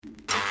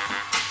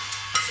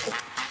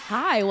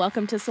Hi,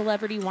 welcome to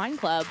Celebrity Wine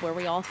Club, where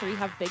we all three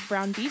have big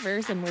brown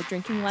beavers and we're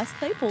drinking Les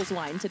Claypool's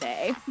wine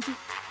today.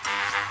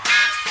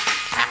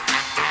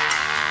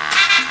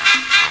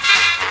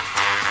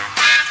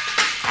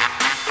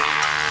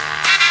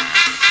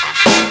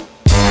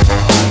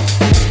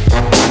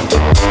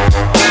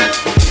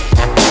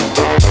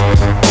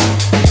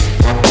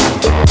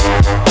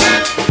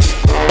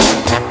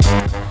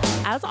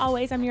 As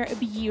always, I'm your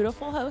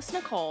beautiful host,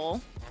 Nicole.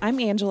 I'm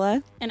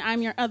Angela. And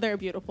I'm your other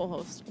beautiful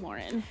host,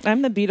 Lauren.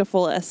 I'm the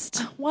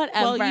beautifulest.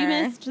 Whatever. Well, you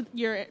missed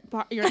your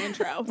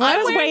intro.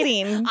 I was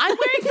waiting. I'm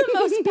wearing the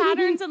most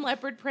patterns and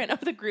leopard print of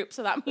the group,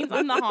 so that means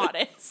I'm the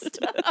hottest.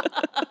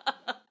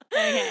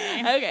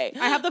 Okay.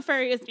 I have the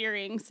furriest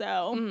earrings,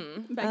 so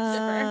beg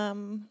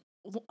to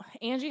differ.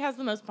 Angie has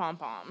the most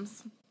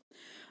pom-poms.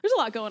 There's a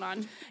lot going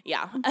on.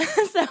 Yeah.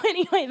 So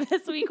anyway,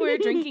 this week we're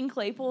drinking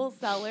Claypool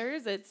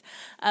Cellars. It's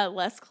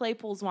Les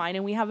Claypool's wine,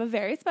 and we have a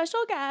very special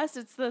guest.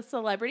 It's the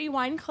Celebrity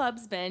Wine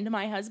Clubsman,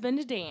 my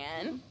husband,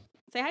 Dan.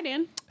 Say hi,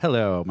 Dan.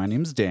 Hello, my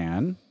name's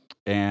Dan,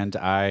 and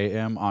I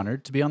am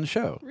honored to be on the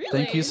show. Really?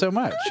 Thank you so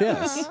much.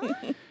 Yes.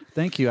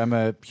 Thank you. I'm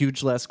a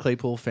huge Les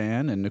Claypool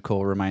fan, and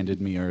Nicole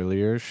reminded me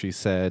earlier. She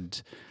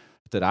said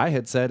that I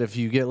had said, if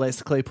you get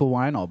Les Claypool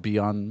wine, I'll be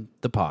on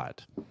the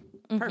pod.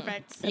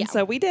 Perfect. And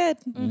so we did.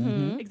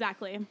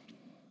 Exactly.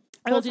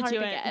 Hold Hold you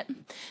to it.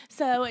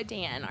 So,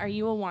 Dan, are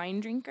you a wine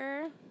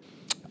drinker?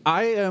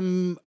 I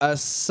am a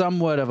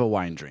somewhat of a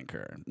wine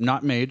drinker.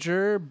 Not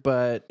major,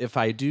 but if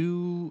I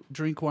do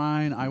drink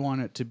wine, I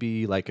want it to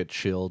be like a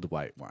chilled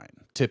white wine,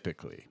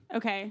 typically.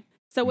 Okay.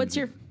 So what's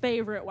your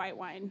favorite white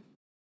wine?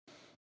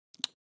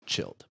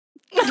 Chilled.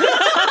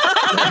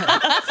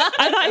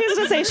 I thought he was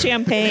going to say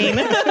champagne.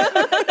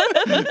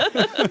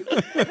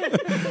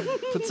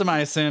 Put some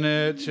ice in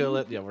it, chill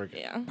it. Yeah, we're good.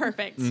 Yeah.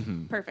 Perfect.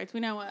 Perfect.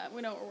 We know what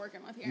we're working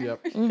with here.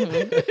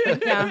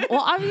 Yep. Yeah. Well,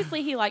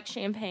 obviously he likes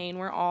champagne.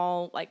 We're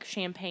all like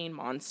champagne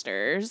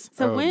monsters.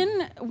 So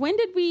when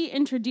did we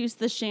introduce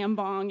the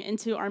Shambong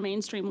into our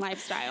mainstream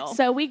lifestyle?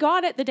 So we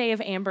got it the day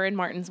of Amber and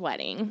Martin's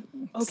wedding.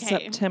 Okay.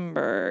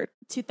 September,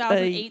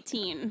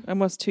 2018.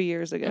 almost 2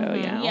 years ago.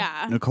 Yeah.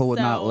 Yeah. Nicole would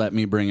not So- let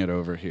me bring it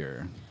over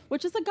here.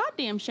 Which is a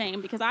goddamn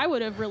shame because I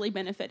would have really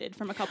benefited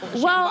from a couple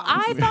of Well,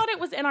 Shambongs. I thought it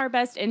was in our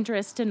best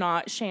interest to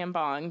not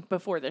shambong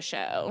before the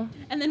show.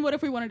 And then what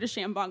if we wanted to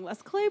Shambong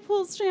Les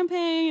Claypool's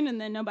champagne and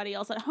then nobody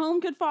else at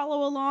home could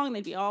follow along?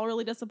 They'd be all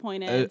really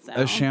disappointed.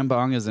 A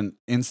Shambong is an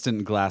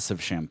instant glass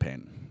of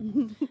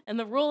champagne. And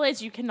the rule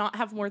is you cannot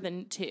have more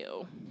than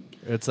two.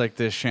 It's like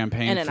this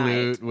champagne And a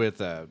flute with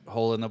a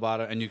hole in the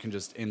bottom, and you can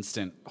just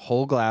instant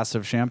whole glass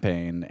of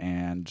champagne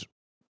and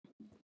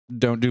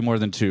don't do more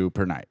than two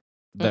per night.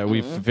 That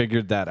we've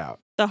figured that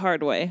out. The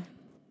hard way.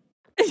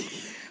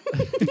 This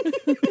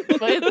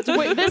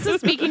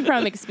is speaking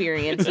from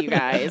experience, you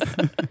guys.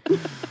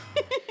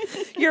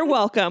 You're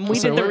welcome. We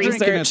So did the we're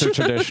drinking it research.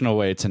 the traditional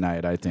way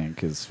tonight, I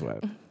think, is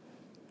what.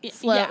 The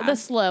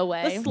slow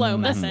way. The slow The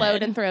method.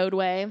 slowed and throwed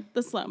way.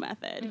 The slow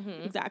method.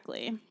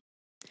 Exactly.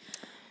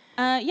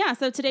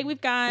 So today we've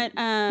got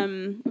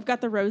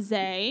the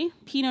rosé,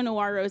 Pinot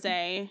Noir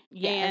rosé,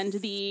 Yes. and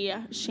the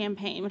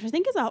champagne, which I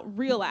think is a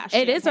real ass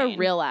champagne. It is a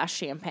real ass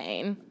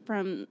champagne.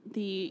 from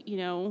the,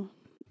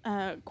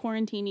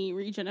 Quarantini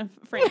region of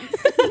France.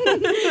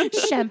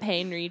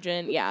 Champagne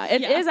region. Yeah,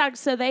 it is Yeah. actually.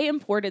 So they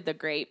imported the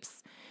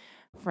grapes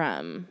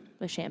from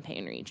the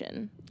Champagne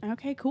region.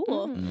 Okay,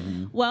 cool.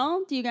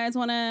 Well, do you guys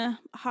want to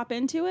hop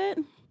into it?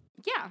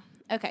 Yeah.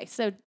 Okay.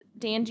 So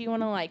Dan, do you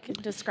want to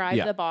describe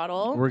Yeah. the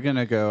bottle?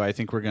 I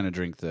think we're going to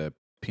drink the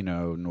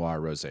Pinot Noir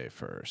rosé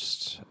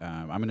first.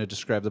 I'm going to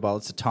describe the bottle.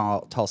 It's a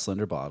tall,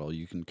 slender bottle.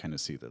 You can kind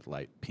of see the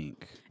light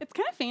pink. It's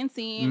kind of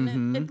fancy.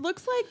 And it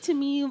looks like to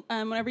me,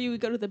 whenever you would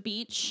go to the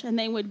beach and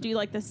they would do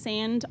like the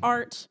sand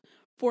art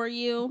for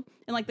you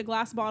and like the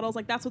glass bottles,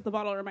 like that's what the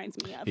bottle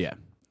reminds me of. Yeah.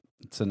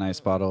 It's a nice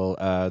bottle.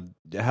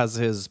 It has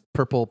his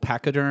purple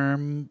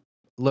Pachyderm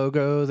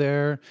logo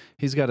there.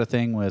 He's got a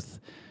thing with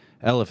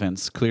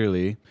elephants,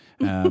 clearly.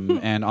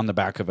 And on the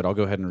back of it, I'll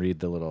go ahead and read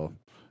the little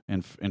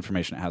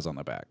information it has on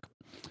the back.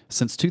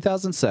 Since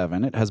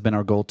 2007, it has been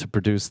our goal to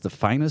produce the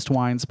finest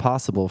wines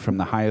possible from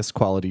the highest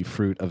quality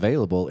fruit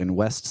available in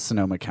West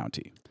Sonoma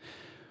County.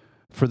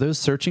 For those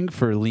searching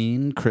for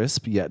lean,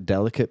 crisp, yet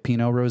delicate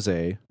Pinot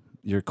Rosé,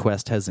 your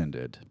quest has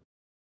ended.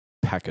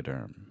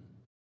 Pachyderm.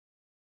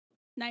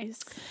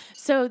 Nice.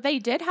 So they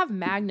did have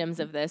magnums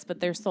of this, but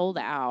they're sold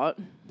out.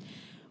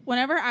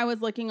 Whenever I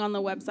was looking on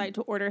the website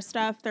to order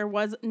stuff, there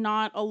was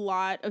not a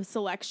lot of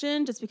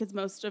selection just because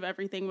most of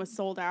everything was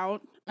sold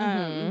out.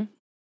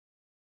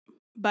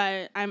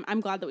 But I'm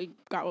glad that we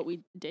got what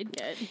we did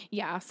get.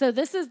 Yeah. So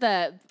this is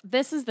the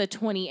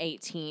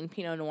 2018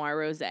 Pinot Noir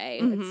Rosé.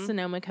 It's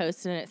Sonoma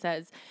Coast, and it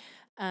says,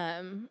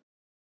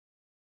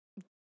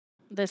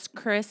 this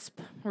crisp,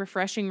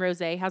 refreshing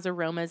rosé has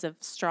aromas of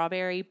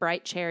strawberry,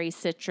 bright cherry,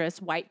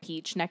 citrus, white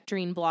peach,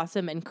 nectarine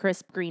blossom, and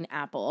crisp green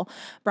apple.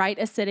 Bright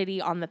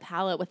acidity on the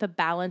palate with a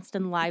balanced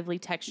and lively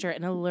texture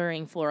and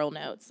alluring floral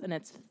notes. And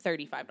it's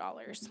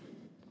 $35.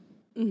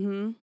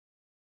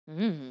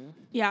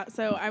 Yeah,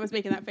 so I was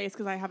making that face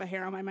because I have a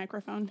hair on my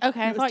microphone.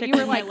 Okay, I It was thought you were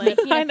tickling my like lip.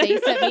 making a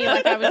face at me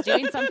like I was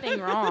doing something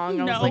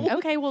wrong. I No. was like,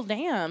 okay, well,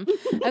 damn.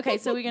 Okay,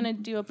 so we're gonna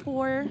do a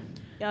pour.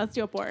 Yeah, let's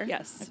do a pour.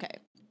 Yes. Okay.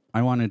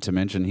 I wanted to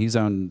mention he's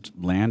owned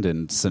land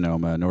in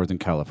Sonoma, Northern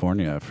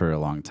California for a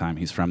long time.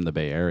 He's from the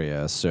Bay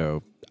Area,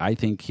 so I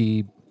think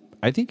he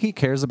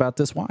cares about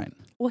this wine.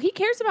 Well, he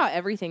cares about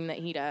everything that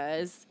he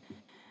does.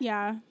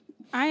 Yeah,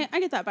 I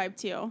get that vibe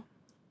too.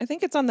 I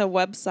think it's on the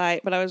website,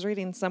 but I was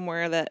reading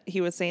somewhere that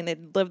he was saying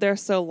they'd lived there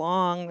so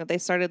long that they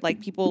started,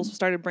 like, people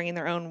started bringing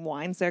their own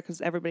wines there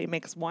because everybody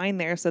makes wine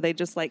there. So they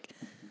just, like,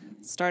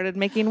 started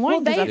making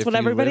wine because they- that's If what you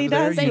everybody live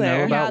there, does you know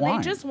there. about Yeah,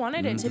 wine. they just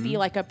wanted it to be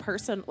like a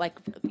person, like,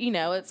 you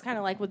know, it's kind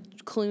of like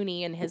with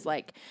Clooney and his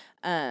like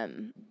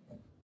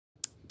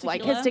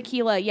like his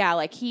tequila. Yeah,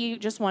 like he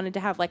just wanted to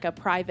have like a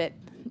private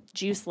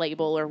juice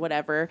label or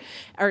whatever,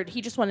 or he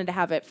just wanted to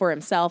have it for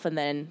himself, and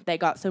then they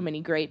got so many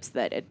grapes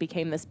that it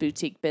became this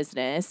boutique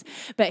business.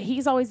 But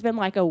he's always been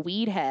like a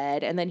weed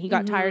head, and then he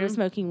got tired of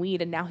smoking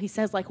weed, and now he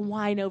says like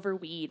wine over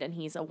weed, and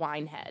he's a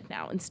wine head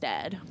now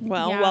instead.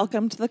 Well, Yeah.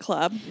 welcome to the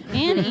club.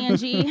 And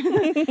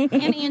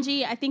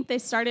Angie, I think they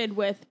started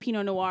with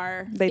Pinot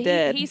Noir. They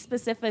did. He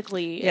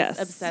specifically Yes.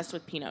 is obsessed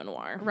with Pinot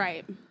Noir.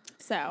 Right.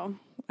 So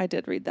I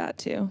did read that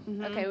too.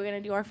 Okay, we're gonna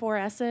do our 4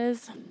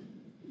 S's.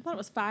 I thought it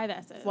was 5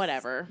 S's.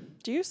 Whatever.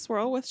 Do you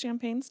swirl with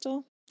champagne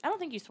still? I don't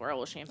think you swirl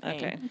with champagne.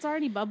 Okay. It's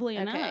already bubbly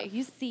Okay, enough.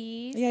 you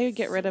see. Yeah, you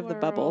get rid of the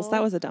bubbles. That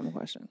swirl, was a dumb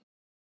question.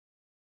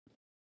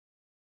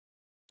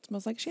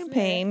 Smells like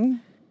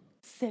champagne.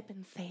 sip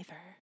and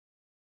savor.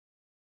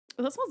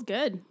 Oh, that smells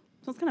good.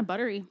 It smells kind of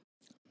buttery.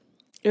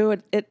 Ooh,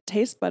 it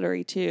tastes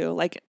buttery too.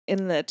 Like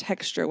in the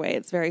texture way,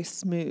 it's very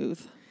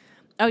smooth.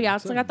 Oh yeah,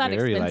 it's It's a got that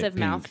very light expensive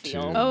pink,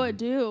 mouthfeel. too. Oh, I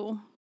do.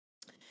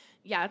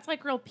 Yeah, it's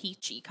like real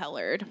peachy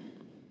colored.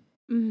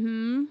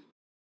 Mm-hmm.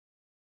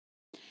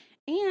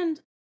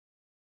 And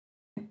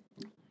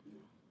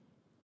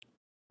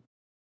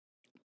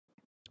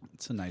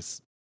It's a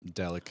nice,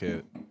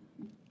 delicate,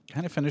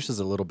 kind of finishes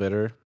a little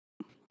bitter.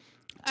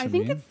 I to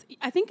think me.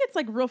 it's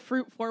like real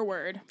fruit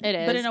forward. It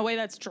But is. in a way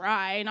that's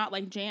dry, not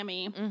like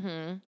jammy.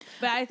 Mm-hmm.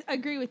 But I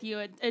agree with you.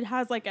 It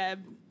has like a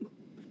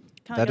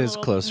That is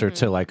closer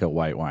to like a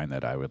white wine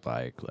that I would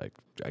like. Like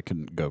I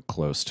couldn't go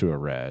close to a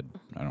red.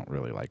 I don't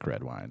really like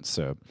red wines.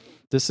 So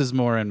this is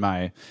more in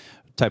my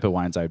type of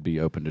wines I'd be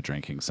open to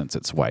drinking since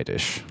it's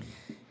whitish.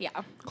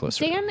 Yeah.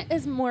 Closer. Dan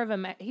is more of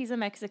a he's a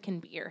Mexican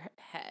beer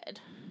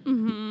head.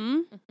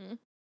 Mm-hmm.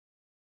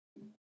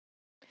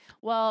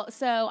 Well,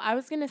 so I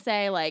was gonna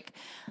say like,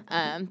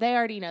 they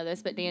already know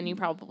this, but Dan, you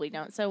probably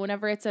don't. So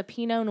whenever it's a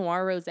Pinot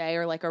Noir rosé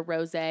or like a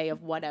rosé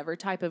of whatever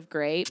type of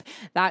grape,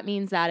 that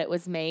means that it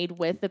was made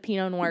with the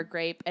Pinot Noir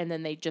grape, and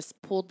then they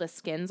just pulled the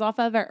skins off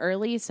of it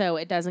early, so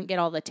it doesn't get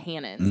all the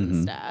tannins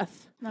and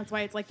stuff. That's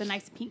why it's like the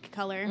nice pink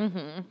color.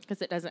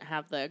 Because it doesn't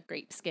have the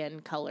grape skin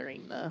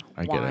coloring the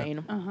I get it.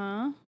 wine.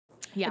 Uh-huh.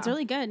 Yeah, It's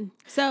really good.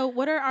 So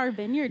what are our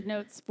vineyard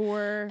notes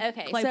for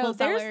Okay, Claypool so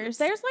Cellars?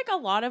 there's like a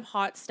lot of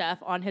hot stuff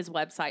on his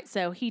website.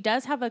 So he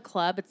does have a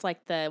club. It's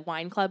like the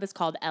wine club is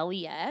called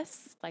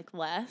LES, like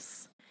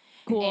less.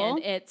 Cool. And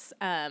it's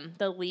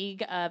the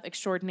League of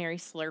Extraordinary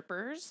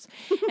Slurpers.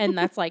 And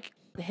that's like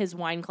his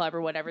wine club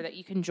or whatever that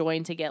you can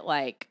join to get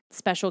like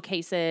special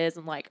cases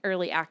and like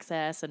early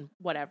access and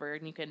whatever.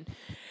 And you can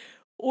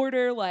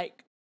order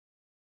like,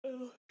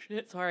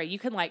 you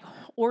can like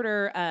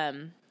order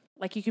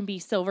like you can be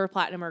silver,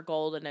 platinum, or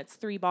gold, and it's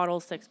 3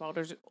 bottles, 6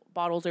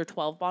 bottles, or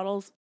 12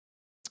 bottles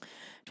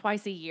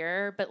twice a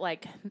year. But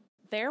like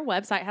their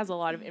website has a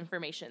lot of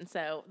information.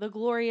 So the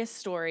glorious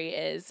story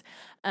is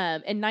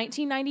in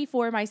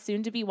 1994, my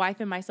soon-to-be wife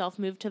and myself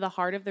moved to the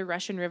heart of the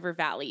Russian River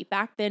Valley.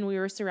 Back then, we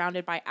were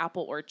surrounded by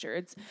apple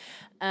orchards.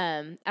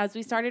 As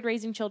we started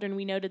raising children,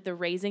 we noted the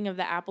raising of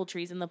the apple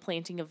trees and the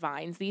planting of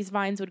vines. These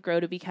vines would grow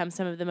to become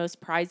some of the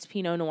most prized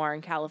Pinot Noir in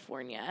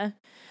California.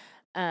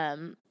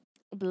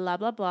 Blah,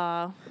 blah,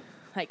 blah.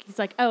 Like, he's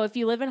like, oh, if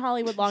you live in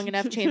Hollywood long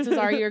enough, chances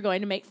are you're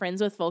going to make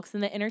friends with folks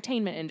in the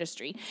entertainment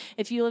industry.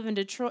 If you lived in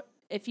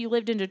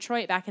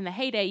Detroit back in the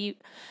heyday,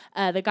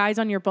 the guys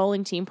on your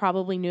bowling team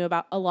probably knew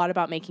a lot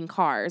about making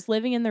cars.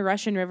 Living in the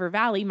Russian River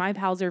Valley, my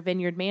pals are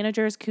vineyard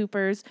managers,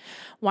 coopers,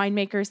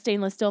 winemakers,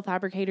 stainless steel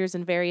fabricators,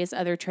 and various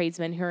other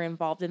tradesmen who are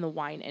involved in the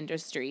wine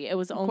industry. It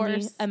was only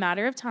course. a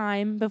matter of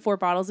time before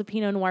bottles of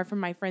Pinot Noir from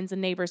my friends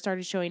and neighbors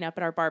started showing up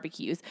at our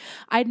barbecues.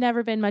 I'd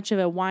never been much of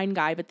a wine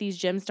guy, but these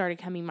gems started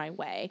coming my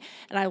way,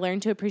 and I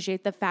learned to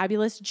appreciate the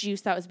fabulous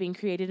juice that was being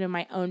created in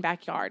my own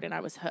backyard, and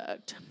I was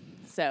hooked.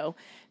 So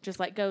just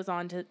like goes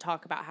on to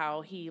talk about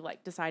how he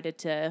like decided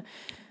to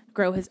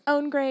grow his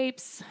own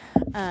grapes.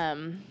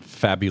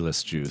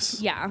 Fabulous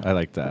juice. Yeah. I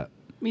like that.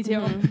 Me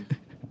too.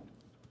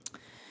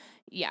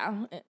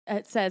 Yeah.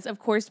 It says, of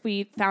course,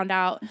 we found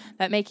out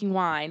that making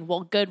wine,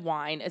 well, good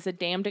wine, is a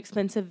damned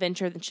expensive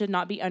venture that should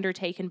not be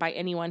undertaken by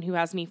anyone who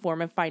has any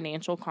form of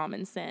financial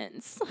common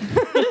sense.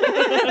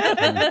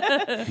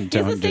 It's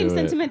the same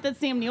sentiment that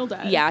Sam Neill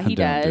does. Yeah, he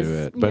Don't does. do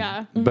it. But,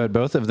 Yeah. but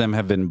both of them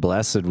have been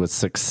blessed with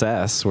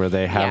success where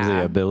they have Yeah.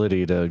 the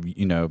ability to,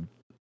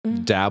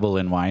 dabble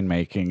in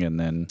winemaking and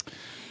then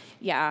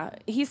Yeah.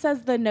 He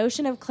says the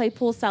notion of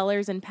Claypool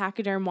cellars and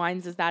pachyderm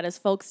wines is that as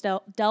folks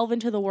delve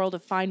into the world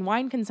of fine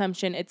wine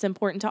consumption, it's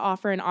important to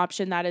offer an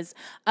option that is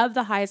of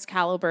the highest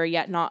caliber,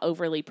 yet not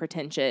overly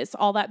pretentious.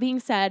 All that being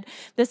said,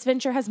 this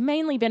venture has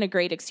mainly been a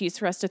great excuse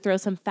for us to throw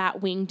some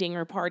fat wing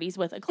dinger parties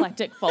with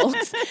eclectic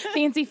folks,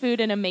 fancy food,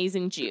 and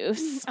amazing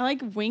juice. I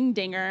like wing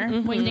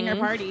dinger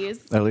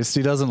parties. at least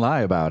he doesn't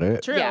lie about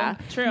it. True.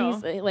 True.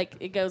 He's, like,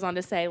 it goes on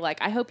to say,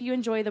 like, I hope you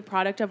enjoy the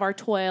product of our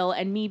toil,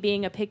 and me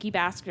being a picky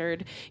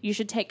bastard, you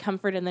should take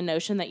comfort in the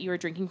notion that you are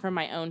drinking from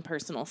my own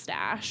personal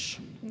stash.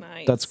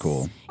 Nice. That's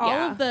cool. All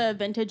Yeah. of the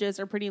vintages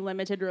are pretty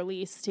limited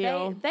release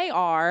too. They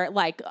are,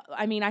 like,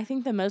 I mean, I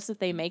think the most that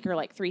they make are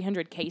like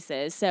 300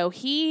 cases. So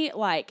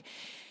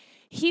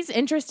he's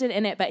interested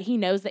in it, but he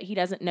knows that he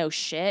doesn't know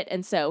shit.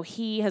 And so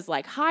he has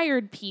like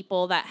hired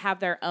people that have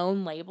their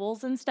own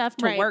labels and stuff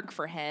to Right. work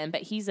for him,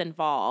 but he's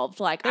involved.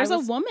 Like, There's a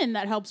woman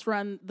that helps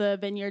run the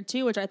vineyard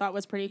too, which I thought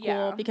was pretty cool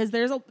Yeah. because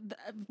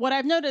what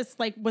I've noticed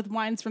like with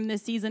wines from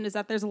this season is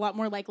that there's a lot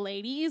more like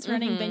ladies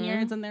running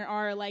vineyards than there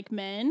are like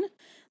men.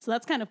 So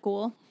that's kind of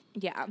cool.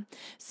 Yeah.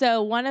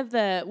 So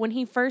when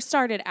he first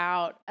started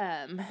out,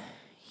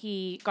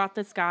 he got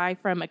this guy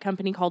from a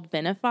company called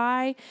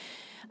Vinify,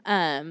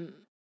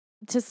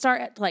 to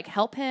start like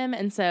help him.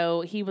 And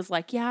so he was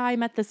like, yeah, I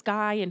met this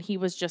guy and he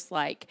was just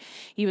like,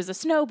 he was a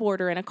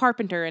snowboarder and a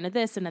carpenter and a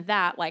this and a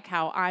that, like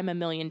how I'm a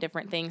million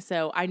different things.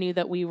 So I knew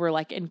that we were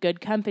like in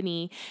good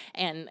company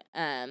and,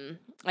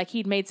 like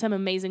he'd made some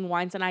amazing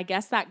wines. And I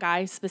guess that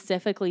guy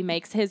specifically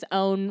makes his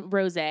own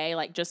rosé,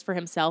 like just for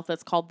himself.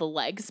 That's called the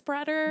Leg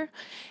Spreader.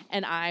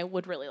 And I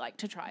would really like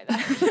to try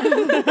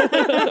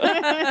that.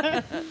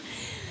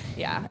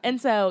 Yeah. And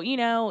so, you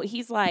know,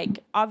 he's like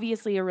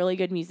obviously a really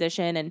good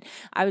musician. And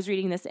I was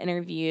reading this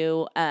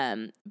interview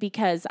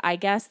because I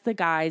guess the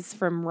guys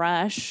from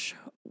Rush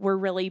were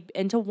really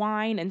into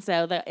wine. And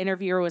so the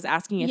interviewer was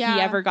asking if he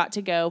ever got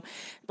to go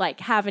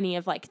like have any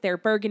of like their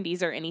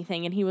Burgundies or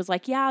anything. And he was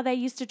like, yeah, they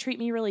used to treat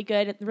me really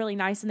good, really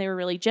nice. And they were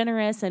really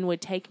generous and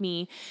would take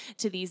me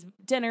to these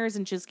dinners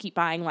and just keep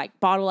buying like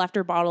bottle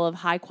after bottle of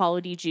high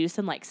quality juice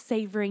and like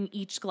savoring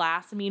each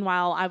glass.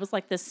 Meanwhile, I was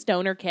like this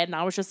stoner kid and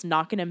I was just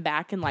knocking them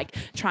back and like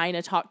trying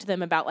to talk to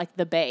them about like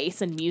the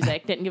bass and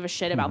music. Didn't give a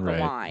shit about the Right.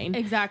 wine.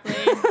 Exactly.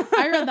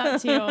 I read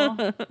that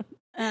too.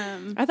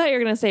 I thought you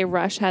were going to say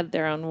Rush had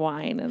their own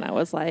wine, and I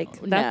was like,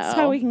 that's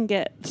No. how we can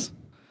get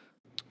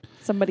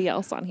somebody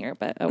else on here,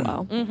 but oh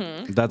well.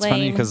 That's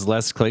funny Lame. because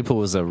Les Claypool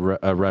was a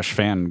Rush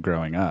fan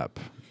growing up.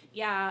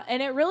 Yeah,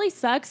 and it really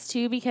sucks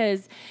too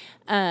because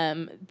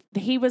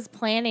he was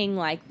planning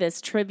like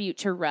this tribute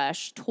to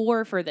Rush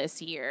tour for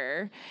this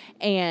year,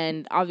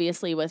 and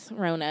obviously with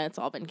Rona, it's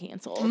all been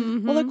canceled.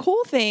 Well, the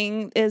cool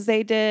thing is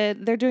they're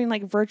doing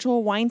like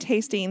virtual wine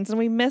tastings, and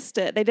we missed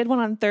it. They did one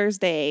on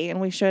Thursday,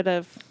 and we should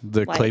have.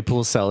 The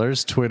Claypool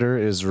Cellars Twitter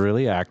is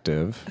really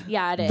active.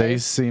 Yeah, it They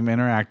is. seem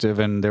interactive,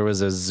 and there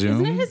was a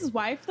Zoom. Isn't it his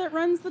wife that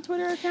runs the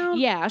Twitter account?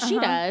 Yeah, she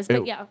does. But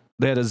It- yeah,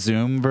 They had a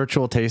Zoom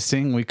virtual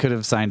tasting. We could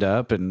have signed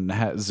up and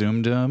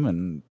Zoomed them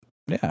and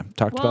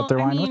talked about their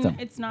wine with them.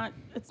 It's not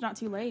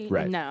too late.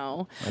 Right.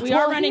 no, We Well,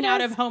 are he running out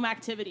does- of home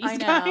activities, I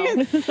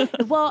guys. know.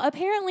 Well,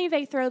 apparently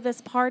they throw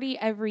this party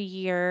every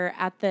year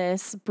at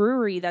this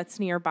brewery that's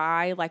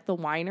nearby, like the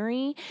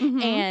winery,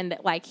 and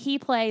like he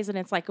plays, and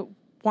it's like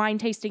wine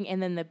tasting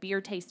and then the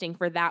beer tasting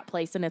for that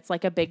place, and it's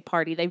like a big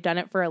party. They've done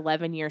it for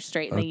 11 years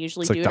straight, and they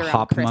usually It's like do the it around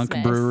Hop Christmas.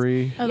 Monk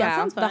Brewery. Oh, yeah, that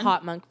sounds the fun.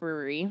 Hop Monk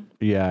Brewery.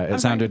 Yeah, it I'm sorry,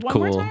 sounded one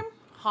cool. more time?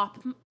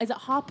 Is it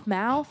Hop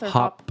Mouth or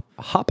Hop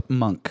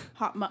Monk.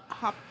 Hop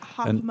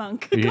And-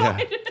 monk. Yeah.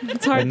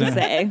 It's hard And to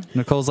then- say.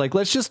 Nicole's like,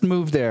 let's just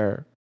move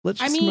there.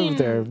 Let's I just mean- move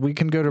there. We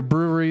can go to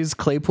breweries.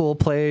 Claypool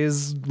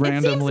plays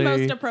randomly. It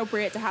seems most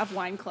appropriate to have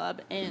wine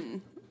club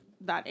in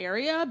that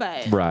area,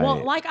 but Right.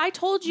 Well, like I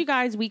told you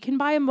guys, we can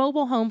buy a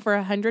mobile home for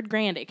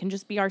 $100,000. It can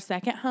just be our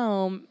second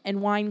home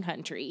in wine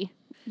country.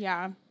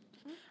 yeah.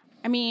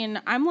 I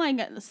mean, I'm like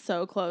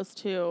so close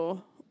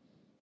to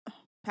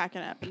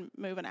packing up and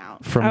moving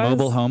out. From I was-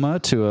 mobile homa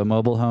to a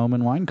mobile home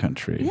in wine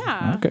country.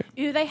 Yeah. Okay.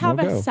 Ooh, they have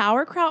We'll a go.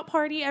 sauerkraut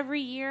party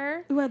every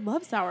year. Ooh, I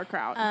love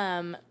sauerkraut.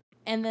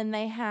 And then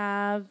they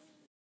have,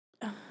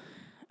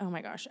 oh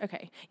my gosh,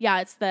 okay. Yeah,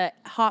 it's the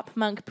Hop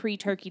Monk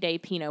pre-Turkey Day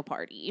Pinot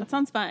Party. that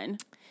sounds fun.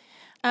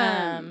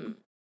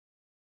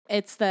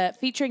 It's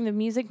featuring the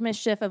music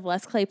mischief of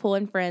Les Claypool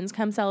and friends.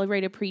 Come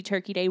celebrate a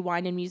pre-Turkey Day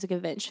wine and music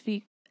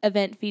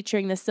event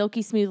featuring the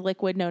silky smooth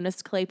liquid known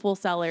as Claypool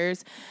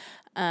Cellars.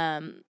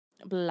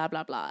 Blah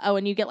blah blah. Oh,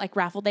 and you get like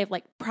raffle. They have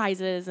like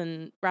prizes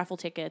and raffle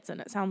tickets,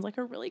 and it sounds like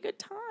a really good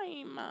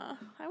time.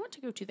 I want to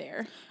go to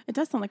there. It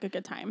does sound like a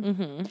good time.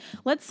 Mm-hmm.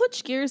 Let's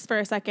switch gears for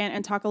a second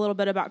and talk a little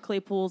bit about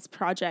Claypool's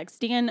projects.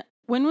 Dan,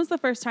 when was the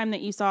first time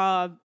that you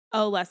saw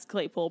a Les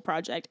Claypool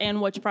project,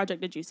 and which project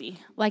did you see?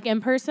 Like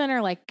in person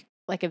or like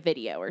a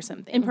video or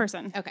something? In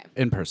person. Okay.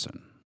 In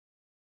person.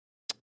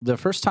 The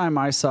first time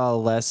I saw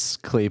Les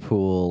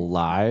Claypool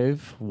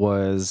live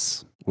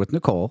was with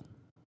Nicole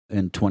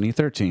in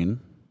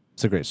 2013.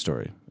 It's a great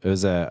story. It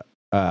was at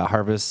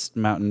Harvest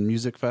Mountain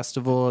Music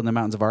Festival in the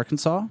mountains of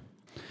Arkansas,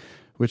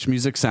 which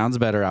music sounds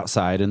better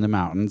outside in the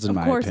mountains, in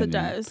my opinion. Of course it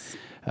does.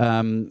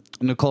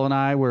 Nicole and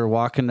I were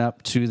walking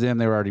up to them.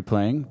 They were already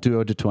playing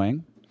Duo de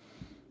Twang.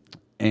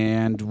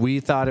 And we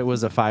thought it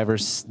was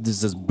there's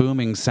this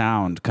booming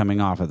sound coming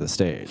off of the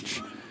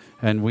stage.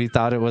 And we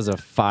thought it was a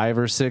 5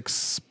 or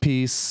 6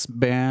 piece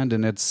band,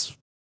 and it's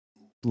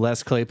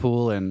Les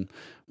Claypool and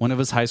one of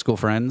his high school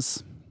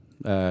friends.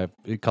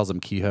 He calls him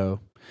Kehoe.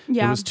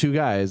 Yeah. It was 2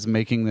 guys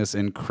making this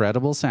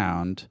incredible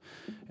sound,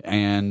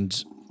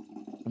 and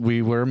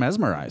we were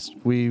mesmerized.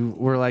 We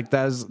were like,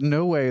 there's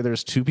no way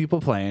there's 2 people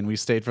playing. We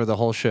stayed for the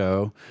whole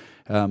show.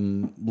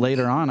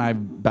 Later on,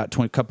 about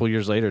a couple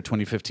years later,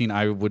 2015,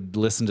 I would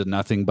listen to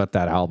nothing but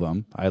that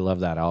album. I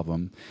love that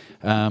album.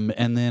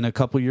 And then a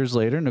couple years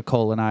later,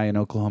 Nicole and I in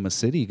Oklahoma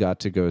City got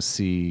to go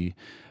see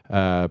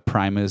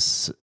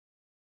Primus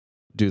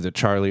do the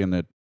Charlie and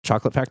the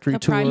Chocolate Factory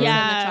tour. Primus and the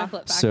Yeah.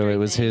 Chocolate Factory So it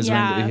was thing. his.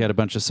 Yeah. He had a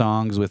bunch of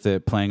songs with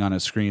it playing on a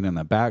screen in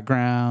the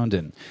background,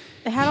 and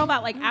They had all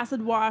that like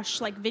acid wash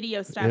like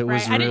video stuff, it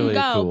was right? I really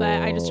didn't go, cool.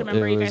 but I just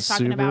remember it you was guys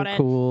talking super about it.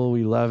 Cool.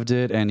 We loved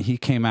it, and he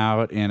came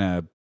out in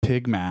a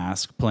pig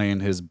mask playing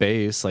his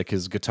bass, like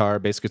his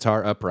bass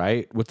guitar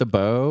upright with the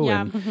bow,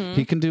 Yeah. and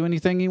he can do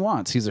anything he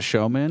wants. He's a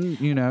showman,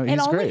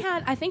 he's great.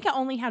 I think it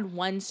only had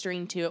one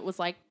string too. It was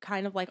like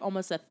kind of like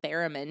almost a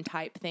theremen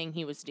type thing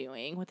he was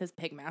doing with his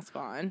pig mask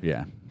on.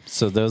 Yeah.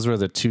 So those were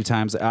the 2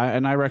 times.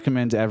 I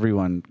recommend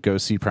everyone go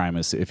see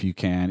Primus if you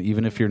can.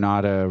 Even if you're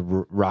not a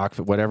rock,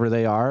 whatever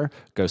they are,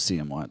 go see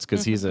him once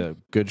because he's a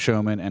good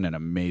showman and an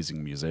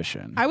amazing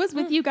musician. I was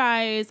with you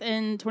guys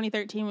in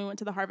 2013. We went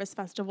to the Harvest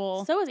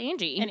Festival. So was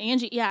Angie. And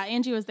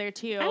Angie was there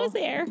too. I was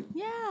there.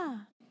 Yeah.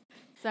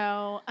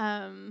 So,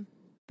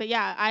 but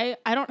yeah,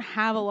 I don't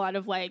have a lot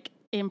of like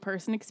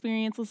in-person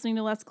experience listening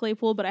to Les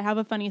Claypool, but I have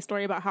a funny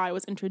story about how I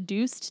was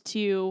introduced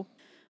to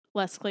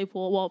Les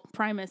Claypool, well,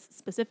 Primus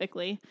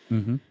specifically.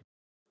 Mm-hmm.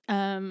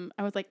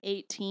 I was like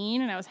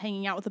 18 and I was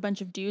hanging out with a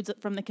bunch of dudes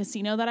from the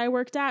casino that I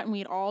worked at, and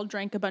we'd all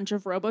drank a bunch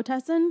of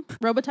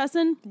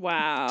Robitussin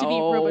Wow. to be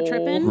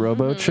robo-tripping.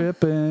 Robo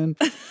tripping.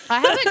 I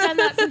haven't done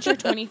that since your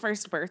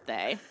 21st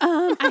birthday.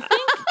 I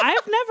think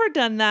I've never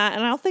done that,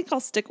 and I don't think I'll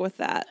stick with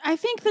that.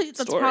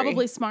 that's Story.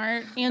 probably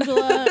smart,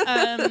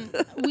 Angela.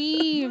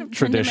 We tend to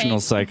Traditional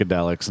make-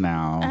 psychedelics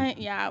now.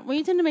 yeah,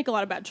 we tend to make a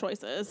lot of bad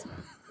choices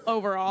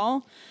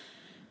overall.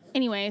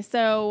 Anyway,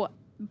 so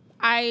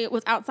I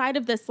was outside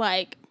of this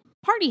like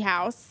party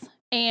house,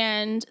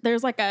 and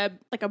there's like a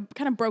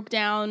kind of broke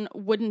down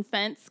wooden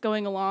fence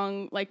going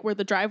along like where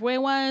the driveway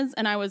was,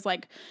 and I was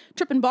like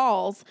tripping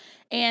balls,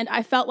 and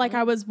I felt like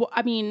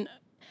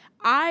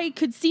I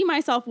could see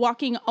myself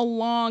walking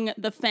along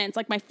the fence.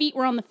 Like my feet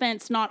were on the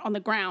fence, not on the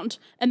ground.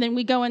 And then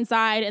we go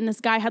inside, and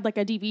this guy had like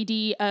a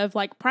DVD of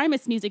like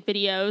Primus music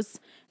videos.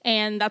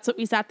 And that's what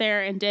we sat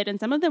there and did. And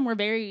some of them were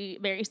very,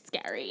 very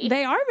scary.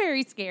 They are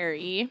very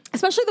scary.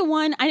 Especially the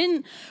one,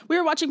 we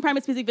were watching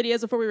Primus music videos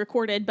before we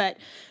recorded, but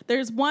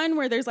there's one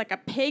where there's like a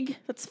pig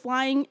that's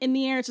flying in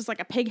the air. It's just like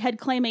a pig head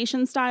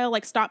claymation style,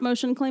 like stop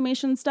motion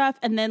claymation stuff.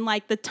 And then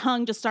like the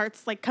tongue just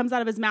starts like comes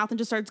out of his mouth and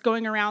just starts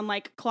going around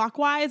like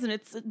clockwise. And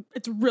it's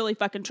really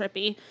fucking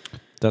trippy.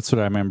 That's what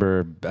I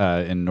remember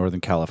in Northern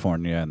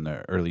California in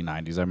the early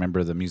 90s. I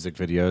remember the music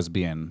videos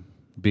being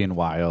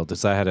wild.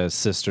 Because I had a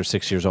sister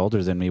 6 years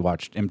older than me,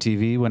 watched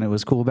MTV when it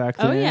was cool back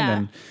then. Oh,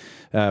 yeah.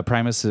 And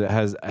Primus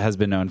has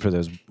been known for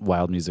those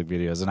wild music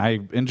videos. And I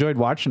enjoyed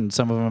watching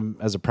some of them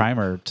as a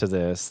primer to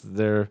this.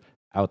 They're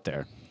out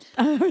there.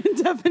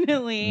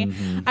 Definitely.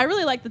 Mm-hmm. I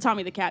really like the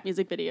Tommy the Cat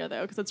music video,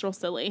 though, because it's real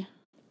silly.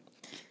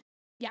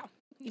 Yeah.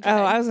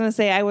 Oh, I was going to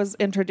say I was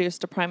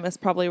introduced to Primus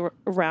probably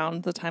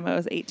around the time I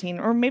was 18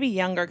 or maybe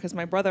younger because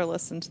my brother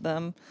listened to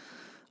them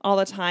all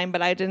the time,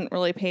 but I didn't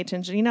really pay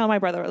attention. You know, my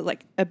brother was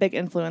like a big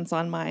influence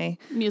on my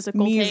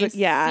Musical music. tastes,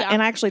 Yeah. yeah.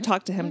 And I actually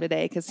talked to him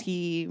today because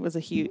he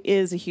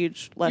is a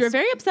huge Les. You were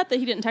very upset that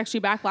he didn't text you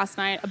back last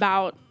night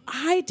about...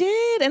 I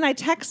did. And I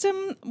texted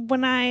him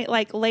when I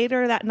like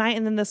later that night.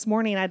 And then this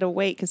morning I had to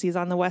wait because he's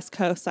on the West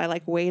Coast. So I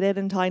like waited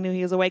until I knew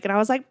he was awake. And I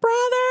was like,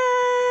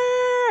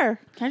 brother,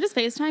 Can I just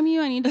FaceTime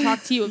you? I need to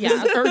talk to you. This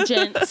is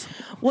urgent.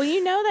 Well,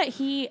 you know that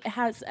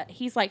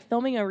he's like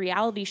filming a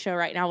reality show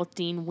right now with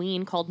Dean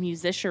Ween called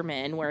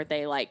Musicianmen, where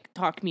they like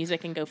talk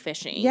music and go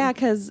fishing. yeah,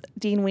 because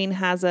Dean Ween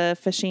has a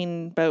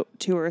fishing boat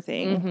tour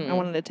thing. I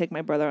wanted to take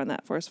my brother on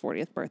that for his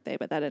 40th birthday,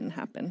 but that didn't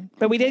happen.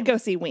 But we did go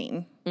see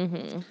Ween.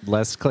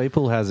 Les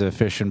Claypool has a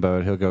fishing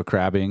boat. He'll go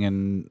crabbing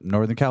in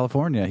Northern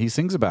California. He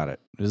sings about it.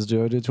 This is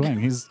Duo de Twang.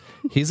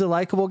 He's a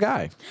likable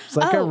guy. It's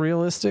like a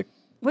realistic.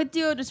 With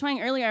Duo de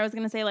Twang earlier, I was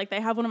going to say, like, they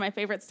have one of my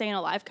favorite Staying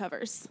Alive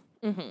covers.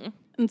 Mm-hmm.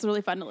 It's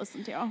really fun to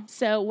listen to.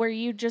 So were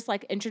you just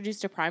like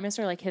introduced to Primus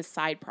or like his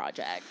side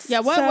projects? Yeah,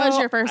 what was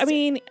your first? I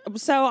mean,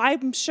 so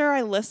I'm sure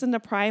I listened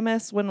to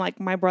Primus when like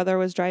my brother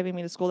was driving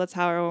me to school. That's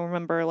how I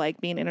remember like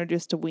being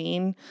introduced to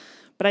Ween.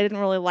 But I didn't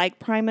really like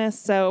Primus.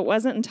 So it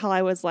wasn't until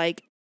I was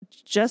like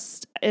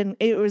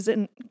it was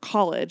in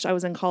college. I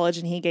was in college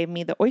and he gave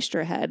me the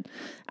Oysterhead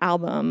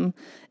album,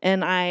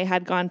 and I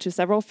had gone to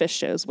several Fish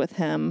shows with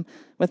him,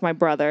 with my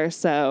brother.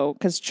 So,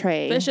 cause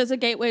Trey, Fish is a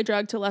gateway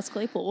drug to Les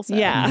Claypool. So.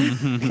 yeah,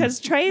 cause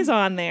Trey's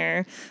on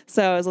there.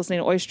 So I was listening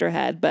to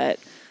Oysterhead, but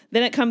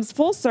then it comes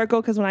full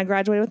circle because when I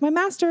graduated with my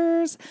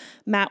master's,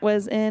 Matt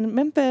was in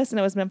Memphis, and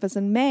it was Memphis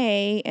in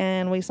May,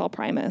 and we saw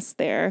Primus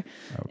there.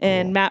 cool.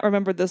 And Matt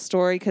remembered this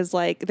story because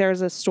like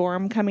there's a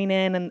storm coming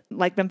in, and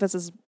like Memphis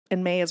is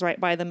in May is right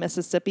by the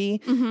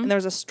Mississippi, and there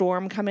was a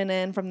storm coming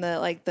in from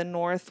the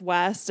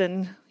northwest,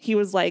 and he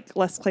was like,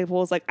 Les Claypool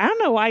was like, I don't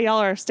know why y'all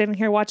are standing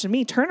here watching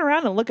me. Turn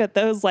around and look at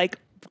those like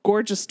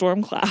gorgeous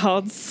storm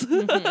clouds.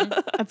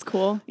 That's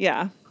cool.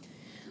 Yeah.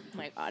 Oh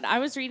my God. I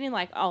was reading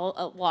like a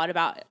lot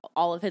about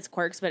all of his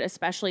quirks, but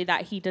especially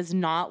that he does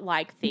not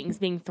like things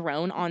being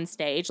thrown on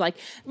stage. Like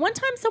one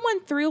time someone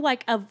threw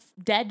like a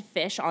dead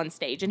fish on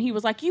stage and he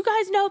was like, you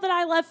guys know that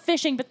I love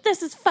fishing, but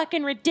this is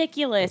fucking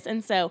ridiculous.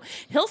 And so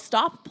he'll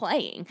stop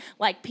playing.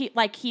 Like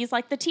he's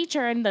like the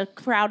teacher and the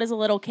crowd is a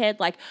little kid.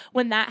 Like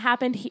when that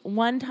happened,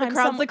 one time The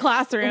crowd's the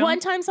classroom. One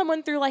time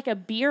someone threw like a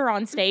beer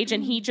on stage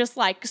and he just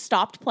like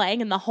stopped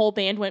playing and the whole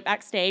band went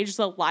backstage.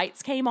 The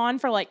lights came on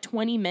for like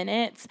 20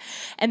 minutes.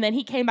 And then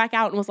he came back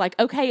out and was like,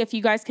 okay, if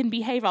you guys can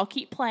behave, I'll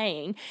keep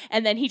playing.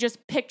 And then he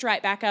just picked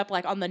right back up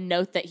like on the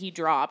note that he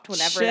dropped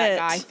whenever that Shit.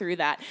 guy threw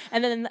that.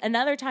 And then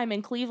another time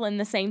in Cleveland,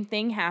 the same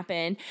thing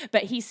happened,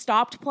 but he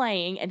stopped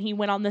playing and he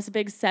went on this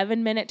big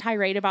 7-minute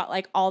tirade about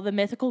like all the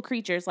mythical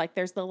creatures. Like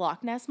there's the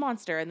Loch Ness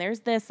Monster and there's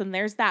this and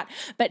there's that.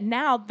 But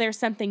now there's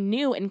something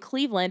new in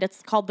Cleveland.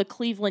 It's called the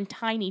Cleveland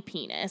Tiny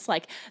Penis.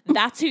 Like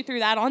that's who threw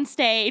that on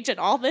stage and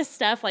all this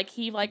stuff. Like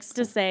he likes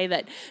to say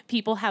that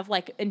people have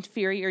like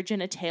inferior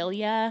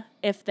genitalia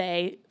if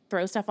they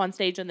throw stuff on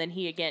stage, and then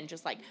he again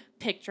just like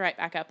picked right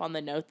back up on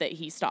the note that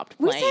he stopped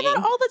We playing. say that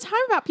all the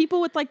time about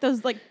people with like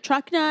those like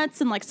truck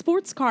nuts and like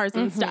sports cars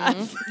and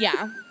stuff.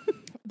 Yeah.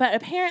 But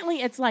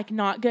apparently it's like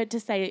not good to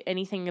say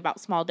anything about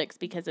small dicks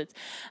because it's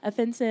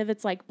offensive.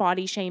 It's like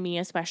body shaming,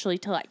 especially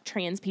to like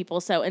trans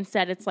people. So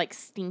instead it's like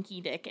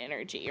stinky dick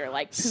energy or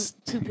like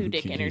poo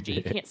dick Stinky energy.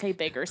 You dick. can't say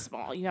big or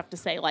small. You have to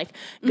say like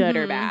good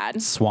or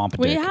bad. Swamp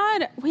We dick.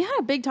 had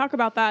a big talk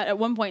about that at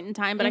one point in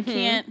time, but I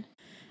can't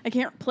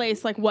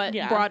place like what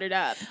Yeah. brought it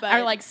up. But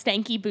Or like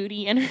stanky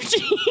booty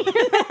energy.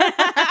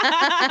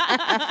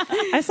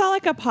 I saw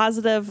like a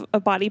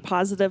body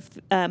positive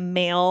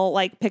male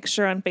like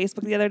picture on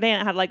Facebook the other day,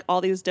 and it had like all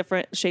these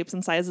different shapes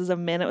and sizes of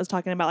men. It was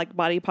talking about like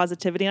body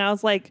positivity, and I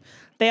was like,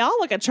 they all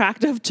look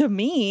attractive to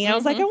me. I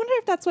was like, I wonder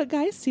if that's what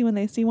guys see when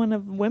they see one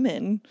of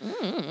women,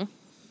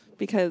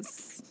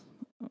 because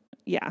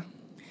yeah.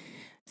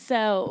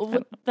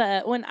 So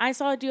when I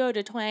saw Duo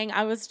de Twang,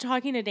 I was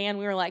talking to Dan.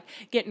 We were like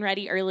getting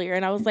ready earlier,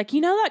 and I was like, you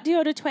know, that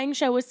Duo de Twang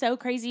show was so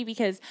crazy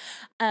because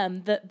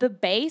the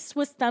bass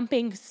was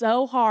thumping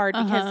so hard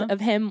because of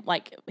him,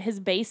 like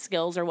his bass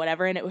skills or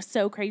whatever, and it was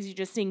so crazy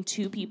just seeing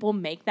two people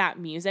make that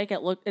music.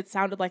 It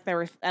sounded like there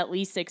were at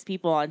least 6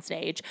 people on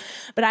stage,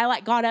 but I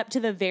like got up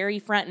to the very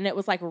front, and it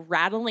was like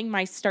rattling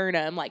my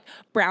sternum, like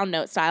brown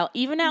note style.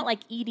 Even at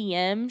like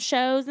EDM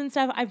shows and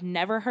stuff, I've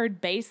never heard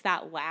bass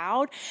that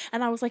loud,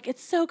 and I was like,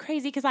 it's so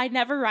crazy because I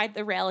never ride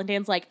the rail. And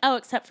Dan's like, oh,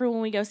 except for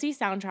when we go see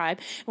Sound Tribe,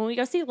 when we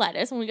go see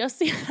Lettuce, when we go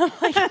see, I'm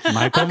like,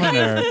 Michael Manure.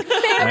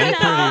 fair and Pretty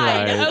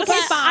enough. Lights. Okay,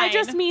 fine. I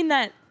just mean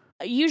that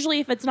usually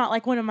if it's not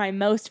like one of my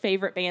most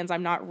favorite bands,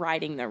 I'm not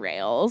riding the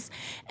rails.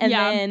 And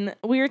Yeah. then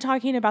we were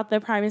talking about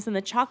the Primus and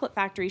the Chocolate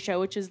Factory show,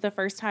 which is the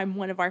first time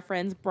one of our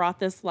friends brought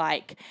this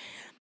like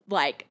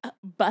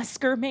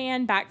busker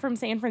man back from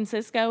San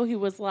Francisco who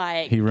was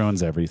like, He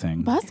ruins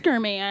everything.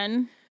 Busker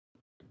Man.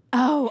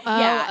 Oh,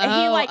 yeah, and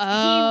he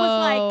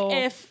was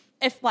like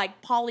if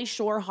like Pauly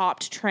Shore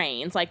hopped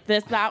trains, like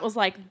that was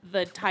like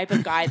the type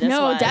of guy this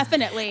No, was.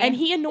 definitely. And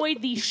he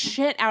annoyed the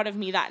shit out of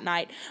me that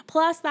night.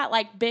 Plus that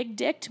like big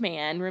dicked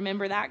man,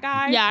 remember that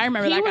guy? Yeah, I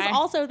remember that guy. He was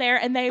also there,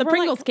 and they the were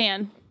Pringles like,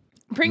 can.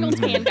 Pringles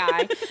can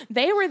guy.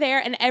 They were there,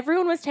 and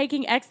everyone was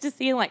taking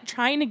ecstasy and like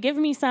trying to give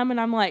me some,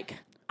 and I'm like,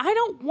 I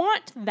don't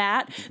want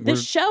that. The We're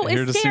show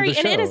here is to see scary, the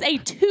and it show. is a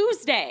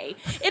Tuesday.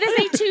 It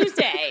is a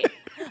Tuesday.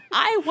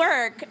 I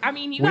work. I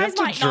mean, you We guys have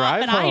to might not, drive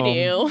but I home.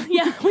 do.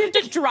 Yeah, we have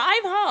to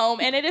drive home,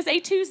 and it is a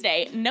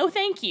Tuesday. No,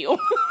 thank you.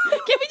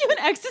 Give me an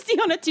ecstasy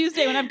on a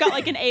Tuesday when I've got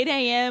like an 8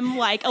 a.m.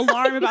 like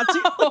alarm about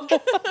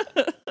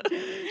to.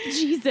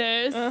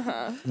 Jesus.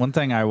 One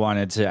thing I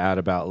wanted to add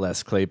about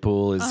Les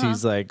Claypool is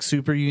he's like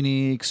super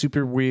unique,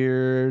 super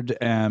weird,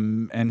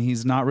 and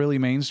he's not really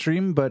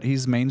mainstream, but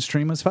he's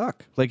mainstream as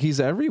fuck. Like he's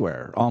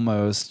everywhere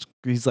almost.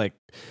 He's like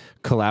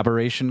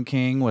collaboration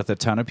king with a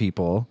ton of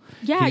people.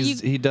 Yeah,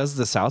 he does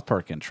the South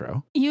Park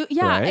intro. Yeah,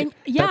 right? and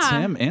yeah, That's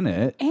him in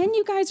it. And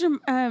you guys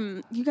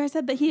are you guys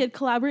said that he had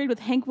collaborated with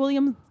Hank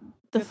Williams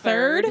the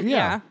third.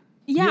 Yeah.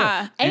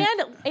 Yeah.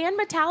 And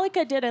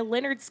Metallica did a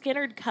Leonard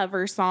Skinner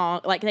cover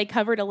song. Like they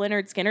covered a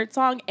Leonard Skinner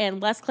song,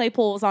 and Les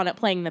Claypool was on it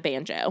playing the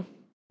banjo.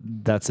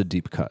 That's a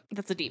deep cut.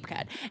 That's a deep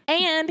cut.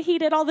 And he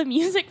did all the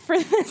music for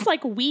this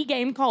like Wii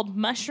game called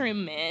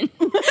Mushroom Men.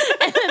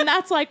 And then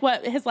that's like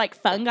what his like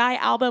Fungi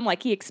album,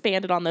 like he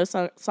expanded on those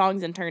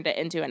songs and turned it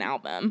into an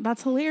album.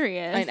 That's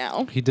hilarious. I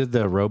know. He did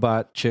the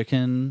robot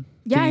chicken.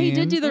 Yeah, he theme.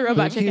 did do the robot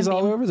Like, chicken He's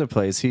all theme. over the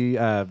place. He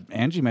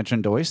Angie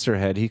mentioned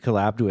Oysterhead. He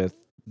collabed with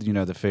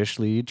the fish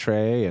lead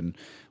Trey and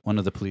one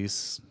of the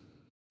police.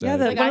 Yeah,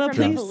 The the guy one of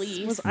from the the police.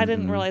 police. I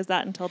didn't realize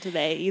that until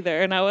today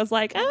either, and I was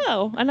like,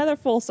 oh, another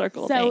full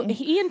circle So thing.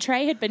 he and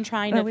Trey had been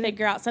trying Oh, to we didn't-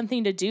 figure out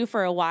something to do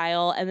for a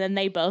while, and then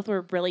they both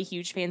were really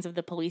huge fans of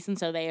the police, and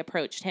so they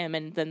approached him,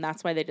 and then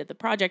that's why they did the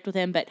project with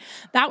him. But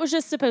that was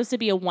just supposed to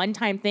be a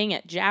one-time thing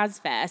at Jazz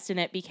Fest, and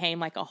it became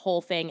like a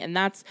whole thing, and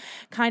that's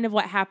kind of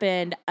what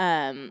happened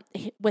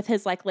with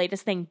his like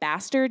latest thing,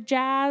 Bastard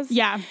Jazz.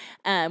 Yeah.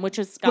 Which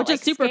is got, Which like,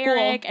 is super cool.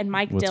 Scarrick and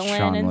Mike With Dillon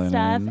Sean and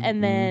stuff,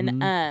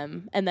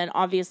 Lennon. and then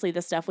obviously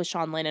the stuff with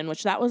Sean Lennon,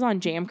 which that was on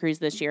Jam Cruise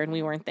this year, and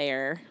we weren't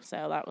there,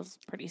 so that was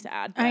pretty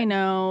sad. I But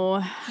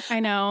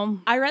know.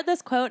 I read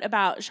this quote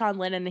about Sean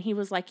Lennon, and he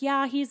was like,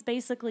 "Yeah, he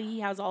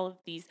has all of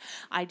these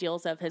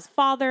ideals of his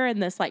father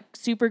and this like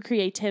super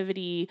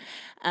creativity,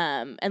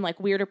 and like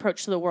weird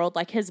approach to the world,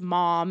 like his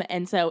mom,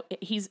 and so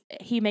he's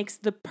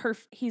the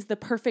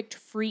perfect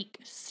freak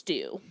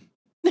stew."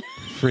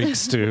 Freak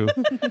stew.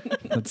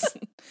 That's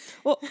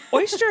Well,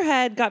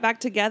 Oysterhead got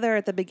back together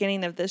at the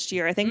beginning of this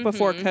year, I think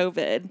before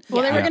COVID.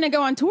 Well, they were Yeah. going to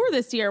go on tour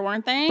this year,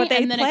 weren't they? But they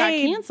and then it got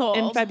played canceled.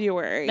 in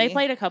February. They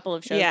played a couple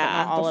of shows, but yeah,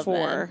 not all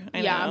before. of them. I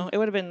Yeah. know. It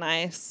would have been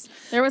nice.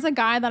 There was a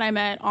guy that I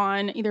met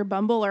on either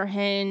Bumble or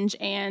Hinge,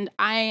 and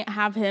I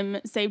have him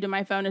saved in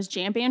my phone as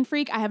Jam Band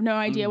Freak. I have no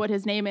idea what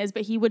his name is,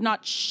 but he would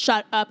not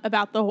shut up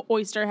about the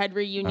Oysterhead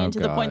reunion Oh, to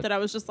the point God. that I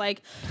was just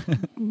like,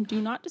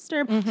 do not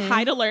disturb.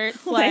 Hide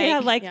alerts. They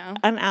had Like, yeah.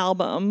 an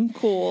album.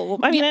 Cool.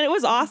 I mean, and it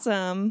was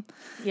awesome.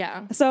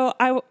 Yeah. So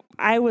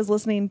I was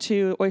listening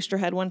to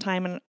Oysterhead one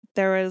time, and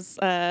there was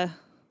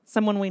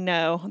someone we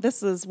know.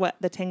 This is what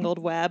the Tangled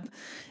Web.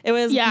 It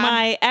was Yeah.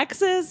 my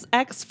ex's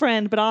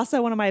ex-friend, but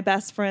also one of my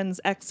best friend's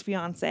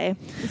ex-fiance.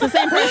 it's the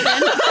same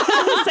person.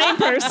 Same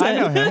person. I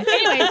know him.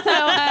 Anyway,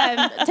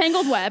 so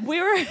Tangled Web. We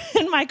were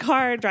in my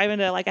car driving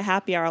to like a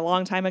happy hour a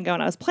long time ago,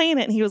 and I was playing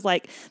it, and he was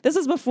like, this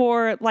is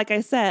before, like I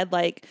said,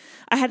 like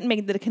I hadn't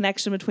made the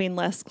connection between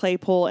Les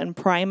Claypool and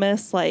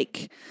Primus.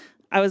 Like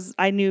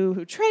I knew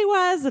who Trey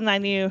was, and I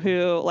knew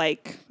who,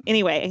 like,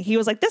 anyway, he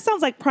was like, this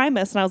sounds like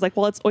Primus. And I was like,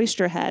 well, it's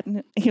Oysterhead.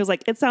 And he was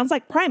like, it sounds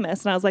like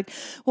Primus. And I was like,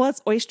 well, it's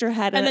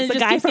Oysterhead. And, And then it's it the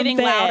just guy keeps from getting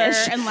Fish. louder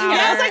and louder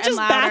Yeah, I was like, and just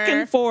back louder.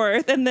 and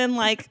forth. And then,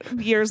 like,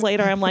 years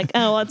later, I'm like,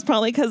 oh, it's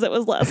probably because it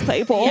was Les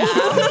Claypool.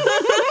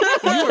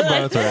 You were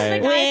both The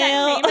right. guy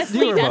Well, that famously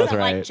you were both doesn't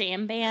like right.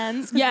 jam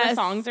bands because Yes. the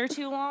songs are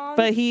too long.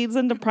 But he's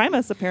into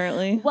Primus,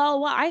 apparently. Well,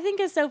 what I think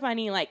is so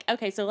funny, like,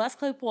 okay, so Les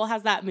Claypool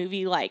has that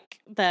movie, like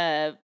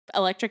the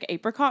Electric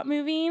Apricot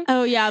movie.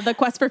 Oh, yeah, the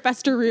Quest for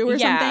Festeroo or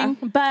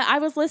something. But I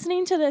was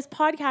listening to this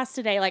podcast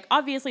today. Like,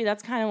 obviously,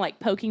 that's kind of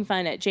like poking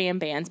fun at jam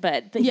bands.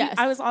 But Yes.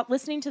 I was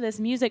listening to this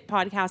music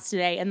podcast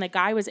today, and the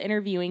guy was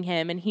interviewing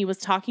him, and he was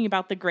talking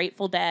about the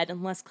Grateful Dead.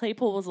 And Les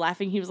Claypool was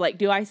laughing. He was like,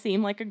 "Do I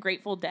seem like a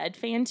Grateful Dead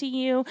fan to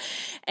you?"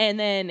 And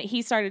then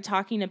he started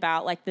talking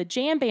about like the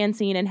jam band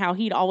scene and how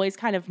he'd always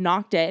kind of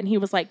knocked it. And he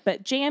was like,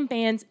 "But jam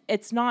bands,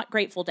 it's not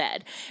Grateful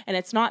Dead, and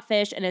it's not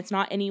Fish, and it's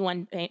not any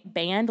one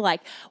band.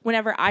 Like,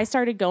 whenever I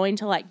started going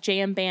to like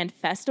jam band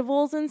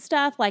festivals and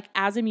stuff, like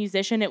as a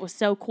musician, it was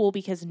so cool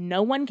because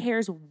no one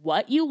cares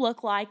what you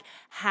look like,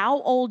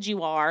 how old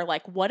you are,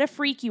 like what a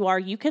freak you are.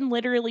 You can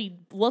literally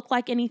look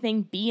like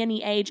anything, be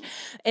any age.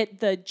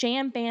 The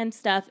jam band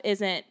stuff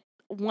isn't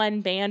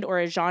one band or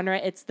a genre.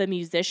 It's the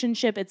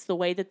musicianship. It's the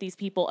way that these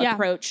people Yeah.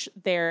 approach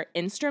their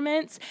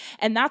instruments.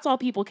 And that's all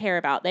people care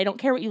about. They don't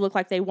care what you look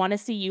like. They want to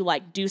see you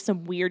like do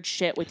some weird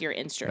shit with your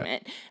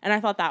instrument. And I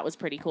thought that was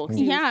pretty cool. 'cause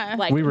he was, Yeah.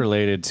 like, We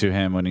related to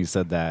him when he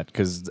said that,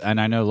 and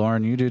I know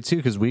Lauren, you do too,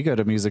 because we go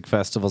to music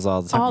festivals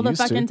all the time. All the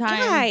Used to. fucking time.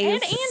 Guys.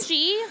 and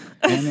Angie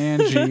And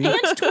Angie.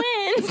 and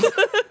twins.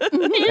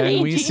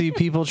 And we see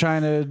people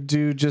trying to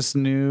do just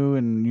new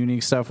and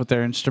unique stuff with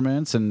their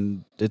instruments,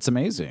 and it's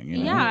amazing. You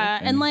know? Yeah,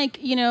 and like,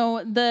 you know,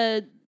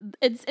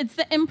 it's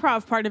the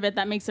improv part of it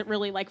that makes it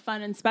really like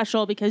fun and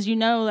special, because you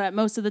know that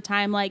most of the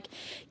time, like,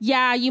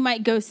 yeah, you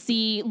might go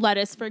see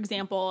Lettuce, for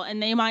example,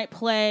 and they might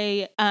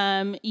play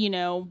you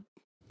know,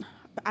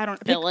 I don't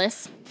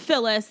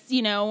Phyllis,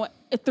 you know,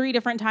 3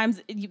 different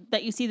times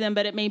that you see them,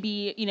 but it may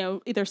be, you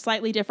know, either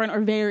slightly different or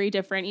very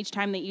different each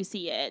time that you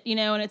see it, you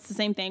know. And it's the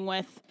same thing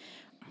with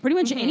pretty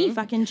much any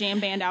fucking jam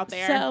band out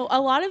there. So a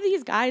lot of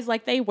these guys,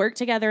 like, they work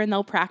together and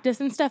they'll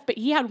practice and stuff, but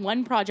he had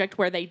one project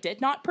where they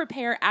did not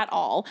prepare at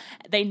all.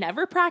 They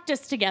never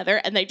practiced together,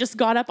 and they just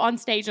got up on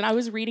stage, and I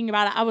was reading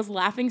about it. I was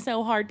laughing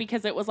so hard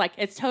because it was like,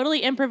 it's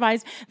totally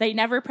improvised. They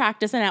never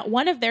practiced. And at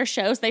one of their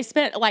shows, they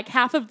spent like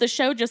half of the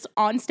show just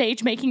on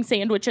stage making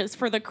sandwiches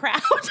for the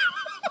crowd.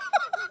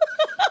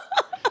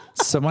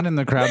 Someone in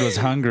the crowd was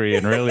hungry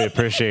and really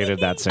appreciated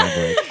that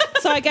sandwich.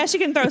 So I guess you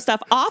can throw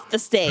stuff off the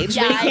stage,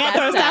 but you I can't guess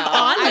throw stuff so.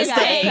 on I the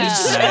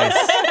guess stage. so.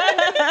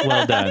 Nice.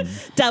 Well done.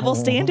 Double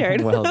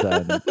standard. Well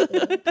done.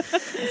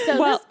 So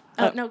Well,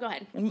 no, go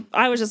ahead.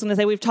 I was just going to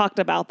say, we've talked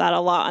about that a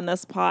lot on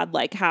this pod,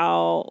 like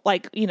how,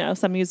 like, you know,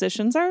 some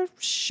musicians are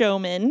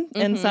showmen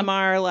and some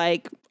are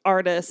like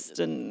artists,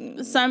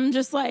 and Some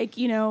just like,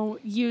 you know,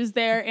 use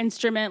their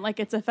instrument like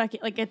it's a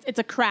fucking, like it's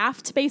a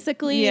craft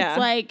basically.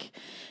 Yeah.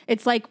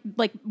 It's like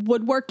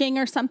woodworking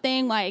or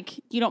something. Like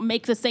you don't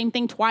make the same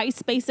thing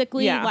twice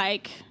basically. Yeah.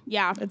 Like,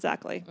 yeah.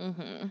 exactly.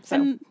 So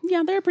And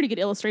yeah, they're a pretty good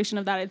illustration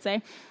of that, I'd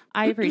say.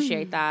 I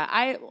appreciate that.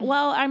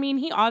 I mean,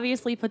 he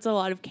obviously puts a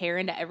lot of care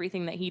into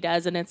everything that he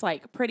does, and it's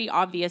like pretty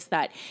obvious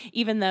that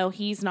even though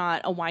he's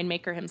not a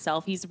winemaker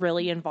himself, he's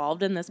really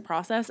involved in this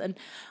process. And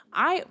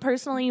I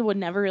personally would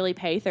never really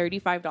pay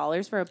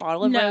 $35 for a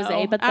bottle of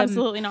rosé, but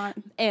absolutely not.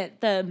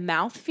 the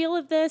mouthfeel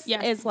of this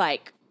Yes. is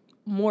like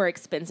more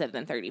expensive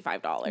than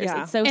 $35.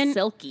 Yeah. It's so And-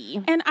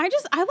 silky. And I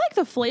like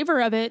the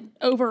flavor of it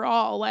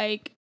overall.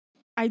 Like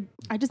I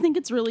just think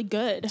it's really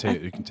good.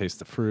 You can taste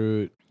the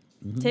fruit.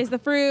 Taste the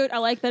fruit. I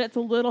like that it's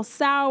a little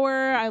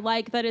sour. I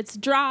like that it's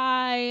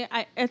dry.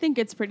 I think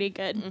it's pretty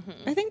good.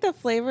 I think the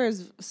flavor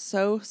is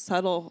so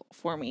subtle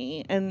for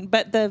me,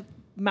 but the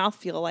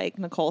mouthfeel, like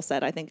Nicole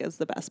said, I think is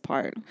the best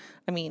part.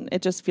 I mean,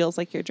 it just feels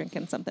like you're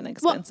drinking something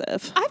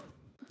expensive.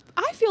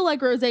 I feel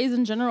like rosés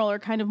in general are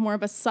kind of more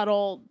of a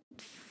subtle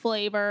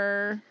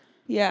flavor.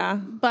 Yeah.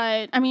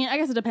 But I mean, I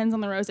guess it depends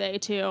on the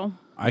rosé too.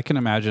 I can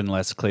imagine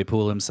Les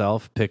Claypool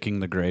himself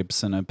picking the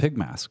grapes in a pig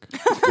mask.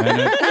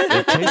 And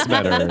it tastes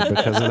better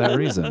because of that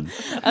reason.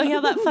 Oh yeah,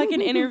 that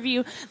fucking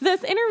interview.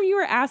 This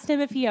interviewer asked him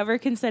if he ever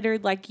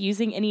considered like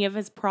using any of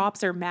his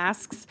props or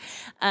masks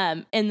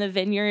in the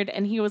vineyard,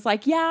 and he was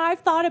like, "Yeah,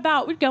 I've thought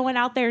about going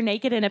out there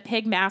naked in a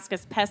pig mask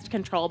as pest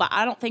control, but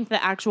I don't think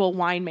the actual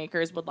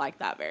winemakers would like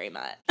that very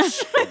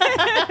much."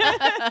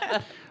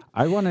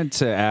 I wanted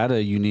to add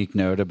a unique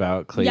note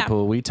about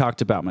Claypool. Yeah. We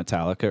talked about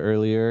Metallica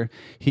earlier.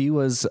 He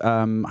was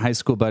high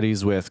school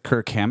buddies with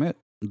Kirk Hammett,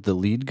 the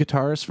lead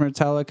guitarist for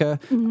Metallica.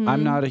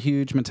 I'm not a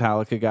huge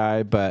Metallica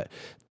guy, but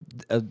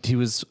he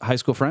was high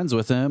school friends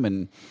with him,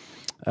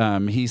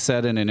 and he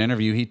said in an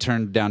interview he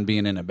turned down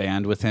being in a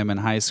band with him in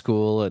high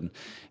school, and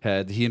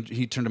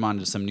he turned him on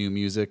to some new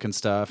music and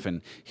stuff,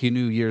 and he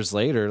knew years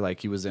later like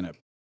he was in a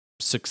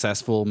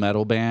successful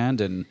metal band,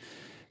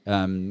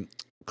 and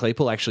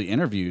Claypool actually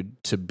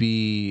interviewed to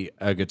be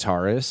a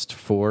guitarist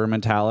for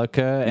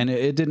Metallica, and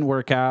it didn't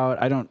work out.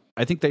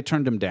 I think they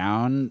turned him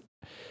down.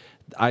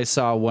 I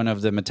saw one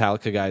of the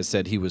Metallica guys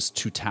said he was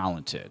too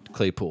talented.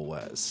 Claypool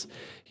was,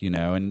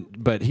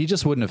 but he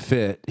just wouldn't have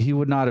fit. He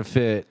would not have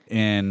fit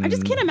in. I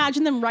just can't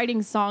imagine them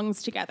writing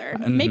songs together.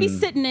 Maybe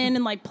sitting in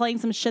and like playing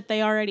some shit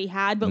they already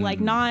had, but like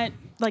not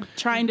like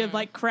trying to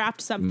like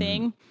craft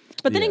something.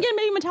 But then Yeah. again,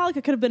 maybe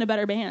Metallica could have been a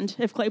better band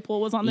if Claypool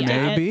was on the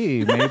ticket.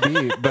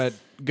 Maybe. But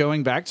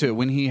going back to it,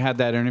 when he had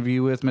that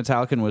interview with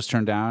Metallica and was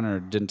turned down or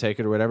didn't take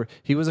it or whatever,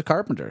 he was a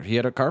carpenter. He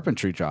had a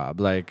carpentry job.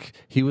 Like,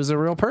 he was a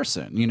real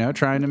person,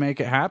 trying to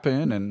make it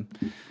happen. And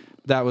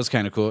that was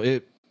kind of cool.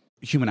 It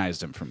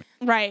humanized him for me.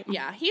 Right.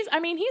 Yeah,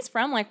 he's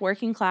from like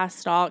working class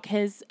stock.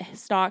 His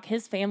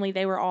family,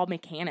 they were all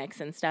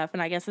mechanics and stuff.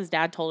 And I guess his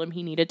dad told him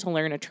he needed to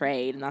learn a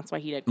trade, and that's why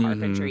he did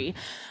carpentry.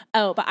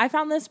 Oh, but I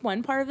found this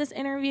one part of this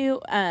interview.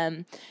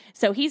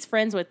 So he's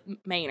friends with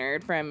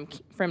Maynard from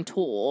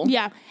Tool.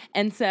 Yeah.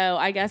 And so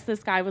I guess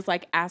this guy was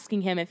like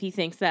asking him if he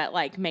thinks that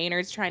like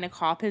Maynard's trying to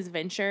cop his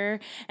venture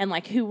and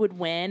like who would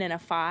win in a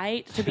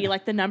fight to be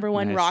like the number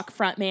one Nice. rock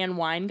frontman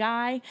wine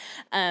guy.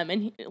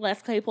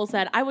 Les Claypool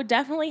said, I would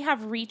definitely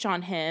have reach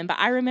on him, but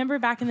I remember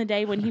back in the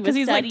day when he was Because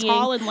he's like studying,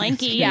 tall and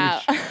lanky.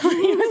 yeah,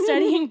 when he was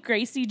studying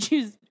Gracie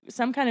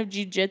some kind of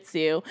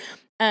jujitsu.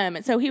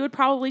 So he would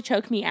probably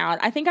choke me out.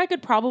 I think I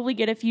could probably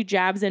get a few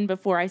jabs in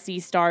before I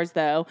see stars,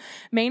 though.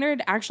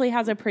 Maynard actually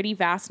has a pretty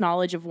vast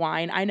knowledge of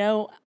wine. I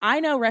know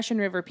Russian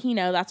River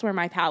Pinot. That's where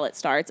my palate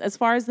starts. As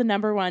far as the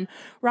number one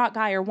rock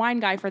guy or wine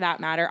guy, for that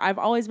matter, I've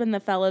always been the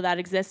fellow that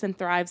exists and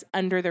thrives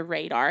under the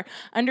radar.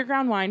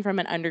 Underground wine from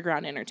an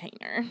underground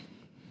entertainer.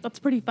 That's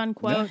a pretty fun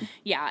quote.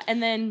 Yeah,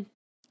 and then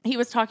he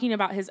was talking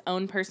about his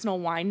own personal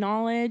wine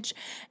knowledge,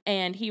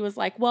 and he was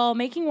like, well,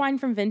 making wine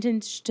from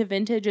vintage to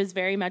vintage is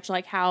very much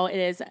like how it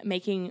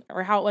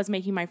was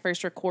making my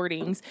first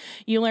recordings.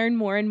 You learn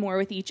more and more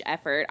with each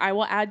effort. I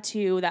will add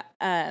to that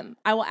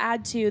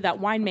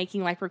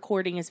winemaking, like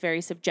recording, is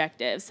very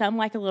subjective. Some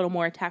like a little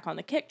more attack on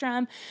the kick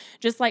drum,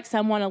 just like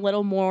some want a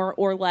little more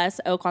or less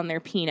oak on their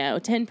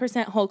Pinot.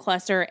 10% whole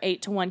cluster,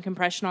 8-to-1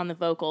 compression on the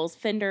vocals,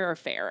 Fender or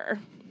Fairer.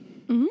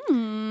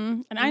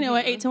 And I know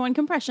what 8-to-1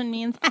 compression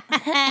means.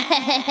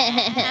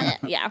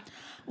 Yeah.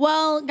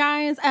 Well,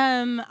 guys,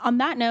 on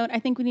that note, I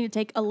think we need to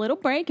take a little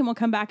break and we'll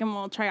come back and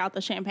we'll try out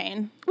the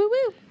champagne. Woo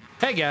woo.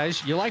 Hey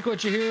guys, you like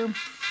what you hear?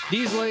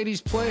 These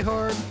ladies play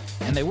hard,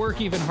 and they work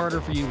even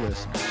harder for you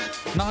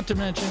listeners. Not to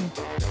mention,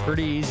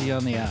 pretty easy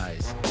on the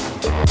eyes.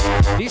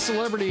 These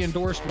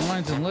celebrity-endorsed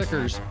wines and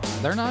liquors,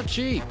 they're not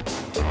cheap.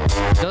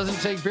 Doesn't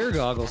take beer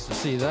goggles to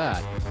see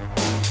that.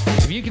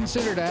 Have you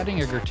considered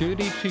adding a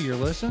gratuity to your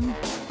listen?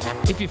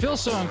 If you feel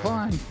so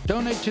inclined,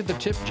 donate to the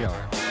tip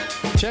jar.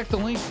 Check the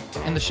link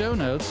in the show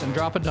notes and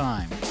drop a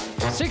dime.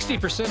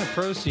 60% of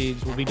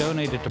proceeds will be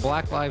donated to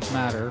Black Lives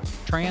Matter,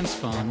 Trans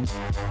Fund,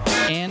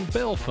 and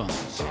Bill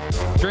Funds.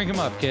 Drink 'em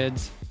up,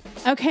 kids.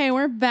 Okay,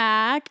 we're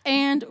back,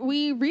 and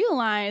we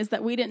realized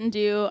that we didn't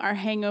do our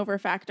hangover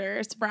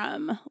factors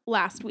from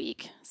last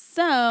week.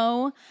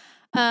 So,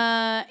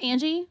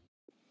 Angie,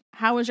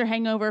 how was your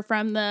hangover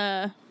from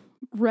the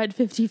Red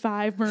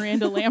 55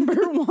 Miranda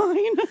Lambert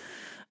wine?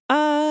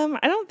 I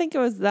don't think it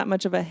was that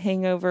much of a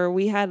hangover.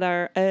 We had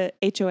our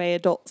HOA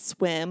Adult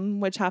Swim,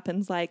 which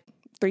happens like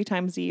 3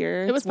 times a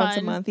year. It was It's once a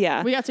fun. month.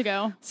 Yeah. We got to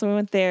go. So we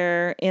went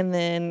there, and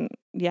then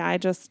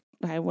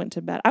I went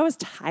to bed. I was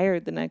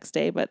tired the next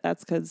day, but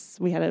that's because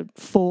we had a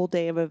full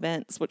day of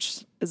events,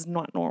 which is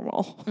not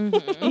normal.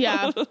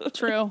 Yeah,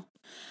 true.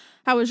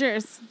 How was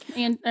yours,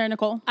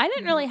 Nicole? I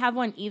didn't really have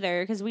one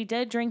either because we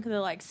did drink the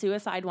like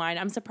suicide wine.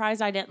 I'm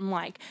surprised I didn't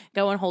like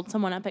go and hold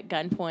someone up at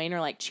gunpoint or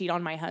like cheat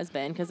on my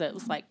husband because it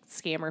was like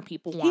scammer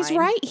people wine. He's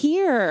right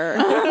here.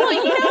 Well,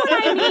 you know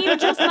what I mean?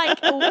 Just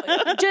like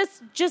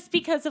just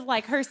because of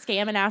like her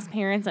scamming ass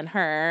parents and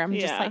her. I'm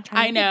just Yeah. like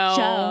trying I know.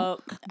 to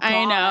joke.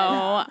 I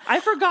know. I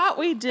forgot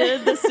we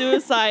did the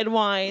suicide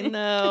wine,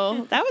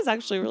 though. That was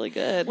actually really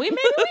good. Maybe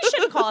we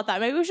shouldn't call it that.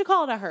 Maybe we should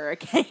call it a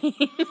hurricane.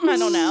 I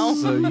don't know.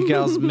 So you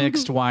gals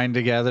mixed wine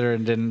together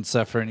and didn't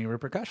suffer any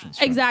repercussions.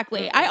 from it.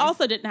 Exactly. I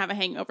also didn't have a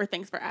hangover.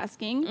 Thanks for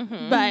asking.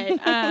 But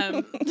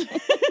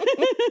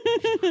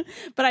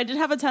but I did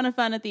have a ton of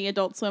fun at the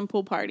Adult Swim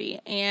pool party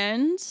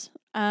and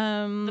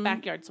The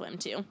backyard swim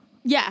too.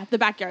 yeah, the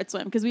backyard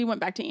swim because we went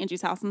back to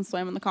Angie's house and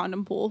swam in the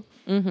condom pool,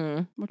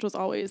 which was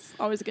always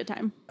a good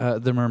time.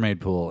 The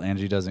mermaid pool.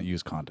 Angie doesn't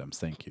use condoms.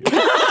 Thank you.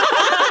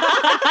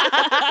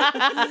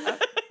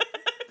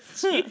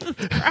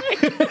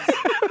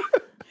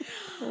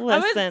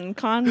 Listen,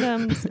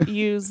 condoms,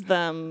 use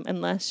them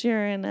unless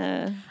you're in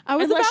a...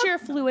 Unless you're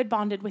fluid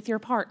bonded with your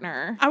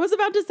partner. I was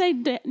about to say,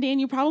 Dan,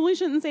 you probably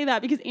shouldn't say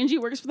that because Angie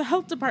works for the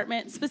health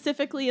department,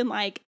 specifically in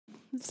like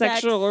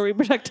Sexual or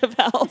reproductive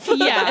health.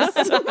 Yes.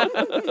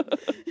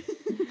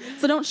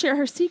 So don't share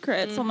her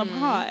secrets on the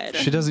pod.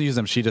 She doesn't use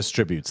them. She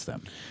distributes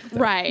them.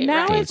 Right.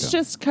 Now right. it's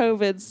just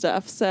COVID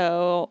stuff,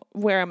 so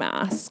wear a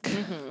mask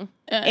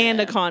and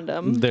a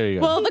condom. There you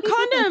go. Well,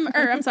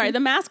 the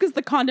mask is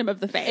the condom of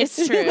the face.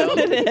 It's true.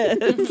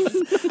 It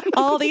is.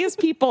 All these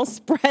people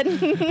spreading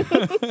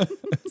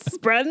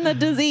the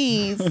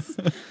disease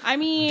I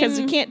mean, because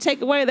you can't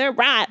take away their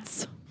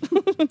rights.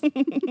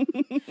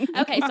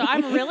 Okay, so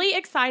I'm really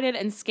excited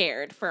and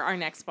scared for our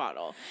next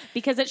bottle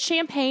because it's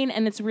champagne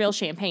and it's real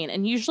champagne.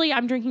 And usually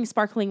I'm drinking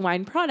sparkling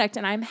wine product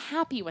and I'm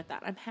happy with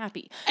that. I'm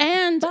happy.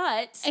 and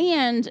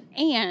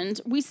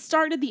we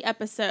started the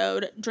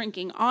episode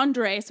drinking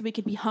Andre so we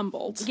could be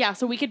humbled. Yeah,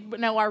 so we could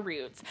know our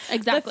roots.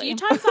 Exactly. The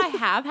few times I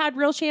have had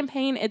real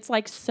champagne, it's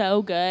like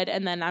so good.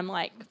 And then I'm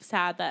like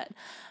sad that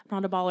I'm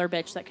not a baller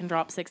bitch that can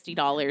drop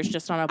 $60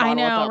 just on a bottle I of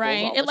know, bubbles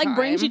right? all It the like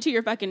brings time. you to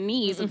your fucking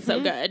knees. It's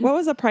so good. What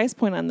was the price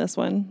point on this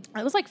one?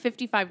 It was like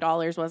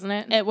 $55, wasn't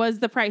it? It was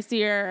the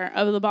pricier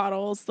of the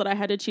bottles that I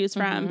had to choose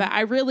from, but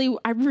I really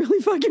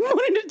fucking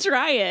wanted to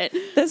try it.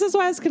 This is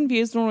why I was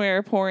confused when we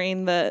were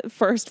pouring the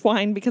first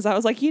wine because I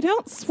was like, you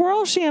don't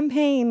swirl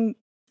champagne.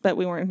 But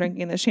we weren't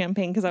drinking the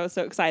champagne because I was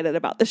so excited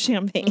about the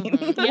champagne.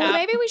 Well,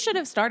 maybe we should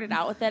have started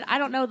out with it. I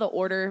don't know the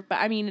order, but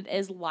I mean, it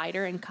is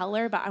lighter in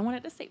color, but I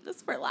wanted to save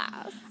this for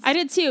last. I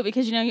did too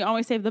because you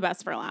always save the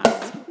best for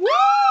last.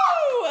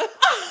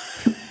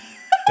 Woo!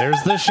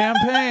 There's the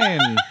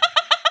champagne.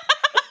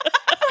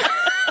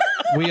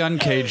 We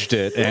uncaged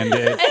it, and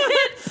it,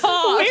 We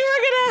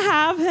were gonna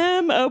have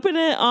him open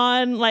it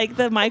on like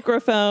the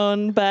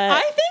microphone, but I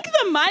think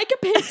the mic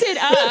picked it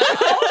up.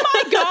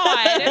 Oh my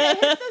god. Hit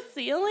the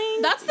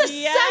ceiling? That's the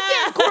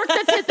second cork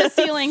that's hit the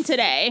ceiling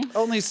today.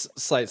 only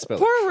slight spill.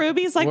 poor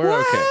Ruby's like, We're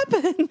what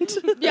okay. happened?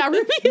 Yeah,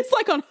 Ruby is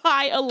like on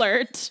high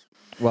alert.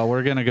 Well,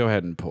 we're gonna go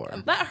ahead and pour.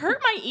 That hurt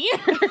my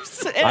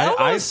ears. It I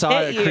almost saw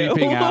hit it you.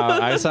 creeping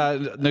out. I saw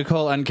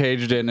Nicole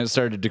uncaged it, and it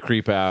started to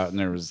creep out, and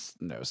there was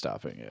no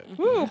stopping it.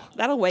 Ooh,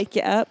 that'll wake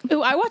you up.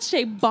 Ooh, I watched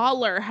a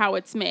baller How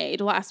It's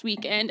Made last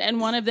weekend, and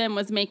one of them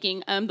was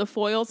making the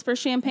foils for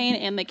champagne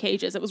and the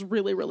cages. It was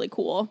really, really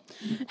cool.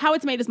 How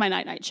It's Made is my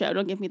night show.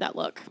 Don't give me that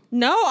look.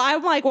 No,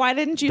 I'm like, why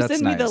didn't you That's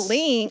send me the nice.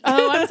 link?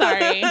 Oh, I'm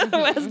sorry.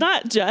 I was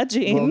not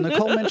judging. Well,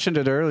 Nicole mentioned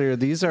it earlier.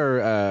 These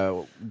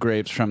are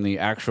grapes from the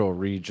actual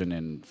region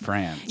in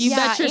France. You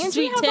bet your Angie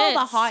sweet has all the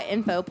tits. hot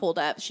info pulled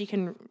up. She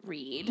can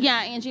read.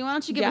 Yeah, Angie, why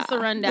don't you give us the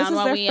rundown This is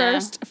while their we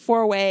first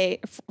four-way.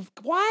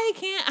 Why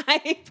can't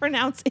I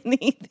pronounce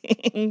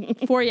anything?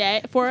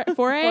 foray Foray.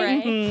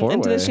 Into Four-way.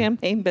 the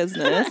champagne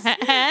business.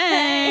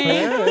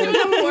 Hey. Doing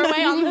a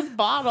four-way on this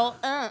bottle.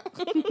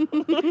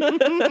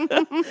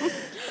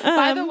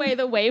 By the way,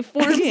 the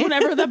waveforms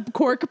whenever the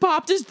cork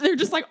popped, they're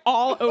just like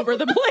all over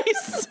the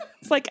place.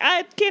 It's like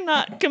I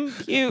cannot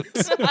compute.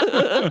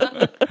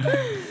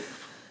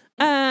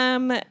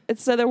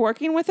 So they're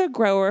working with a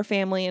grower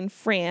family in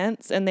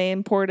France, and they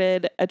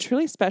imported a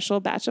truly special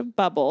batch of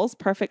bubbles,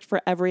 perfect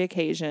for every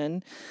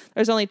occasion.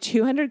 There's only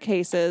 200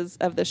 cases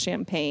of the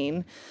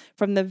champagne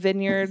from the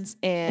vineyards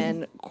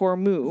in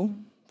Cormue,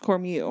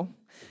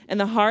 in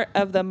the heart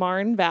of the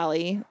Marne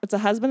Valley. It's a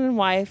husband and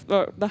wife,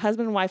 or the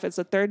husband and wife is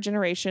a third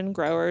generation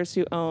growers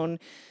who own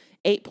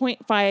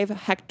 8.5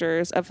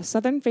 hectares of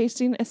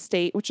southern-facing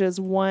estate, which is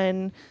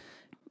one.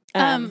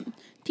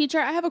 Teacher,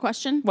 I have a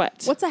question.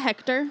 What? What's a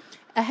hectare?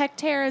 A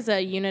hectare is a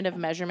unit of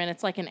measurement.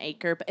 It's like an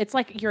acre, but it's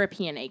like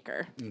European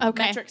acre.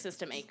 Okay. Metric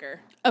system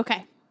acre.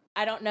 Okay.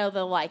 I don't know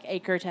the like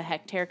acre to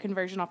hectare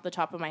conversion off the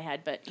top of my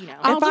head, but you know.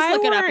 I'll If just I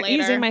look it up weren't later.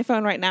 using my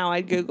phone right now,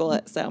 I'd Google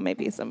it. So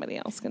maybe somebody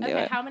else can do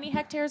Okay, it. how many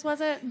hectares was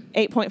it?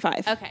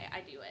 8.5. Okay,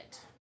 I do it.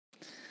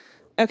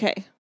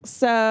 Okay.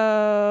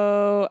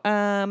 So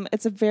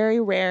it's a very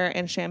rare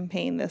in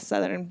Champagne, this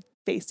southern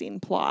facing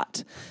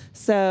plot.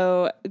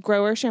 So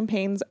grower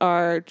champagnes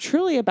are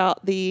truly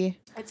about the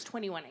It's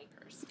 21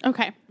 acres.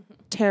 Okay.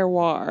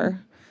 terroir.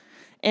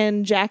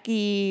 And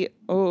Jackie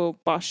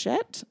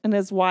Bochette and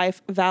his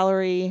wife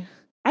Valerie,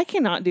 I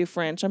cannot do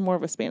French. I'm more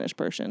of a Spanish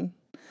person.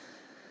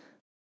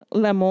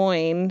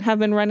 Lemoyne have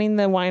been running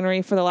the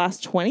winery for the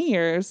last 20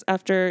 years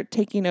after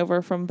taking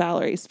over from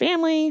Valerie's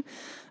family.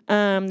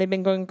 They've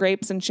been growing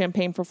grapes and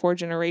champagne for 4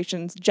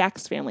 generations.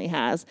 Jack's family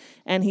has,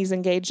 and he's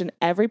engaged in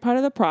every part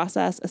of the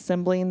process,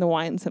 assembling the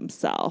wines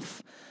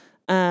himself.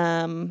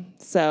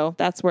 So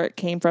that's where it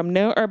came from.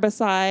 No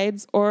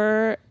herbicides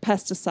or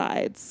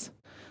pesticides.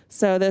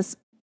 So this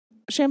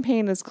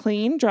champagne is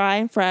clean, dry,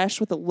 and fresh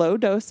with a low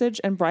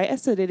dosage and bright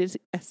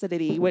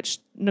acidity, which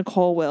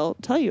Nicole will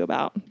tell you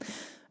about.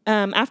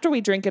 After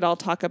we drink it, I'll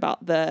talk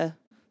about the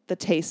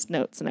taste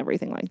notes and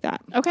everything like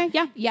that. Okay.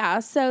 Yeah. Yeah,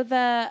 so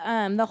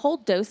the whole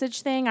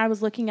dosage thing I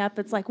was looking up,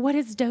 it's like, what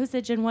is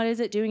dosage and what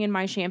is it doing in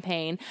my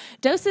champagne?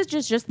 Dosage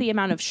is just the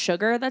amount of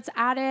sugar that's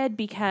added,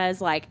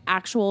 because like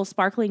actual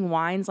sparkling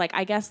wines, like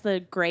I guess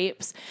the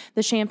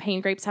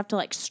champagne grapes have to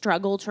like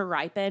struggle to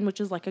ripen,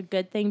 which is like a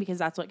good thing because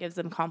that's what gives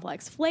them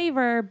complex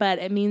flavor, but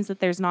it means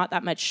that there's not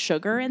that much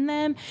sugar in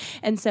them.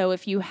 And so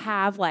if you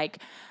have like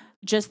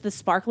just the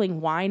sparkling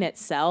wine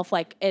itself,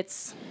 like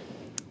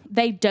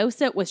they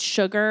dose it with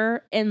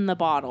sugar in the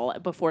bottle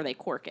before they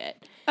cork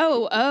it.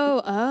 Oh.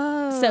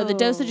 So the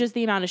dosage is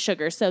the amount of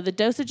sugar. So the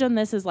dosage on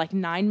this is like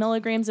 9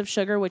 milligrams of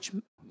sugar, which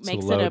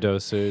makes low it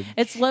dosage.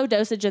 It's low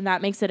dosage, and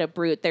that makes it a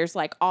brut. There's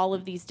like all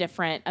of these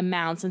different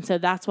amounts, and so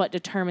that's what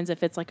determines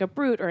if it's like a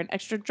brut or an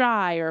extra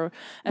dry or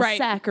a Right.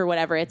 sec or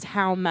whatever. It's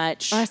how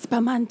much.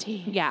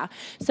 Spumante. Yeah.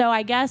 So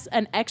I guess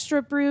an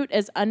extra brut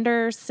is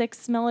under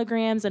 6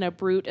 milligrams, and a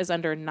brut is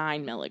under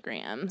 9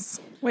 milligrams.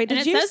 Wait, And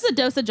did it you? says the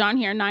dosage on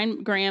here,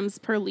 9 grams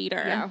per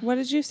liter. Yeah. What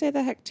did you say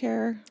the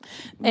hectare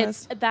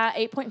was? It's that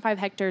 8.5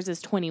 hectares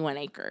is 21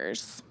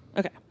 acres.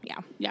 Okay. Yeah.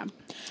 Yeah.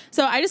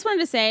 So I just wanted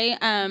to say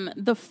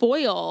the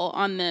foil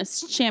on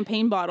this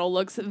champagne bottle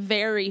looks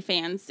very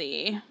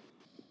fancy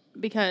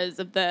because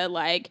of the,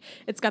 like,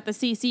 it's got the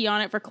CC on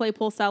it for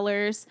Claypool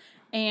Cellars,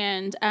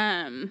 and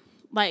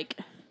like,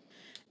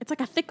 it's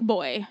like a thick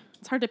boy.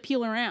 It's hard to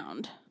peel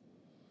around.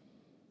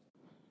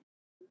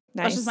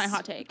 Nice. That's just my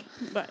hot take.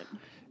 But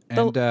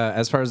And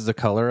as far as the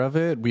color of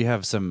it, we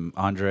have some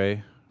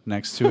Andre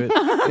next to it.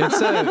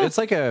 It's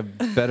like a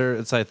better,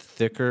 it's like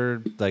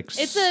thicker, like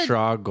It's a-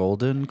 straw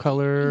golden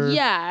color.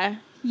 yeah,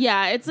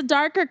 it's a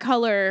darker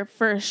color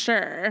for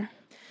sure.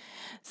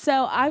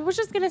 So I was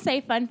just going to say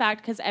fun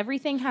fact, because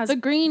everything has The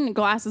green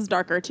glass is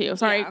darker too.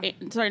 Sorry, Yeah.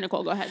 sorry,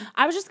 Nicole. Go ahead.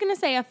 I was just going to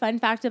say a fun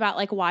fact about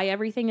like why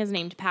everything is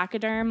named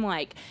Pachyderm.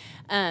 Like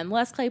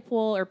Les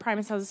Claypool or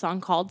Primus has a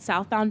song called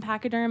Southbound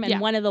Pachyderm, and Yeah.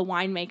 one of the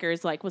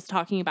winemakers like was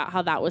talking about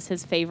how that was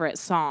his favorite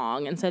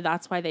song, and so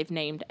that's why they've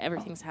named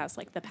everything has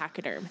like the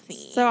Pachyderm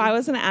theme. So I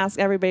was going to ask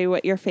everybody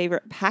what your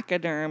favorite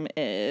pachyderm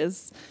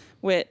is,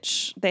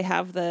 which they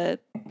have the.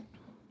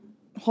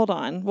 Hold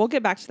on, we'll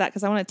get back to that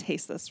because I want to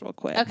taste this real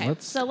quick. Okay,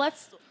 Let's- so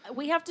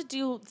we have to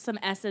do some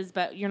S's,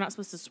 but you're not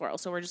supposed to swirl,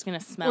 so we're just going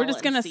to smell We're just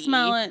it and gonna see.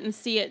 smell it and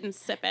see it and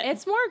sip it.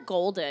 It's more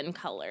golden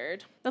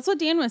colored. That's what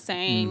Dan was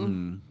saying.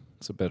 Mm,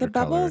 it's a better The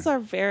bubbles color. are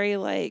very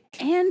like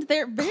And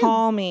they're very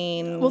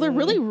calming. well, they're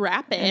really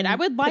rapid. I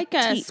would like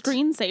a petite.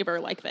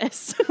 screensaver like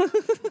this.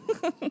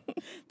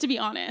 To be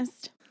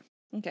honest.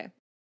 Okay.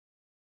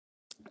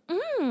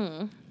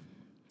 Mm.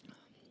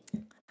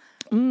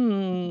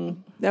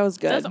 That was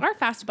good. Those are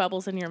fast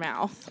bubbles in your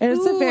mouth. And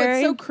it's a Ooh, very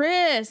it's so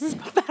crisp.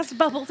 Fast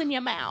bubbles in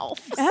your mouth.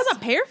 It has a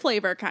pear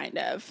flavor kind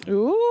of.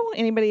 Ooh.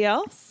 Anybody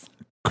else?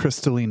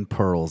 Crystalline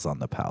pearls on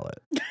the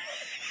palate.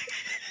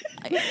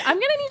 I'm gonna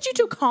need you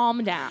to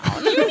calm down.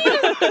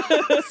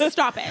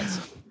 Stop it.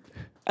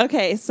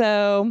 Okay,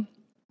 so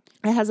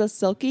it has a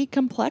silky,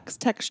 complex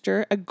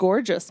texture, a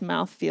gorgeous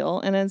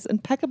mouthfeel, and is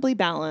impeccably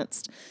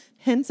balanced.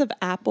 Hints of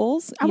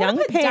apples, I young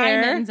want to put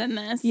pear, diamonds in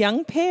this.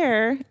 young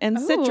pear, and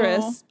Ooh.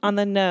 citrus on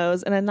the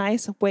nose, and a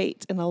nice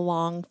weight and a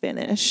long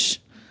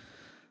finish.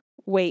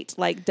 Weight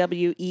like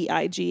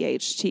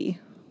WEIGHT,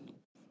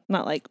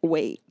 not like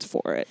wait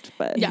for it,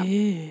 but Yeah.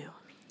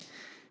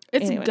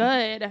 It's Anyway.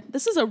 good.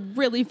 This is a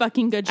really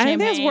fucking good I champagne.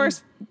 think it's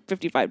worth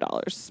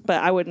 $55,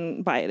 but I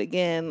wouldn't buy it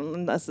again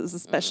unless it's a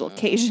special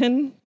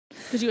occasion.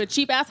 Because you a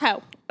cheap ass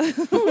hoe.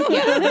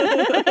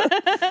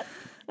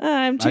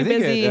 I'm too I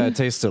think busy. it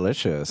tastes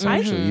delicious.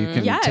 Actually, you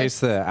can Yes.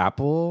 taste the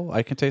apple.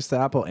 I can taste the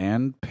apple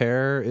and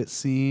pear. It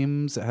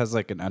seems it has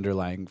like an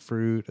underlying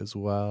fruit as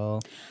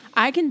well.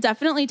 I can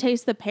definitely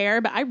taste the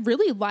pear, but I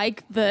really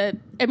like I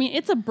mean,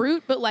 it's a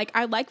brut, but like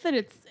I like that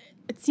it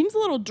seems a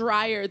little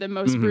drier than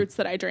most bruts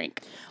that I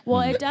drink.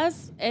 Well, it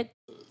does.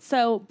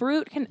 So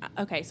Brut can.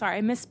 Okay, sorry,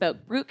 I misspoke.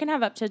 Brut can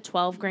have up to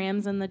 12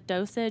 grams in the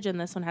dosage, and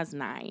this one has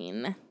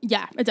 9.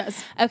 Yeah, it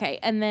does. Okay,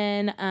 and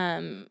then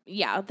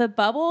the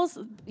bubbles.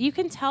 You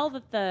can tell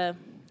that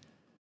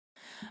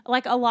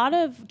like a lot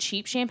of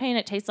cheap champagne,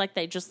 it tastes like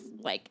they just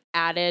like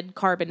added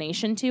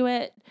carbonation to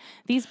it.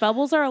 These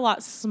bubbles are a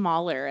lot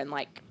smaller and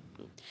like.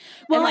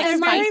 Well, and like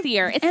and like-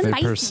 spicier. It's and- They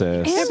spicy.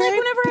 persist. And like very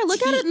whenever I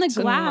look at it in the petite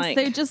and, glass,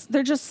 like-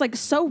 they're just like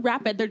so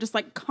rapid. They're just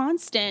like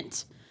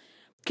constant.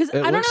 Because It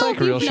I don't looks know like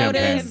if real you've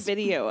champagne. noticed.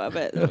 video of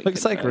it. It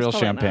looks like real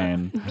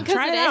champagne.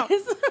 Try it out.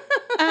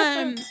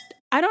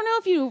 I don't know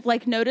if you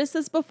like noticed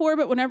this before,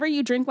 but whenever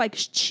you drink like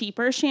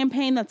cheaper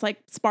champagne that's like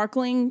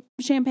sparkling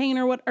champagne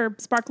or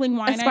sparkling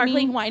wine, A sparkling I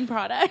mean, wine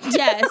product.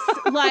 yes,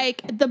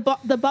 like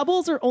the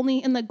bubbles are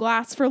only in the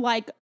glass for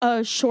like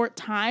a short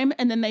time,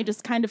 and then they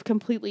just kind of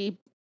completely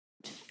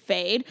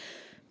fade.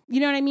 You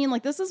know what I mean?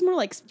 Like this is more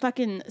like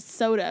fucking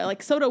soda.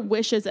 Like soda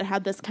wishes it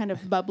had this kind of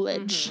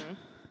bubblage.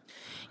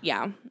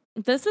 Yeah,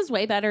 this is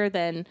way better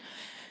than.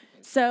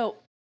 So,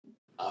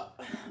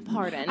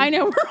 pardon. I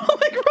know we're all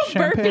like real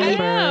Champagne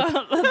burpy.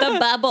 burp. The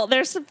bubble.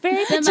 There's a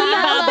very petite bubbles.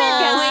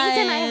 bubbles.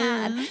 And I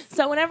had.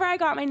 So whenever I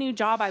got my new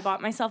job, I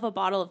bought myself a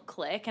bottle of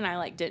Click, and I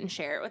like didn't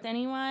share it with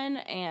anyone,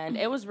 and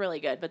it was really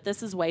good. But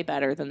this is way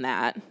better than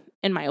that,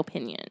 in my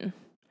opinion.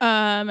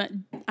 I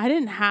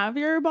didn't have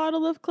your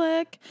bottle of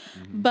Click,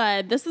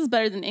 but this is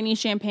better than any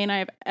champagne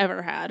I've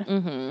ever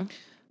had.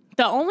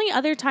 The only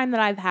other time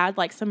that I've had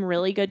like some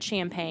really good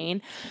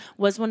champagne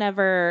was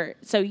whenever.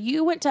 So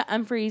you went to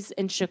Humphreys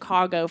in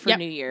Chicago for Yep.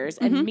 New Year's,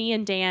 and me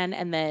and Dan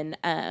and then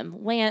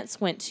Lance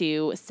went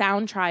to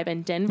Sound Tribe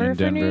in Denver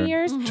for New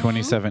Year's.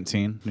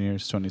 2017, New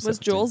Year's 2017. Was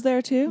Jules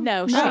there too?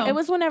 No, No. it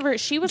was whenever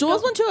she was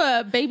Jules went to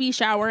a baby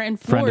shower in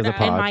Friend of the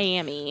Florida. in pod.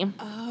 Miami.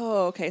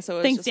 Oh, okay. So it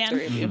was Thanks, just Dan.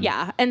 3 of you.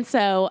 Yeah. And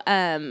so,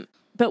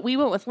 but we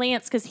went with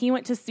Lance because he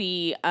went to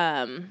see,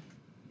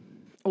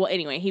 well,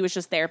 anyway, he was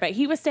just there, but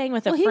he was staying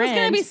with a Well, he was friend.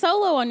 going to be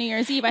solo on New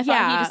Year's Eve. I thought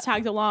Yeah. he just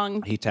tagged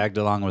along. He tagged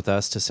along with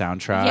us to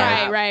Sound Tribe.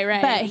 Yeah.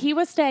 Right. But he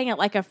was staying at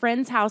like a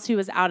friend's house who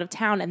was out of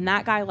town, and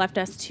that guy left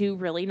us 2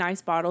 really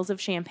nice bottles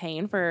of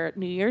champagne for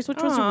New Year's,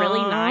 which was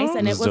really nice.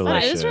 And It it was was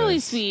like, It was really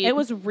delicious. sweet. it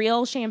was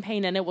real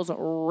champagne, and it was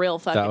real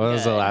fucking That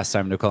was good. the last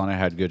time Nicole and I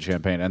had good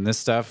champagne, and this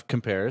stuff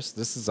compares.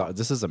 This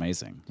is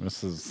amazing.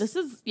 This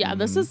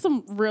is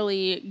some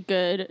really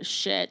good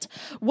shit.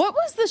 What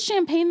was the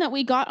champagne that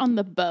we got on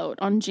the boat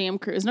on Jam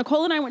Cruise?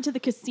 Nicole and I went to the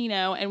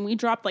casino and we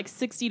dropped like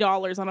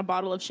 $60 on a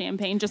bottle of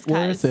champagne just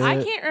Worth because. it.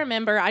 I can't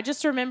remember. I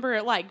just remember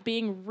it like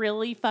being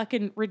really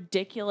fucking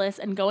ridiculous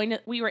and going to,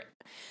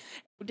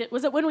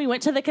 was it when we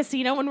went to the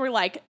casino when we're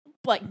like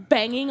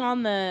banging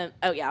on the,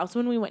 oh yeah, it was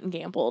when we went and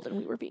gambled and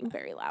we were being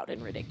very loud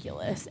and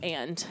ridiculous.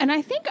 And And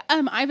I think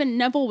Ivan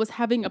Neville was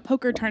having a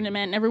poker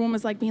tournament and everyone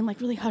was like being like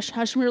really hush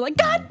hush. And we were like,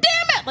 God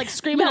damn it! Like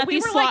screaming at we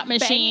these were slot like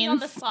banging on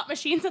the machines. slot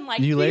machines and like,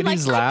 You being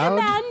ladies like, loud?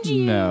 I command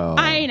you. No.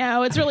 I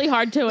know. It's really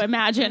hard to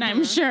imagine,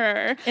 I'm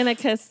sure. In a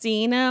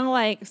casino,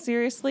 like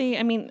seriously,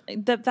 I mean,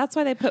 that's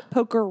why they put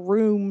poker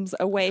rooms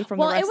away from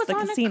Well, the it rest was of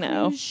the on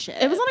casino. a cruise ship.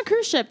 It was on a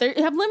cruise ship. They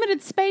have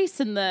limited space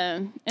in the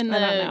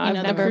know. I've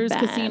the never cruise been.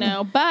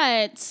 casino.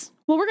 But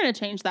well, we're gonna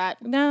change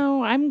that.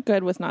 No, I'm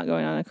good with not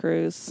going on a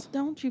cruise.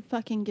 Don't you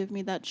fucking give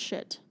me that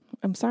shit.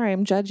 I'm sorry,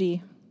 I'm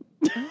judgy.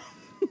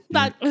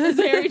 That is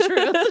very true.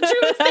 That's the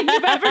truest thing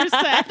you've ever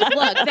said.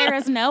 Look, there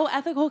is no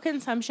ethical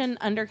consumption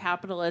under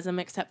capitalism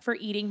except for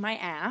eating my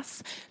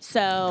ass.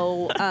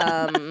 So,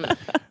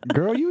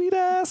 Girl, you eat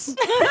ass.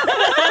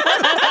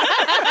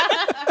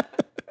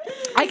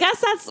 I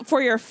guess that's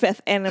for your 5th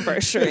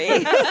anniversary.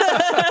 it's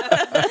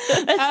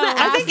the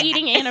ass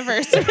eating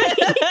anniversary.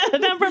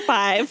 Number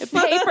 5.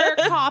 Paper,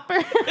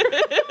 copper,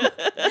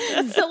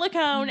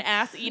 silicone,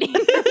 ass eating.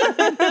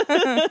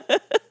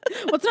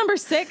 What's number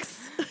 6?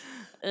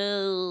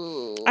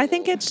 Ooh. I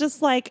think it's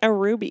just like a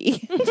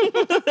ruby.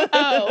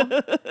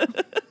 Oh,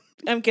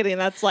 I'm kidding.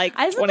 That's like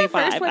Isn't the 25.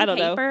 first one I don't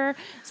know. paper?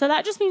 So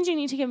that just means you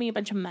need to give me a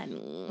bunch of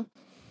money.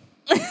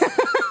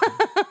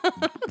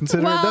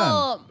 Consider it done.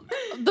 well,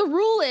 the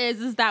rule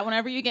is that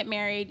whenever you get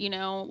married, you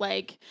know,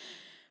 like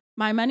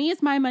my money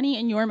is my money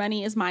and your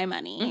money is my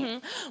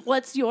money.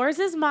 What's yours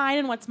is mine,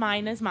 and what's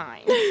mine is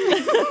mine.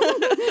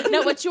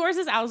 No, what's yours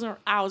is ours.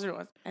 Ours.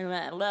 Start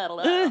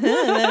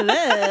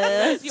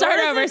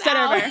Yours over. is Start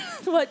over.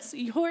 What's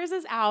yours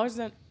is ours,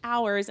 and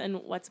ours, and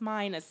what's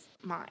mine is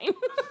mine.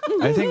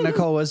 I think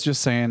Nicole was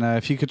just saying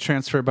if you could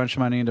transfer a bunch of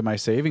money into my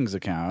savings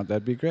account,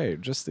 that'd be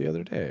great. Just the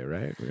other day,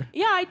 right?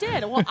 Yeah, I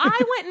did. Well,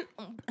 I went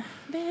and,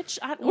 bitch,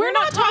 We're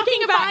not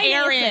talking about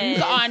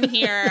errands on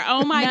here.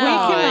 Oh my We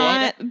God.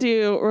 cannot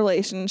do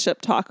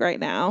relationship talk right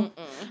now.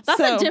 That's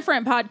So- a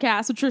different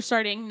podcast, which we're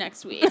starting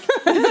next week.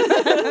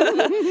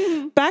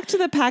 Back to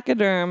the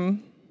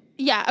pachyderm.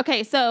 Yeah.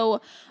 Okay.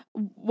 So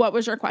what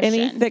was your question?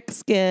 Any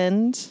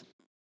thick-skinned,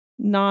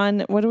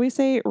 what do we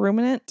say,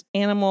 ruminant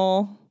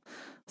animal,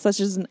 such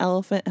as an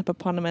elephant,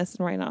 hippopotamus,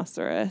 and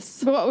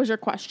rhinoceros. But what was your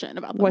question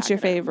about the What's your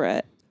pachyderm?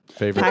 favorite?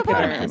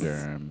 Hippopotamus.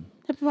 Pachyderm.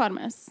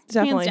 Hippopotamus.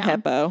 Definitely Hands down.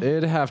 hippo.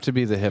 It'd have to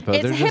be the hippo.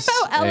 It's They're hippo, just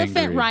elephant,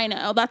 angry.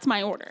 rhino. That's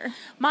my order.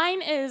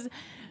 Mine is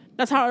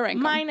That's how I rank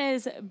 'em. Mine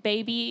is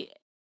baby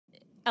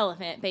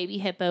elephant, baby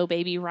hippo,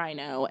 baby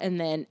rhino, and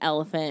then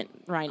elephant,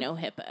 rhino,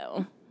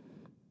 hippo.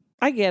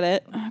 I get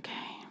it. Okay.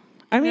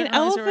 I mean, didn't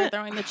realize we were elephant.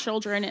 throwing the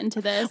children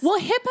into this. Well,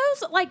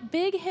 hippos, like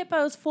big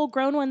hippos, full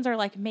grown ones are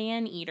like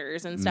man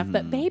eaters and stuff,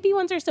 but baby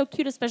ones are so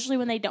cute, especially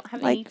when they don't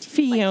have any Like teeth.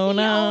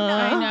 Fiona.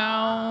 I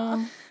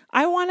know.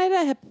 I wanted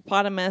a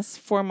hippopotamus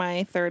for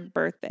my 3rd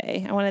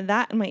birthday. I wanted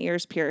that and my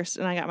ears pierced,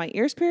 and I got my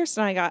ears pierced,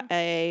 and I got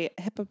a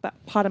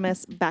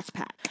hippopotamus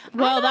backpack.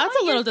 Well, I got that's a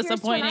my little ears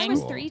pierced when I disappointing.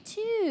 was 3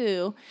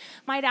 too.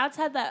 My dad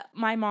said that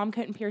my mom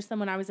couldn't pierce them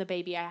when I was a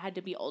baby. I had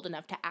to be old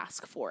enough to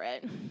ask for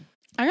it.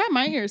 I got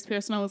my ears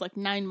pierced when I was like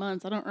 9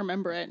 months. I don't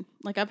remember it.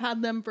 Like I've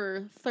had them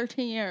for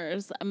 13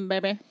 years,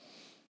 baby.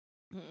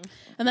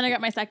 And then I got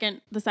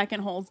the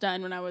second holes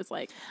done when I was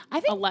like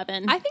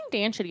 11. I think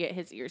Dan should get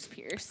his ears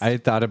pierced. I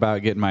thought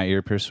about getting my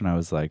ear pierced when I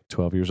was like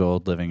 12 years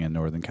old, living in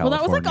Northern well,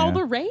 California. that was like all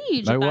the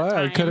rage. I at that was.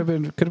 time. It could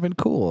have been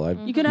cool.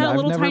 You could have had a I've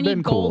little never tiny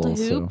been gold cool,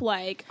 hoop, so-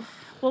 like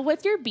Well,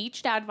 with your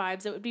beach dad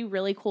vibes, it would be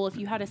really cool if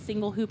you had a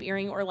single hoop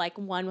earring or like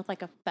one with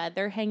like a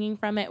feather hanging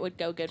from it would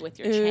go good with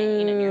your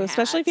chain and your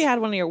Especially if hat. you had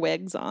one of your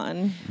wigs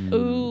on.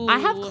 ooh. I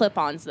have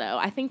clip-ons though.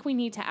 I think we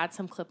need to add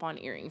some clip-on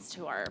earrings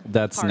to our.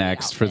 That's party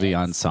next for the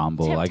outfits.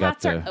 ensemble. Tip I got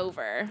tats are the.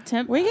 over.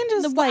 Tip. We can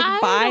just like I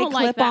buy don't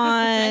like clip that.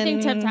 on. I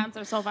think tip tats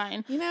are so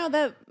fine. You know,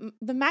 the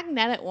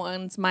magnetic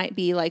ones might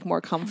be like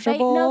more They,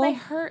 comfortable. no, they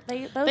hurt.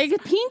 They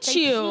could pinch they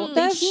you. pinch.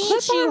 They the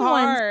pinch clip-on you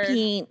hard. ones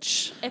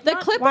peach. If The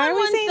not- clip-on Why are we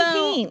ones saying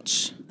though.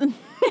 peach? The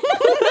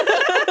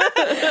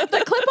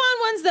clip-on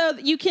ones though,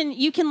 you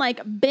can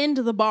like bend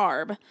the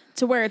barb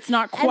to where it's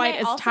not and quite they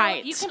as also-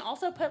 tight. You can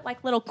also put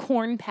like little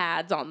corn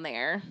pads on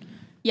there,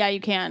 Yeah, you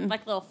can.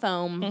 like little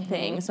foam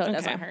thing, so it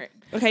doesn't Okay. hurt.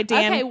 Okay,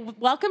 Dan. Okay,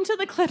 welcome to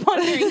the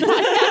clip-on earring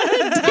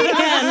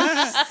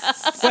podcast.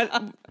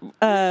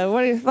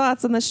 What are your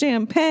thoughts on the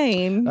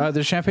champagne?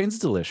 The champagne's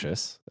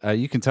delicious.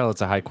 You can tell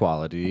it's a high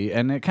quality,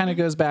 and it kind of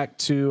goes back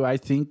to I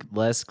think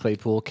Les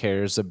Claypool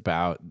cares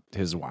about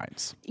his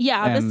wines.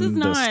 yeah, this and is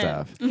not.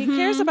 stuff. He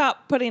cares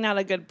about putting out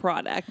a good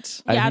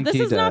product. I Yeah, think this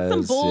he is not some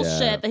does,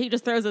 bullshit yeah. that he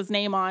just throws his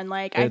name on.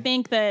 Like, I It-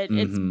 think that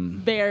it's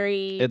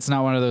very. It's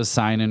not one of those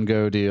sign and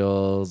go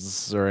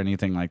deals or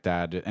anything like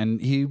that.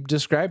 And he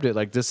described it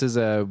like this is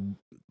a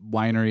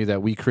winery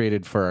that we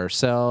created for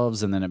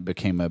ourselves, and then it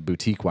became a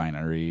boutique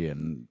winery,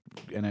 and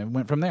it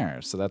went from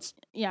there. So that's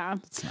yeah.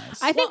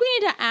 nice. I think we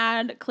need to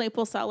add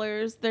Claypool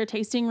Cellars, their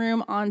tasting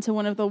room, onto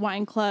one of the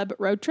wine club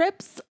road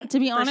trips. To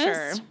be honest,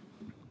 sure.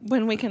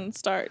 When we can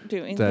start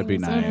doing That'd be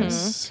things.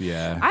 nice.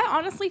 Yeah. I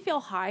honestly feel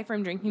high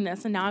from drinking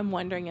this, and now I'm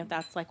wondering if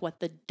that's like what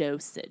the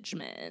dosage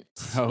meant.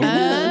 Oh.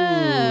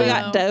 We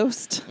got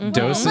dosed.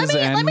 Doses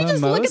and let me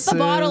just look at the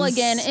bottle mimosas.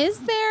 again. Is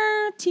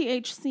there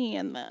THC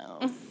in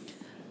those?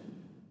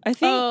 I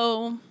think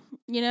Oh,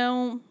 you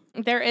know.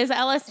 There is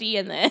LSD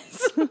in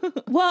this.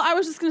 Well, I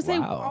was just gonna say.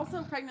 Wow.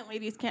 Also, pregnant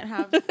ladies can't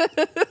have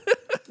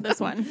this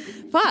one.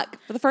 fuck.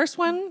 For the first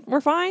one, we're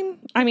fine.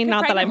 I mean,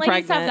 not that I'm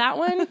Ladies pregnant. have that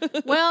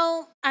one.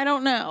 Well, I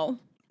don't know.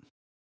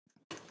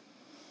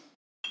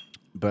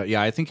 But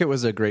yeah, I think it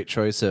was a great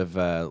choice of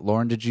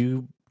Lauren. Did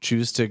you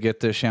choose to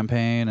get the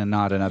champagne and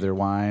not another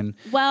wine?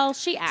 Well,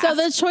 she asked. So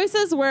the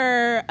choices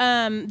were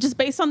just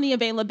based on the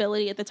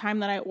availability at the time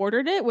that I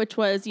ordered it, which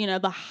was, you know,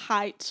 the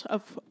height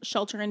of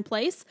shelter in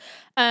place.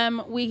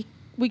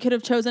 We could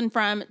have chosen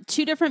from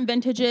 2 different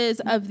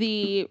vintages of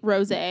the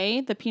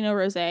rosé, the Pinot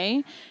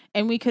Rosé,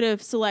 and we could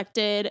have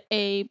selected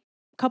a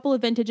couple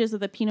of vintages of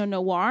the Pinot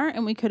Noir,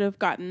 and we could have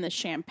gotten the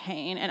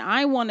champagne. And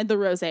I wanted the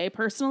rosé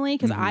personally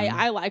because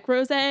I like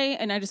rosé,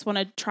 and I just want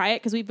to try it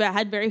because we've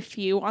had very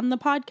few on the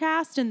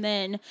podcast. And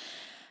then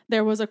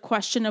there was a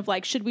question of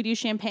like, should we do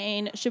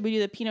champagne? Should we do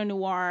the Pinot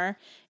Noir?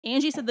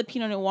 Angie said the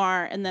Pinot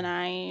Noir, and then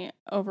I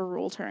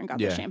overruled her and got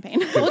the Yeah. champagne.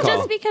 well, call.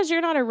 just because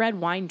you're not a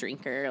red wine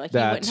drinker, like you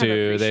That wouldn't have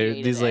too.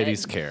 appreciated These it.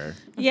 ladies care.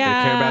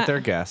 Yeah, They care about their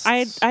guests.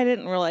 I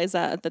didn't realize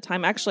that at the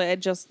time. Actually, I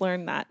just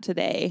learned that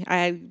today.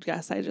 I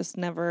guess I just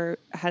never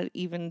had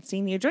even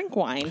seen you drink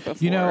wine before.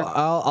 You know,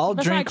 I'll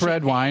Besides drink red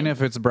champagne. wine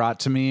if it's brought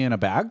to me in a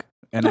bag,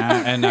 and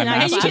I'm And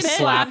asked you to can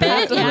slap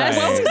slap it. it, yes.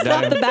 Well, we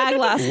slapped the bag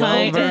last well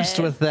night. versed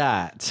with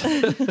that.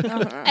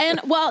 And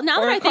now Or that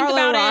I think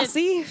Carlo about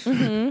Rossi.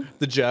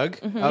 The jug.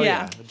 Oh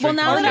Yeah. Drink Well,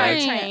 now my that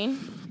jug. I- train.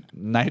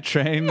 Night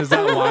Train, is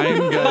that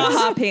wine?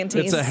 Baja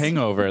panties. It's a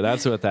hangover.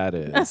 That's what that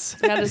is.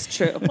 That is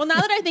true. Well, now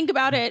that I think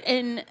about it,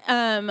 in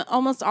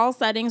almost all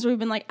settings where we've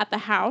been like at the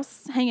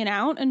house hanging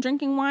out and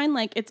drinking wine,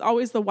 like it's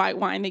always the white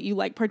wine that you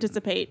like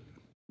participate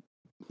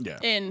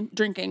in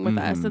drinking with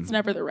us. It's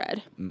never the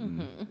red.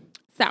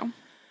 So.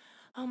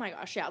 Oh my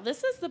gosh, yeah.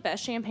 This is the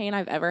best champagne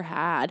I've ever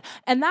had.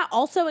 And that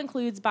also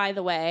includes, by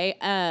the way,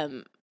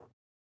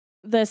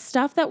 the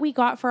stuff that we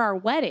got for our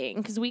wedding,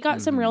 because we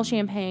got some real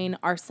champagne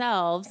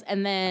ourselves,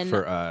 and then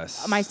For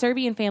us. my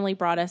Serbian family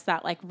brought us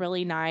that like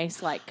really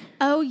nice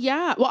Oh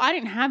yeah. Well, I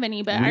didn't have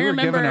any, but we I were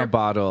remember given a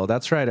bottle.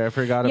 That's right. I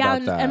forgot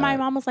about that. and my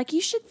mom was like,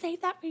 you should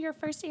save that for your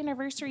first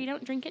anniversary.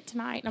 Don't drink it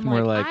tonight. And I'm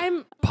We're like, like,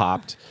 I'm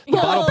popped. The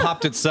bottle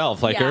popped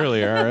itself like Yeah.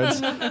 earlier.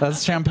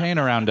 That's champagne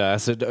around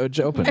us. It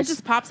opens. it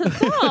just pops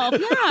itself.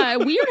 Yeah,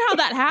 weird how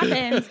that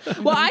happens.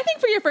 Well, I think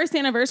for your first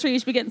anniversary, you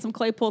should be getting some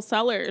Claypool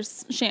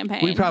Cellars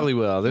champagne. we probably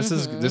will. This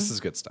is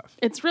good stuff.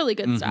 It's really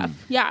good stuff.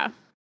 Yeah.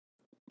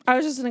 I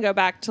was just gonna go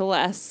back to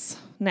Les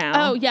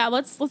now. Oh yeah.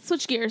 Let's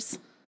switch gears.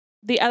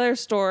 The other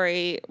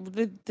story,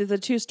 the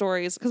two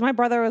stories, because my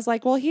brother was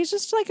like, well, he's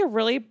just like a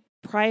really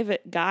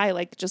private guy,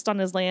 like just on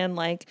his land,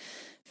 like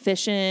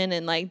fishing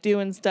and like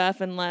doing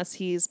stuff unless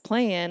he's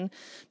playing.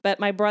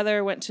 But my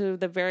brother went to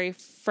the very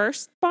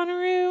first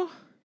Bonnaroo,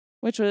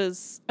 which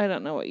was, I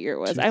don't know what year it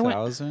was.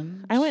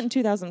 2000? I went in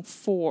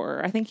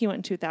 2004. I think he went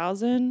in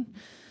 2000.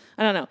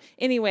 I don't know.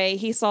 Anyway,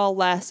 he saw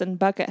Les and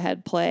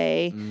Buckethead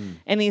play,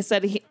 and he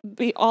said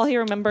all he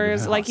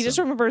remembers, like he just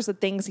remembers the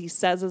things he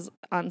says is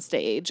on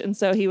stage. And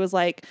so he was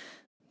like,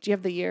 "Do you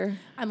have the year?"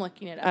 I'm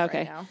looking it up Okay.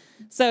 right now.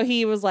 So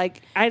he was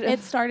like, It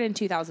started in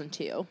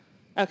 2002.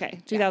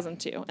 okay,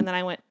 2002, and then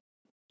I went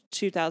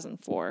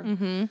 2004.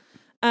 Mm-hmm.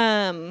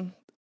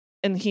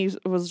 And he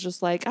was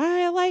just like,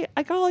 I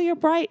like all your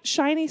bright,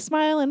 shiny,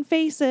 smiling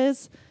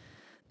faces.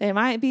 They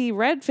might be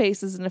red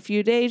faces in a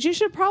few days. You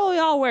should probably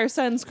all wear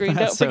sunscreen. Don't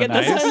That's so forget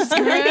nice. the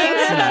sunscreen.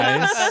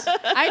 That's nice.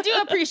 I do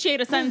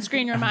appreciate a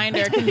sunscreen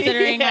reminder,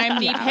 considering I'm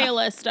the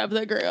palest of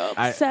the group.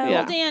 So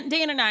Yeah.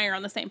 Dan and I are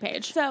on the same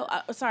page. So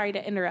sorry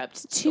to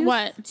interrupt.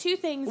 What? Two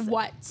things.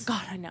 What?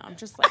 God, I know. I'm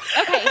just like,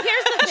 okay.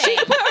 Here's the thing.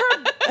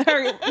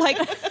 Her like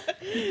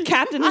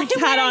captain's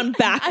hat on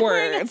I'm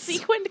wearing a backwards.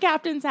 sequined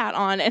captain's hat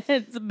on, and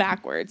it's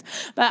backwards.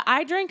 But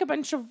I drank a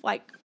bunch of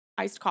like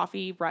iced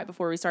coffee right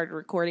before we started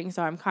recording,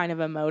 so I'm kind of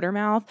a motor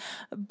mouth.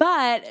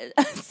 But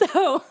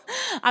so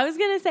I was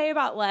gonna say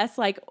about Les,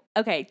 like,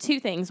 okay, two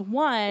things.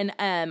 One,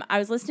 I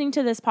was listening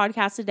to this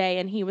podcast today,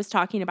 and he was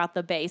talking about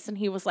the bass, and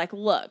he was like,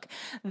 look,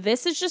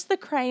 this is just the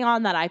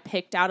crayon that I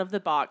picked out of the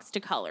box to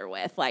color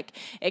with. Like,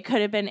 it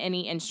could have been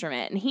any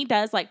instrument. And he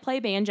does like play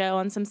banjo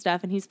on some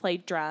stuff, and he's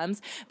played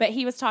drums, but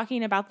he was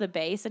talking about the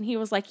bass, and he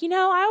was like,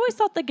 I always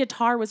thought the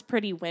guitar was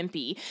pretty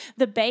wimpy.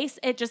 The bass,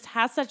 it just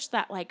has such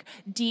that like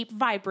deep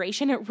vibration.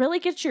 It really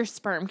gets your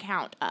sperm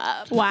count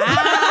up. Wow.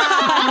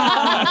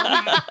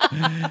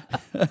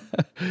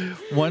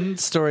 One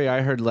story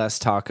I heard Les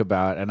talk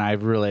about, and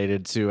I've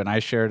related to, and I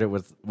shared it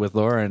with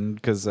Lauren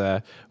because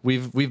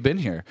we've been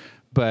here.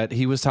 But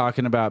he was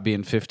talking about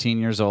being 15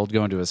 years old,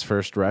 going to his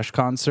first Rush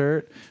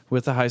concert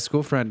with a high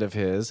school friend of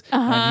his,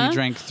 and he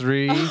drank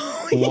 3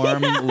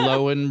 warm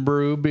Lowen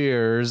Brew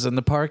beers in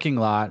the parking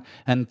lot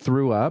and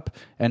threw up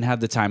and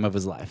had the time of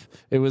his life.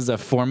 It was a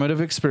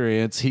formative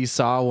experience. He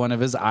saw one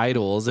of his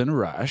idols in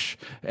Rush,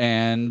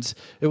 and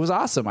it was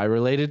awesome. I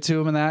related to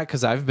him in that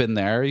because I've been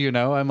there.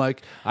 I'm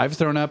like, I've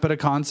thrown up at a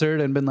concert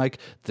and been like,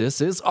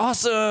 this is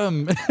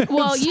awesome.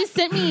 Well, you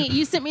sent me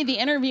the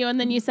interview, and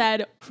then you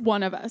said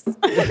one of us.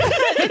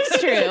 It's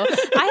true.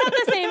 I had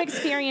the same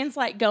experience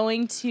like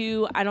going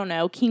to, I don't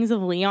know, Kings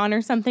of Leon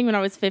or something when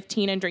I was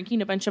 15 and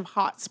drinking a bunch of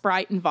hot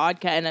Sprite and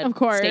vodka in a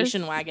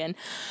station wagon.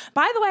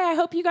 By the way, I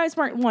hope you guys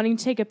weren't wanting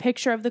to take a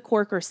picture of the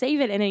cork or save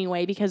it in any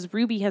way, because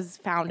Ruby has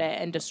found it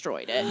and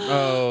destroyed it.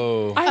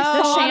 Oh. I The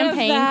thought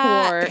champagne of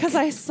that cork. because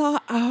I saw.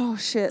 Oh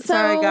shit! So,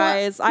 Sorry,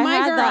 guys. I my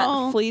had girl-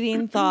 that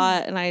fleeting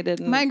thought, and I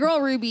didn't. My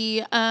girl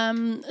Ruby,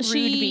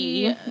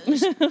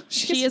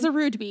 she is a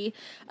rude bee.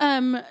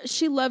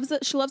 She loves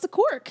a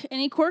cork.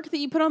 Any cork that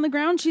you put on the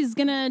ground, she's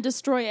gonna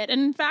destroy it.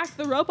 And in fact,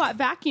 the robot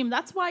vacuum,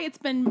 that's why it's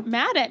been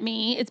mad at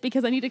me. It's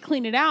because I need to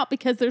clean it out,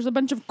 because there's a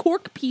bunch of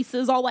cork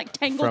pieces all like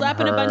tangled From up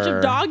in a bunch her.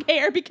 of dog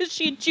hair, because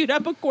she had chewed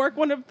up a cork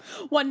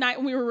one night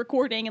when we were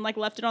recording and like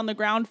left it on the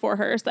ground for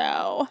her.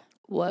 So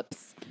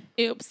Whoops.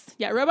 oops.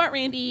 Yeah, Robot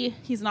Randy,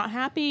 he's not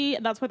happy.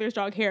 That's why there's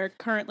dog hair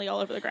currently all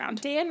over the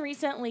ground. Dan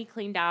recently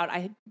cleaned out.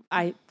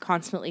 I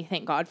constantly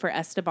thank God for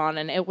Esteban,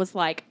 and it was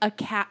like a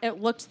cat.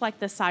 It looked like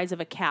the size of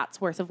a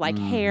cat's worth of like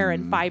hair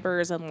and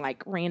fibers and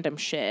like random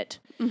shit.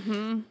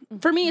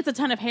 For me, it's a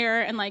ton of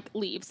hair and like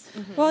leaves.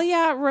 Well,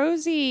 yeah,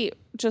 Rosie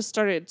just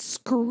started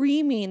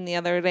screaming the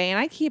other day, and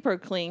I keep her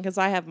clean because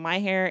I have my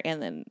hair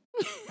and then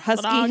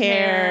husky Dog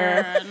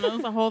hair. and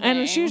that's the whole thing.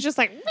 And she was just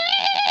like,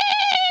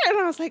 and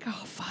I was like, oh,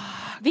 fuck.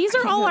 These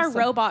are all our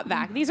robot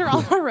vac. These are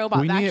all our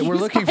robot vacuums. We're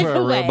looking by for a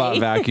the way. robot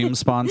vacuum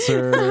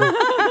sponsor.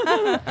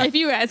 If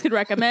you guys could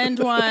recommend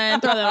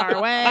one, throw them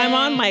our way. I'm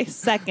on my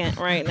second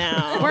right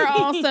now. We're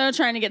also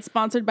trying to get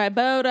sponsored by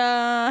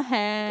Boda.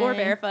 Hey. Or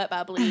Barefoot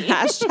Bubbly.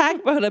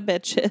 Hashtag Boda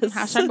bitches.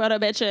 Hashtag Boda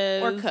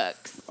bitches. Or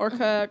Cooks. Or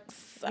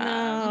Cooks. No,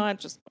 I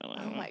just. Oh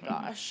my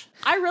gosh.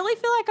 I really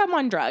feel like I'm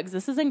on drugs.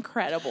 This is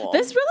incredible.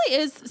 This really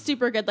is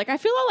super good. Like, I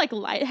feel all like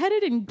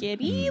lightheaded and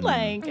giddy.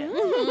 Like,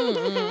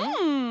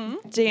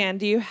 Dan,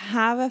 do you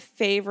have a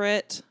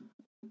favorite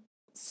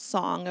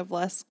song of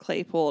Les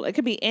Claypool? It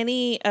could be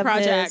any of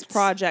his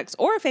projects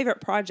or a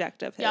favorite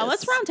project of his. yeah,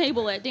 let's round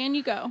table it. Dan,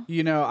 you go.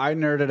 You know, I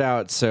nerded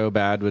out so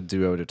bad with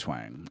Duo de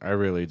Twang. I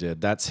really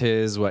did. That's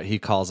what he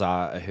calls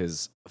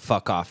his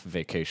fuck off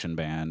vacation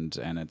band.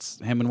 And it's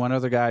him and one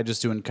other guy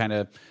just doing kind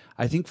of,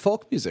 I think,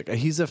 folk music.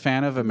 He's a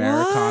fan of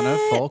Americana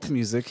folk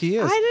music. He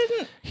is. I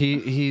didn't.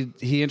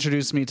 He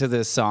introduced me to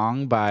this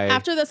song by.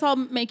 After this, I'll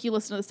make you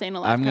listen to the Staying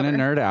Alive I'm going to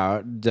cover. nerd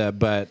out,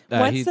 but.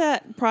 What's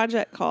that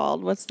project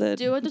called? What's the.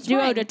 Duo de Duo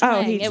Twang. de Twang.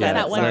 Oh, he it was did.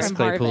 that one Les from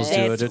Claypool's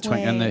Harvest. Duo de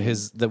Twang. And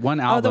the one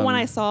album. Oh, the one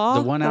I saw.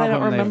 The one that album I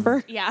don't they-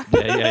 remember. Yeah.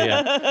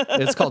 yeah.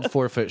 It's called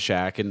 4 Foot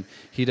Shack, and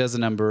he does a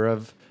number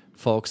of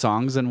folk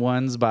songs, and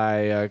one's by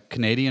a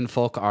Canadian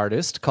folk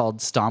artist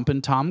called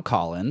Stompin' Tom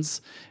Collins,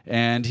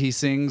 and he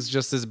sings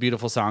just this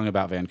beautiful song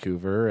about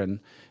Vancouver, and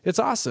it's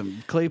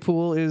awesome.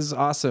 Claypool is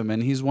awesome,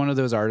 and he's one of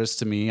those artists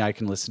to me, I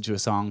can listen to a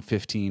song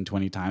 15,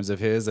 20 times of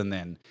his, and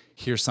then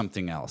hear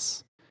something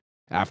else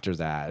after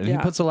that. And he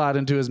puts a lot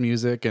into his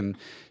music, and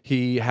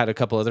he had a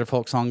couple other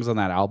folk songs on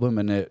that album,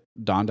 and it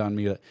dawned on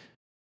me that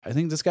I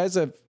think this guy's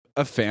a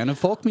fan of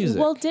folk music.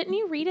 Well, didn't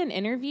you read an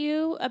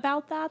interview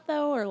about that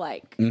though, or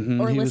like, Mhm,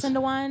 or he was- listen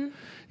to one?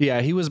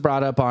 Yeah, he was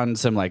brought up on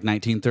some like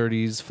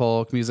 1930s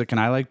folk music, and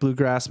I like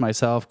bluegrass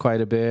myself quite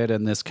a bit.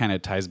 And this kind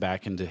of ties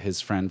back into his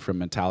friend from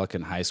Metallica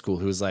in high school,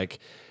 who was like,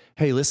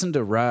 "Hey, listen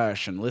to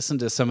Rush and listen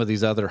to some of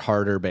these other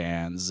harder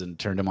bands," and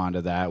turned him on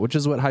to that, which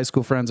is what high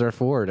school friends are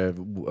for, to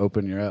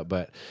open you up.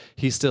 But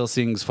he still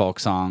sings folk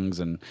songs,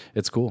 and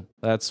it's cool.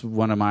 That's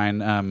one of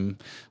mine.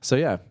 So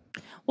yeah.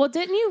 Well,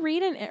 didn't you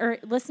read or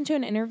listen to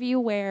an interview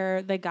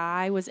where the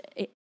guy was?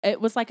 It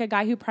was like a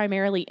guy who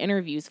primarily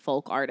interviews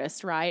folk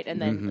artists, right?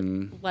 And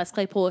then Les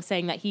Claypool was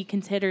saying that he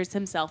considers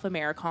himself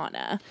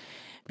Americana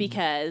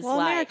because, Well,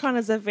 like, Americana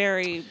is a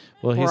very.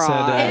 Well, he broad-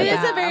 said, It is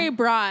Yeah. a very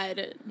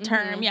broad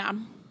term. Yeah.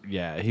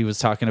 yeah, he was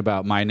talking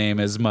about My Name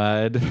is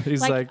Mud.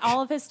 He's like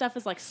all of his stuff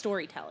is like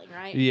storytelling,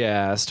 right?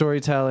 Yeah,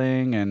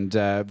 storytelling.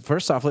 And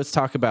first off, let's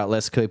talk about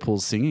Les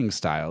Claypool's singing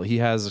style. He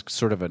has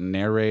sort of a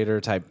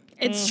narrator type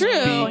It's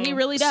true. He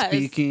really does.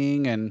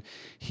 speaking, and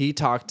he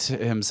talked to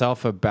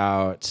himself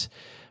about.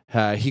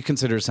 He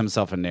considers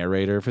himself a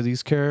narrator for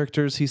these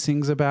characters he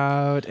sings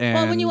about. And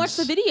Well, when you watch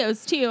the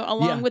videos too,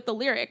 along Yeah. with the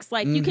lyrics,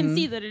 like you can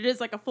see that it is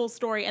like a full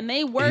story, and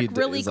they work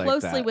really is like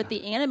closely that. with the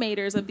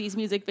animators of these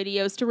music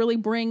videos to really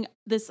bring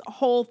this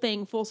whole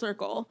thing full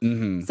circle.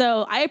 Mm-hmm.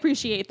 So I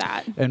appreciate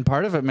that. And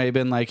part of it may have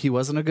been like he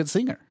wasn't a good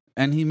singer.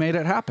 And he made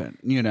it happen.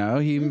 You know,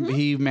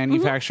 he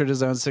manufactured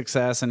his own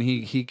success, and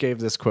he gave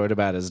this quote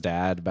about his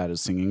dad, about his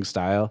singing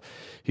style.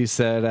 He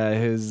said,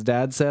 his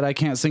dad said, "I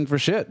can't sing for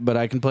shit, but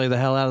I can play the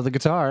hell out of the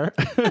guitar."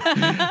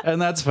 And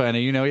that's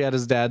funny. You know, he had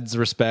his dad's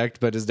respect,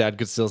 but his dad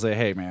could still say,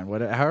 "Hey, man,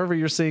 however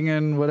you're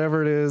singing,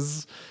 whatever it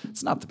is,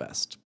 it's not the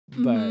best."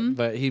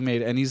 But he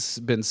made, and he's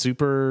been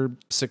super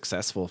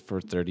successful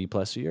for 30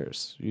 plus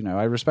years. You know,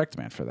 I respect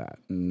the man for that.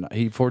 And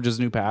he forges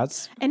new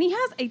paths. And he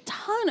has a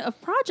ton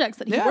of projects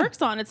that he Yeah.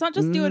 works on. It's not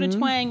just Duo de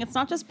Twang. It's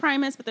not just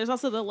Primus, but there's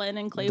also the Lynn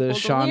and Claypool The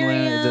Sean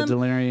Delirium. the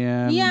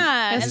Delirium.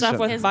 Yeah. And and stuff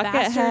with His Buckethead.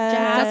 bastard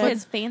jazz, Stuff with-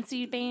 his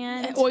fancy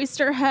band.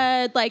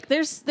 Oysterhead, like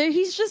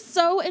he's just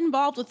so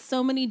involved with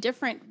so many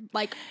different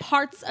like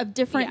parts of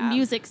different Yeah.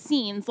 music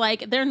scenes.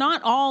 Like they're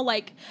not all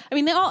like, I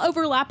mean, they all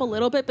overlap a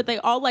little bit, but they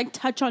all like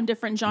touch on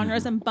different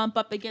genres and bump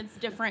up against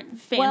different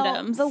fandoms.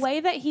 Well, the way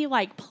that he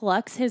like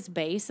plucks his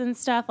bass and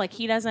stuff, like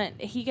he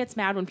gets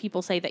mad when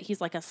people say that he's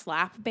like a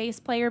slap bass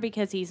player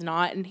because he's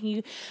not. And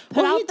he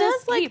put Well, out he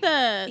does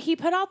like he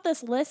put out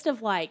this list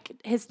of like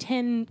his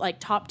 10 like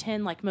top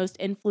 10 like most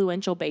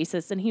influential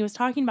bassists, and he was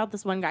talking about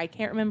this one guy, I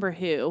can't remember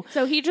who.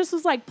 So he just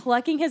was like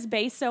plucking his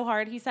bass so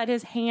hard, he said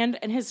his hand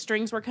and his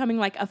strings were coming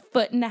like 1.5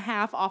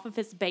 feet off of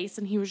his bass,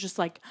 and he was just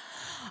like,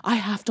 "I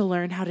have to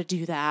learn how to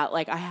do that.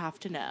 Like I have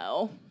to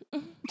know."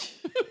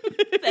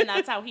 And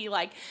that's how he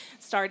like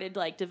started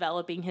like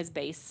developing his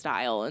bass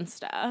style and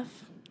stuff.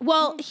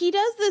 Well, he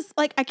does this,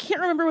 like, I can't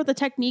remember what the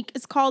technique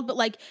is called, but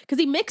like, because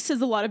he mixes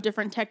a lot of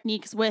different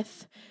techniques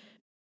with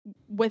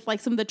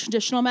like some of the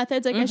traditional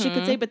methods, I guess you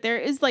could say. But there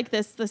is like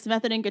this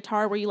method in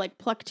guitar where you like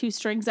pluck 2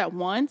 strings at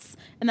once,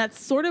 and that's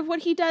sort of what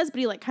he does, but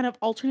he like kind of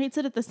alternates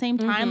it at the same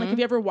time. Like if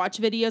you ever watch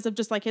videos of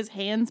just like his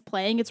hands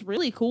playing, it's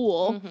really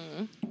cool.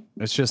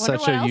 It's just Wonder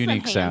such what a else them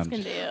unique hands sound.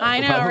 can do. I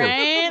know,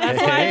 right?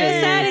 That's why I just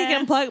said he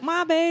can plug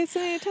my bass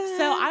anytime.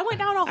 So I went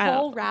down I a don't-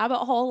 whole rabbit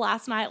hole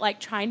last night, like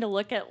trying to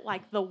look at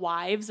like the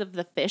wives of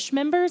the Fish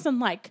members, and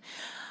like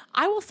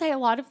I will say a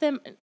lot of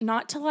them,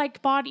 not to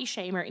like body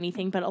shame or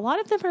anything, but a lot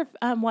of them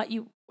are what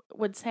you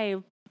would say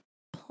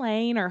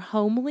plain or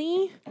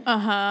homely.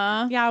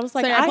 Uh-huh. Yeah, I was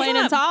like, Sarah I Plain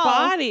and It's not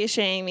tall. body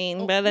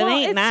shaming, but it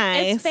ain't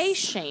nice. It's face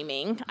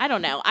shaming. I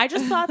don't know. I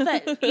just thought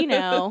that,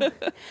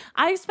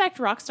 I expect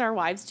Rockstar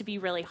Wives to be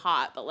really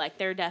hot, but like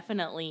they're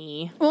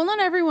definitely. Well, not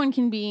everyone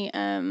can be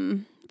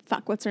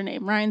what's her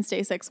name? Ryan's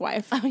Day 6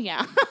 wife. Oh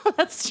yeah,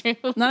 that's true.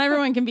 Not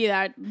everyone can be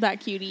that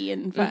cutie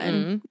and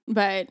fun,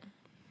 but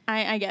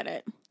I get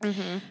it.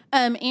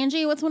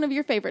 Angie, what's one of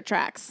your favorite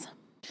tracks?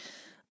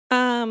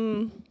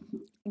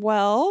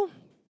 Well,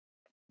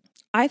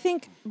 I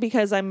think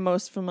because I'm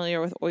most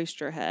familiar with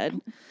Oysterhead,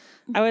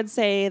 I would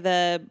say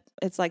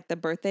it's like the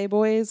Birthday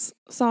Boys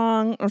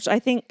song, which I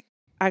think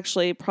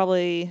actually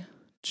probably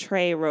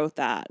Trey wrote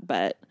that,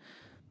 but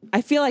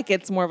I feel like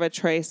it's more of a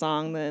Trey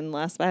song than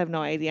Les, but I have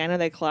no idea. I know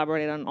they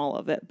collaborated on all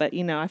of it, but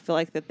I feel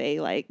like that they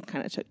like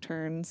kind of took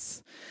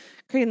turns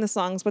creating the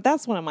songs, but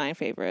that's one of my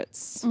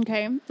favorites.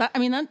 Okay. That.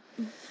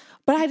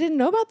 But I didn't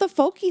know about the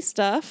folky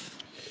stuff.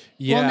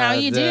 Yeah, now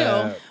you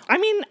do. I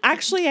mean,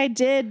 actually I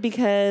did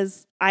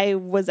because I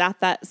was at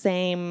that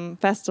same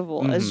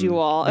festival as you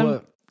all. And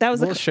Well, that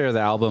was we'll share the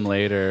album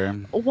later.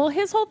 Well,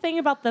 his whole thing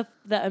about the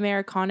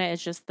Americana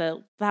is just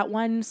that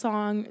one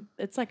song.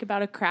 It's like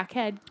about a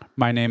crackhead.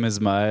 My Name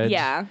is Mud.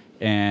 Yeah.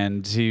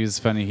 And he was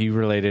funny. He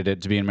related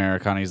it to being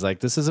Americana. He's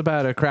like, this is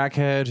about a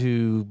crackhead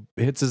who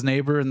hits his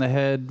neighbor in the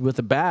head with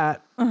a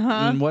bat.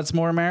 And what's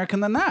more American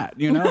than that?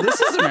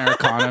 This is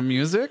Americana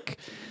music.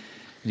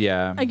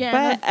 Yeah. Again,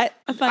 But that's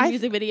a fun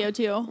music video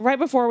too. right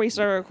before we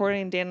started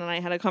recording, Dan and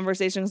I had a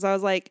conversation because I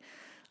was like,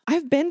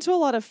 I've been to a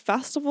lot of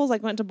festivals.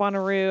 Like went to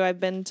Bonnaroo. I've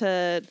been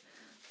to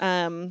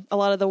a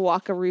lot of the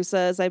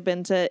Wakaroosas. I've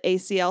been to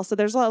ACL. So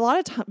there's a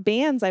lot of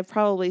bands I've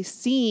probably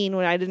seen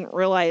when I didn't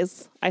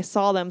realize I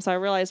saw them. So I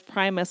realized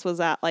Primus was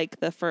at like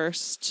the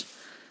first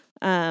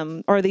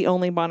or the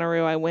only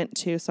Bonnaroo I went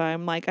to. So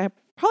I'm like, I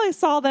probably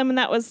saw them, and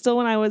that was still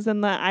when I was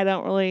in the I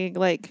don't really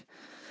like.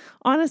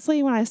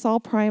 Honestly, when I saw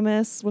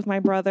Primus with my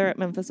brother at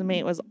Memphis in May,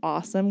 it was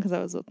awesome because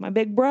I was with my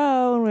big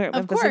bro and we were at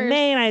Memphis in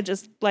May, and I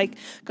just like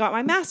got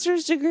my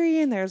master's degree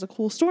and there's a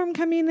cool storm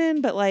coming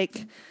in. But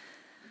like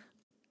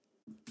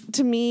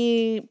to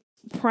me,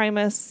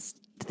 Primus,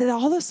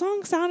 all the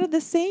songs sounded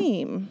the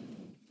same.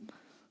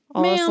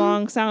 All the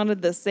songs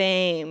sounded the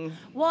same.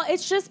 Well,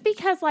 it's just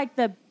because like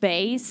the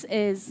bass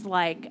is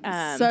like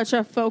Such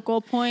a focal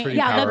point. Pretty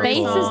the bass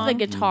is powerful. the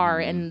guitar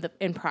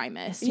in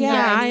Primus. You Yeah, know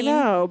what I mean?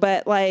 know,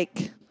 but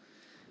like,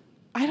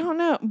 I don't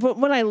know. But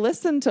when I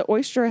listened to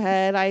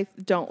Oysterhead, I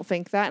don't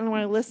think that. And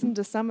when I listened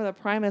to some of the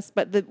Primus,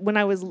 but when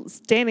I was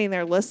standing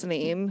there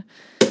listening,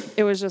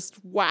 it was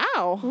just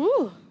wow.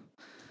 Ooh.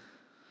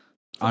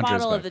 A Andre's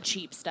bottle of back. the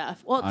cheap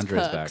stuff. Well, it's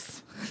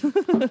Andre's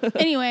Cooks.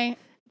 Anyway,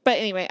 But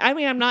anyway, I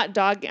mean, I'm not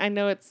dog. I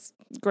know it's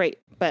great,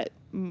 but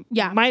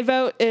Yeah. my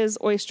vote is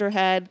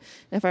Oysterhead.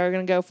 If I were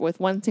going to go with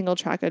one single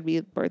track, I'd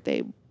be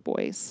Birthday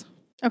Boys.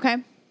 okay.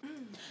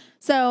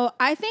 So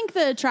I think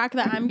the track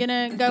that I'm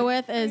gonna go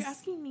with Are you is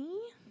asking me?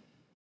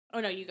 Oh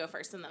no, you go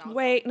first and then I'll.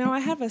 Wait, no, I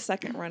have a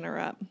second runner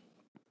up.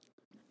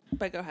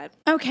 But go ahead.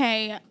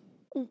 okay.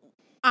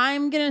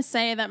 I'm gonna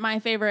say that my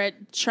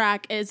favorite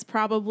track is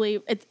probably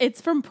it's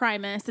from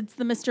Primus. It's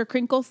the Mr.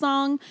 Crinkle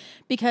song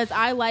because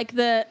I like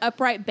the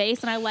upright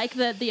bass and I like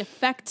the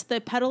effect, the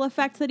pedal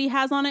effect that he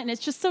has on it, and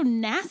it's just so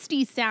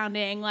nasty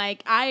sounding.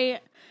 Like I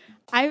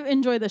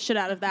enjoy the shit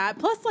out of that.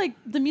 Plus, like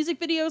the music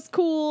video is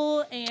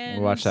cool, and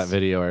We watched that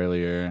video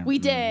earlier. we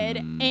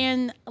did,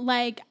 and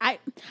like I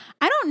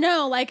don't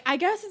know, like I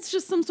guess it's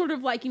just some sort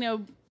of like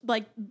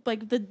like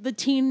the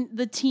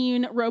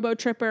teen robo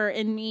tripper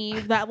in me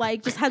that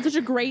like just had such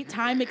a great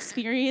time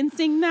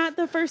experiencing that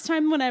the first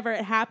time whenever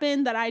it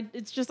happened that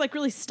it's just like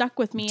really stuck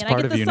with me, and I part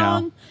get of the you now.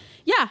 song.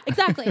 Yeah,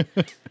 exactly.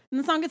 And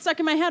the song gets stuck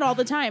in my head all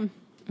the time.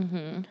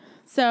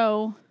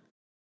 So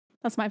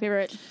that's my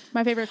favorite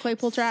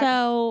Claypool track.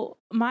 So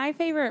my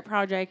favorite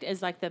project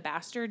is like the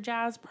Bastard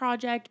Jazz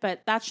project,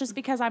 but that's just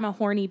because I'm a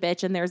horny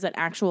bitch and there's an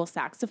actual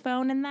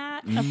saxophone in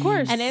that. Of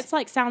course. And it's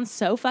like sounds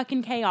so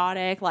fucking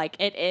chaotic. Like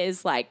it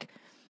is like,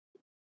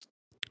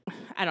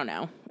 I don't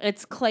know.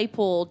 It's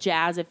Claypool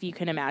jazz, if you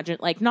can imagine.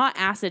 Like not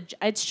acid.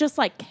 It's just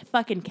like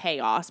fucking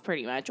chaos,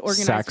 pretty much.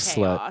 Organized Sax slut.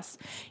 chaos.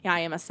 Yeah, I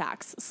am a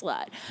sax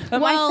slut. But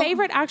Well- my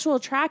favorite actual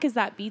track is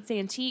that Beats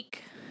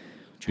Antique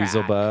track.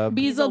 Beelzebub.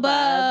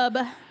 Beelzebub.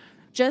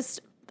 Just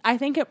I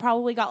think it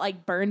probably got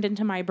like burned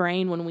into my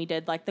brain when we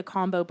did like the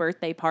combo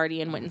birthday party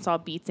and went and saw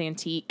Beats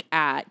Antique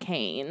at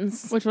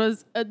Cane's. Which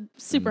was a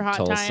super hot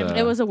Tulsa. time.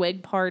 It was a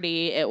wig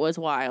party. It was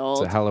wild.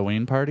 It's a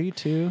Halloween party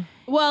too.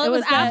 Well, it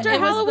was after it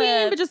was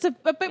Halloween, the- but just a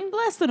bit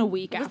less than a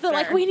week It was after. the,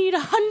 like we need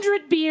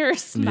 100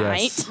 beers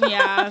night.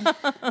 Yeah.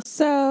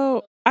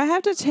 So I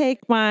have to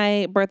take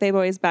my Birthday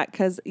Boys back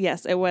because,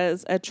 yes, it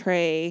was a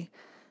Trey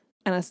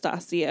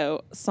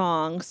Anastasio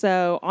song.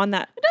 So on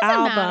that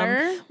album,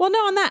 matter. well, no,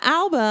 on that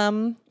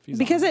album,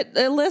 because it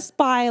lists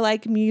by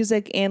like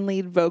music and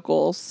lead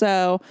vocals.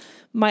 So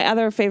my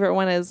other favorite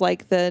one is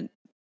like the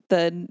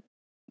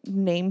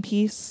name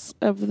piece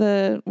of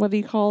the, what do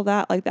you call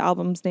that? Like the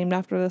album's named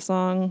after the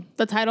song.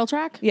 The title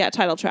track? Yeah,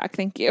 title track.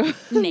 Thank you.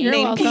 You're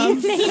welcome.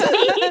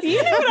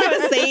 You know what I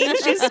was saying.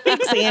 She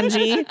speaks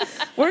Angie.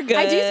 We're good.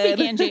 I do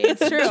speak Angie.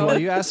 It's true. Well,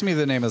 you asked me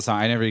the name of the song.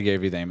 I never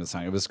gave you the name of the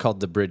song. It was called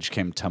 "The Bridge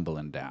Came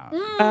Tumbling Down."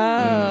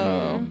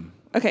 Oh.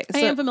 Okay. I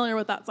So, am familiar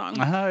with that song.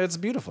 It's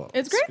beautiful.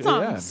 It's a great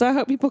song. Yeah. so I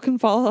hope people can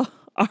follow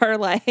our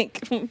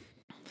like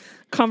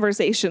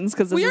conversations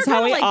because this We are is how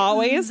kinda, we like,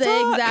 always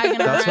talk. zigzagging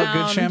That's what good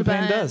around,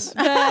 champagne but- does.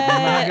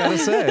 I gotta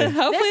say.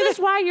 Hopefully This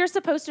is why you're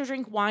supposed to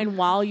drink wine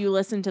while you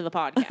listen to the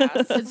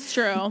podcast. It's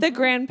true. the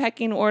grand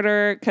pecking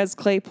order, because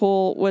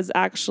Claypool was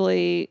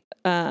actually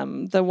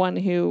the one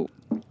who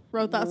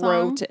Wrote that song.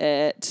 wrote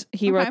it.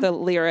 He Okay. wrote the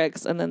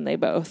lyrics, and then they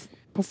both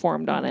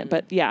performed on it.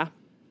 But yeah,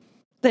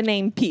 the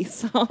name piece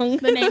song.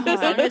 The name of the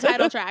song, the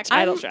title track.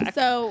 Title track.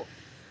 So,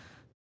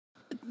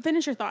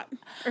 finish your thought.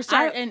 Or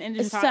start and end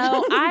your thought.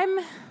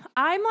 So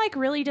I'm like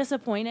really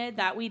disappointed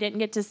that we didn't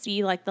get to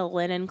see like the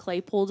Lennon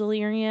Claypool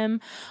delirium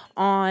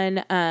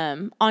on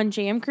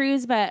Jam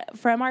Cruise, but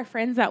from our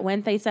friends that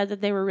went, they said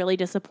that they were really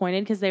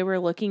disappointed because they were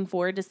looking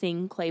forward to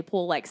seeing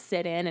Claypool like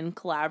sit in and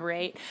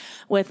collaborate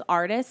with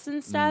artists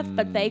and stuff.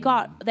 But they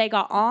got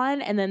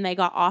on and then they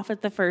got off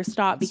at the first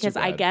stop That's because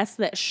too I bad. guess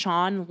that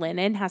Sean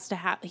Lennon has to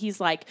have, he's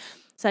like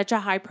such a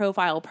high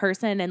profile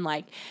person and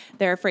like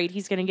they're afraid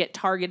he's going to get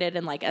targeted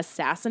and like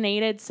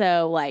assassinated.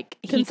 So like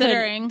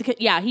Considering.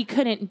 he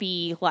couldn't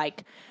be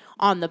like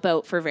on the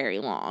boat for very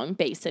long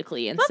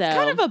basically. And That's so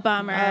kind of a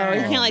bummer. Oh,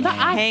 you can't like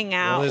hang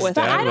out Well, his with.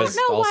 dad I don't was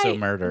know also why.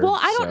 murdered, Well,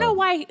 I don't so- know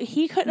why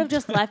he couldn't have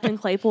just left and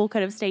Claypool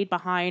could have stayed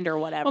behind or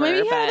whatever. Well,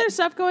 maybe he had but other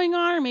stuff going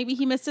on, or maybe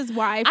he missed his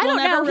wife. I We'll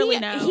don't never know. really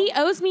he, know. He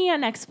owes me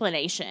an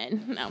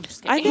explanation. No, I'm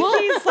just I kidding.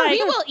 think he's like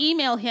we will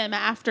email him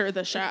after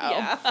the show.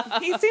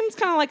 he seems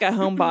kind of like a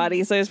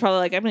homebody, so he's probably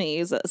like, I'm going to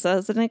use this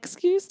as an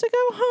excuse to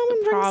go home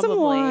and drink some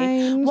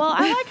wine. Well,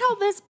 I like how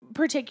this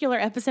particular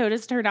episode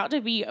has turned out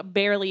to be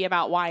barely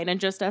about wine and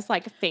just us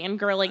like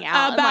fangirling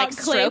out About and like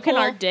stroking Claypool.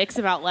 our dicks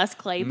about Les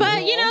Claypool.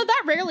 But you know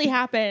that rarely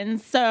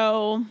happens,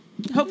 so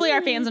hopefully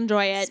our fans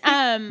enjoy it.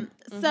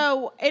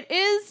 So it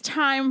is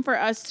time for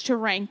us to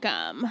rank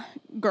them,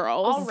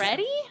 girls.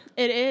 already?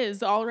 It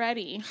is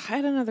already. I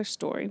had another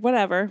story.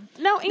 Whatever.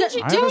 No,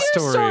 Angie, I do have a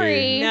your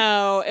story.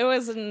 No, it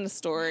wasn't a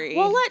story.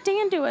 Well, let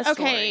Dan do a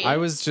story.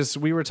 Okay.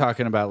 We were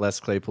talking about Les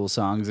Claypool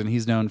songs, and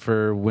he's known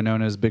for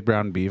Winona's Big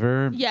Brown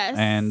Beaver. Yes.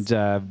 And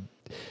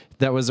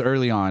that was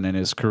early on in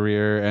his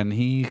career, and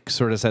he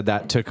sort of said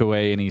that took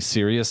away any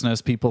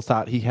seriousness people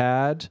thought he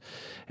had.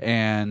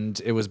 And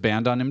it was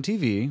banned on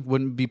MTV,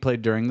 wouldn't be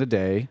played during the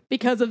day.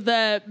 Because of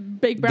the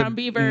Big Brown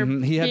Beaver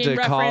He had being to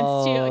referenced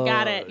call. to.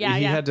 Got it. Yeah,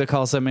 he yeah. had to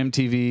call some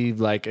MTV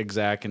like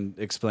exec and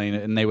explain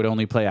it, and they would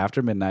only play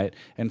after midnight.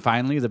 And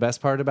finally, the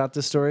best part about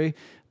this story,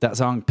 that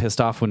song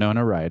pissed off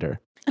Winona Ryder.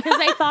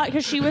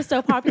 Because she was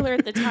so popular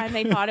at the time,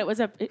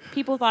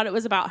 people thought it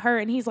was about her,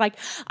 and he's like,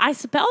 I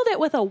spelled it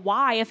with a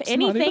Y. If not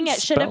anything, even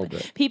it should have. spelled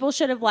it. People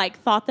should have like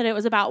thought that it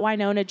was about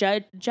Winona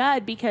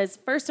Judd because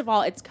first of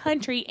all, it's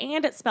country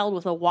and it's spelled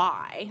with a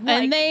Y.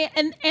 And they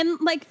and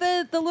like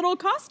the little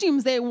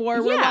costumes they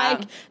wore were Yeah.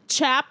 like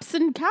chaps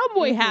and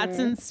cowboy hats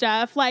and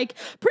stuff. Like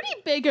pretty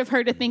big of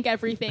her to think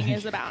everything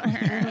is about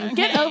her.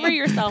 Get over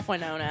yourself,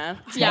 Winona.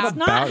 Yeah, it's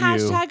not about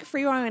you? hashtag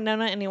free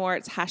Winona anymore.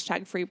 It's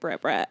hashtag free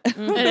Brit Brit.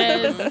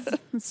 it is.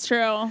 It's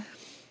true.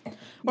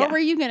 What Yeah. were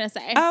you gonna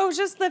say? Oh,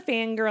 just the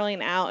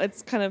fangirling out.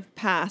 It's kind of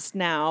past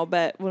now,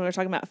 but when we're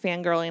talking about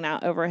fangirling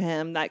out over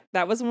him, that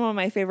was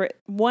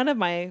one of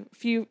my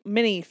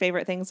many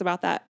favorite things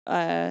about that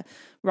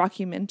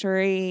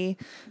rockumentary,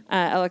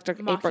 Electric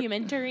Apricot.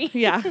 Mockumentary.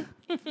 Yeah,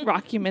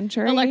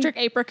 rockumentary, Electric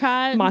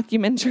Apricot.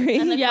 mockumentary.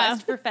 And the Yeah.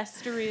 quest for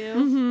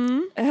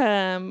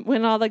Festeroo.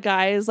 When all the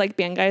guys, like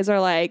band guys, are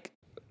like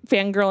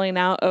fangirling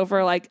out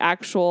over like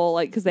actual,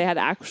 like because they had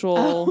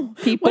actual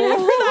people. They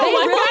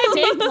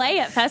really did play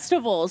at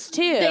festivals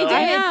too.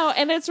 I know,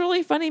 and it's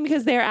really funny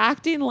because they're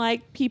acting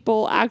like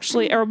people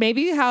actually, or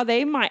maybe how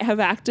they might have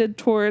acted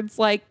towards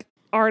like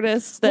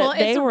artists that Well,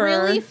 they it's were.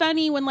 really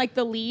funny when like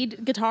the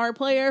lead guitar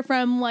player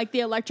from like the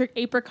Electric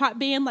Apricot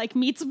band like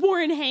meets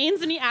Warren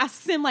Haynes and he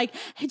asks him like,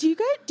 "Hey, do you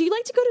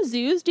like to go to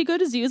zoos? Do you go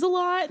to zoos a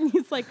lot?" And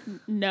he's like,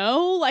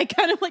 "No," like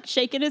kind of like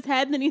shaking his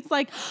head. And then he's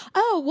like,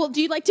 "Oh, well,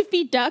 do you like to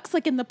feed ducks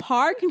like in the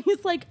park?" And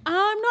he's like,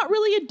 "I'm not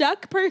really a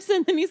duck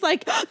person." And he's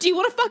like, "Do you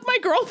want to fuck my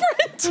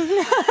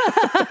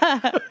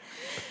girlfriend?"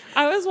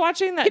 I was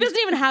watching that. He doesn't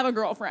even have a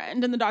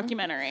girlfriend in the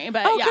documentary,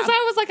 but Oh, yeah. because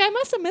I was like, I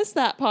must have missed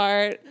that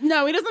part.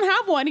 No, he doesn't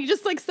have one. He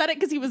just like said it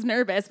because he was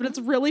nervous, but it's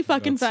really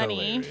fucking That's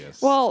funny.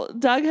 hilarious. Well,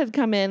 Doug had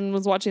come in,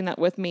 was watching that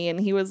with me, and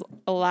he was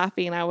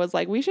laughing. I was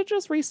like, we should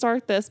just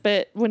restart this.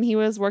 But when he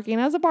was working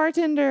as a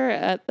bartender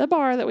at the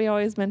bar that we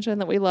always mention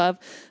that we love,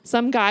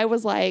 some guy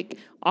was like,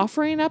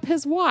 offering up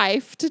his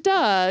wife to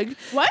Doug.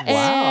 What?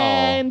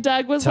 And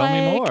Doug was Tell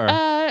me more.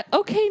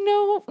 Okay,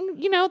 no,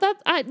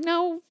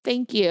 no,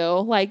 thank you.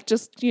 Like,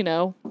 just,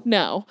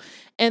 no.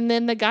 And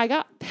then the guy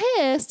got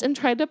pissed and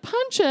tried to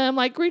punch him,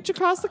 like reach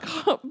across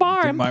the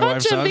bar and my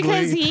punch wife's him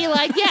because ugly? he,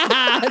 like, He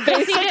didn't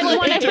basically.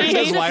 want to Take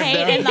his wife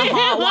participate down. in the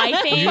hot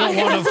wifing. You don't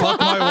want to fuck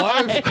my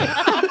wife?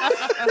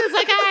 It's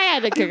like, I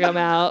had to kick him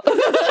out.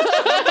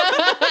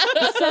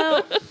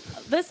 So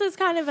this is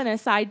kind of an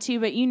aside too,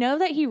 but you know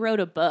that he wrote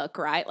a book,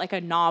 right? Like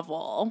a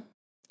novel.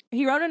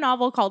 He wrote a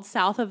novel called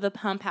South of the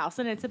Pump House,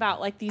 and it's about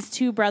like these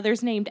two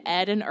brothers named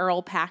Ed and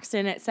Earl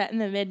Paxton. It's set in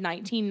the mid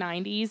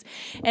 1990s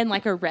in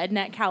like a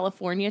redneck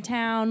California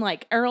town.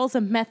 Like Earl's a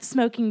meth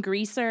smoking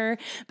greaser,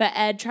 but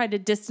Ed tried to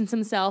distance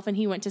himself and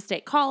he went to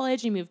state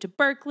college. He moved to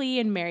Berkeley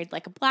and married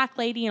like a black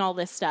lady and all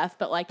this stuff.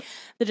 But like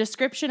the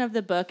description of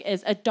the book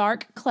is a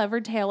dark, clever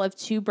tale of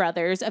two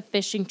brothers, a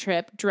fishing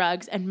trip,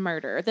 drugs, and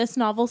murder. This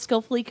novel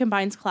skillfully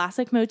combines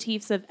classic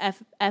motifs of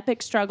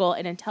epic struggle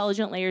and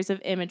intelligent layers of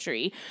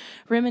imagery,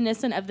 reminiscent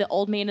of The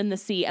Old Man and the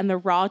Sea and the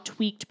raw,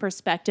 tweaked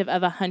perspective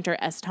of a Hunter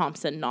S.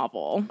 Thompson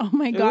novel. Oh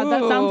my God,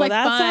 that sounds like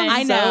that fun. sounds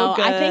I know.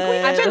 so I think we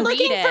good. I've been Read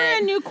looking it. for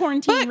a new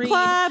quarantine Book read.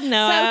 club?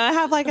 No, I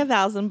have like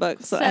 1,000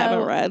 books that I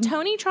haven't read.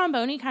 Tony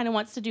Tromboni kind of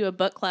wants to do a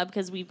book club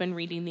because we've been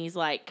reading these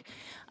like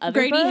other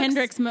Grady books.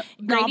 Hendrix Grady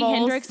novels.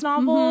 Hendrix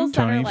novels.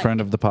 that are, Tony, like, friend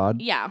of the pod.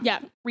 Yeah. Yeah.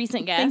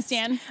 Recent guest. Thanks,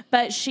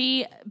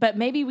 Dan. But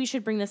maybe we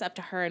should bring this up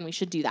to her and we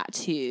should do that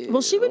too.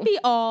 Well, she would be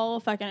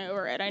all fucking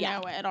over it. I Yeah.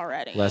 know it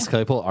already. Les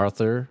Claypool,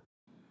 author,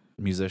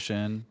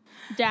 musician,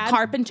 Dad.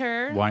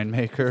 Carpenter,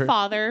 winemaker.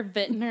 father,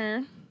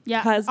 vintner,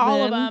 Yeah. Husband.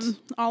 All of them.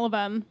 All of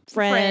them.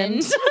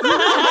 Friend. friend.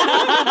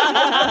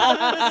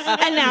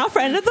 And now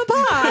friend of the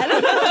pod.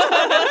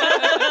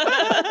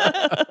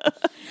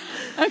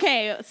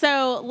 Okay,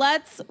 so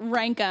let's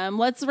rank them.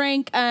 Let's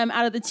rank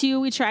out of the two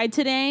we tried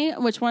today,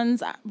 which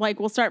ones, like,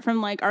 we'll start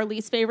from like our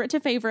least favorite to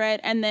favorite.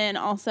 And then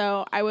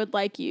also, I would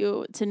like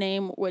you to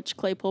name which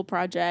Claypool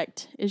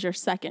project is your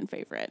second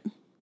favorite.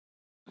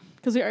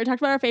 Because we already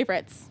talked about our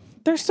favorites.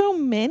 There's so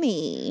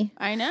many.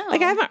 I know.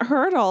 Like, I haven't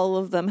heard all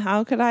of them.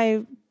 How could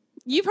I?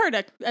 You've heard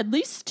at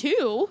least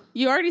two.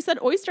 You already said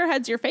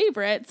Oysterhead's your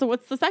favorite. So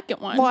what's the second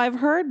one? Well, I've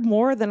heard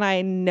more than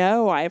I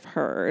know I've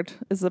heard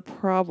is the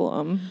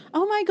problem.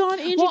 Oh my God,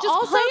 Angie, Well, just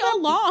also play the-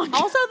 along.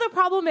 Also, the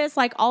problem is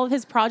like all of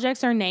his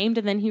projects are named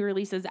and then he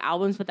releases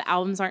albums, but the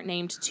albums aren't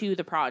named to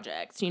the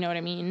projects. You know what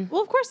I mean?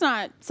 Well, of course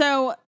not.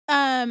 So,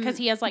 Because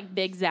he has like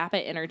big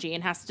Zappa energy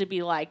and has to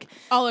be like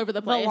all over the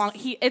the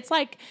place. it's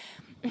like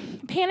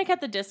Panic at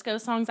the Disco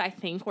songs, I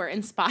think, were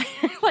inspired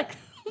like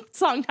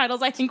song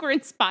titles I think were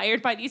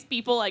inspired by these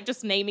people like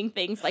just naming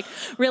things like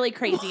really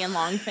crazy and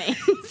long things.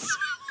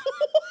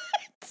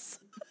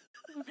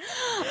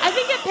 I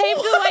think it paved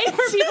the way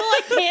for people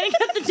like Panic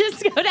at the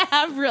Disco to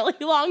have really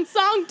long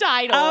song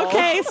titles.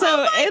 Okay,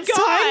 so it's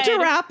time to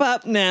God. wrap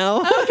up now.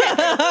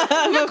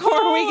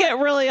 Before we get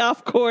really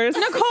off course.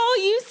 Nicole,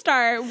 you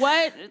start.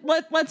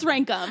 Let's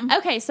rank them.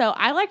 Okay, so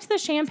I liked the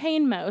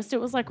champagne most. It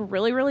was like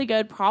really, really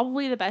good.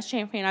 Probably the best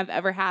champagne I've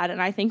ever had.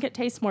 And I think it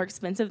tastes more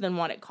expensive than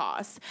what it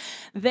costs.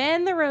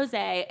 Then the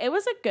rosé. It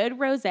was a good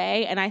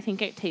rosé. And I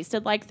think it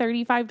tasted like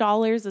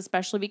 $35,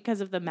 especially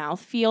because of the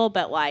mouthfeel.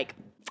 But like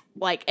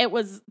it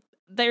was,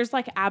 there's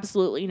like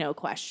absolutely no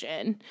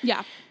question.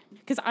 Yeah.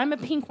 Because I'm a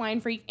pink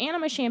wine freak and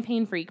I'm a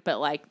champagne freak, but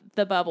like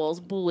the bubbles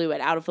blew it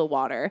out of the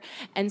water.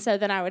 And so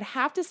then I would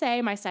have to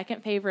say my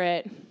second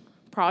favorite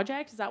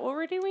project. Is that what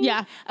we're doing?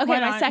 Yeah. Okay, Why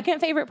my not? second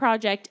favorite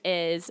project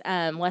is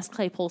Les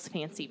Claypool's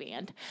Fancy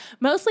Band.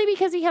 Mostly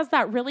because he has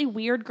that really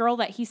weird girl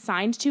that he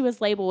signed to his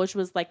label, which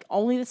was like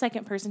only the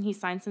second person he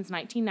signed since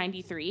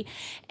 1993.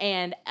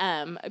 And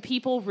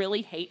people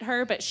really hate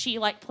her, but she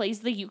like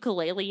plays the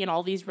ukulele and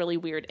all these really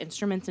weird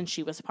instruments, and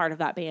she was part of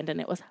that band, and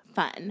it was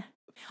fun.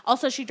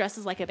 Also, she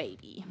dresses like a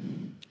baby.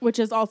 Which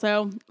is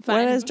also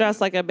fun. What does dress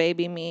like a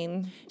baby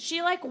mean?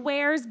 She like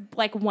wears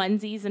like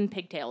onesies and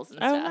pigtails and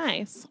Oh, stuff.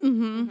 nice.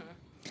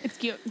 It's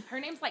cute. Her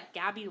name's like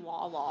Gabby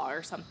Lala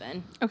or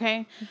something.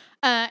 Okay.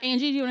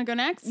 Angie, do you want to go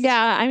next?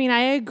 Yeah, I mean, I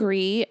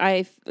agree.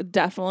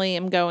 Definitely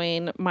am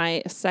going.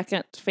 My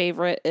second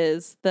favorite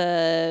is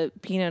the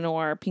Pinot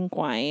Noir pink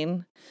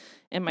wine.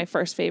 And my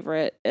first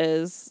favorite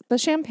is the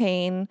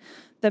champagne.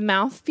 The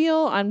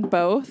mouthfeel on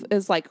both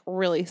is like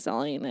really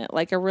selling it,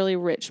 like a really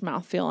rich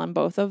mouthfeel on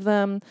both of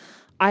them.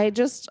 I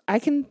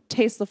can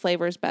taste the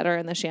flavors better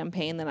in the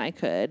champagne than I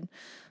could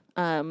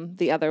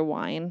the other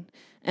wine.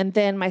 And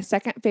then my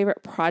second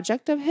favorite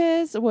project of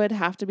his would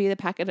have to be the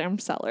Pachyderm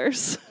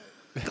Cellars.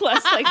 Les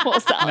Claypool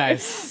Cellars.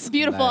 Nice.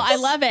 Beautiful. Nice. I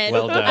love it.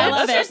 Well done. I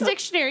love There's it.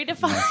 dictionary to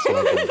find.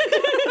 Well done.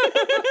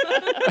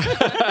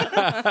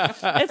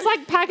 It's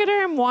like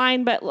Pachyderm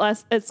wine, but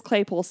less. It's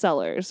Claypool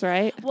Cellars,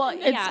 right? Well,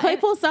 It's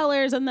Claypool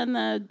Cellars and then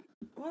the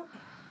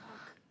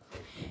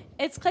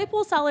It's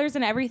Claypool Cellars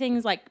and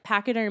everything's like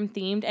Pachyderm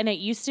themed. And it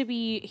used to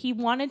be, he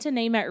wanted to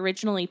name it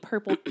originally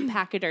Purple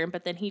Pachyderm,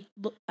 but then he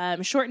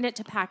shortened it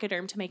to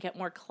Pachyderm to make it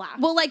more class.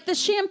 well, like the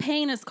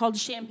champagne is called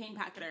Champagne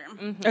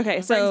Pachyderm. Okay,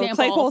 For so example,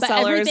 Claypool but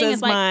Cellars everything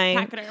is like my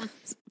Pachyderm.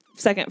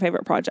 second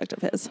favorite project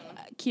of his?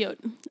 Cute.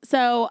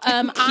 So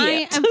I'm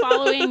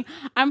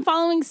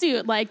following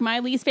suit. Like, my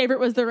least favorite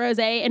was the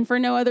rosé, and for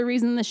no other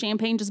reason, the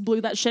champagne just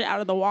blew that shit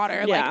out of the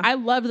water. Yeah. Like, I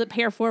love the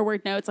pear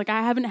forward notes. Like,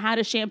 I haven't had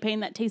a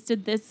champagne that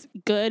tasted this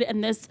good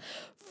and this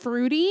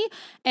fruity.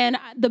 And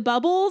the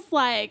bubbles,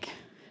 like,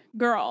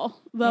 girl,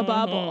 the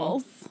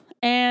bubbles.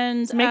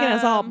 And It's making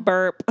us all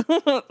burp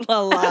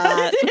a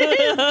lot.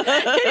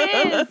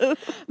 it is.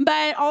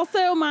 But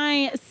also,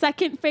 my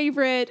second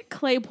favorite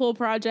Claypool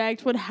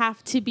project would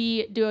have to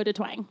be Duo de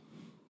Twang,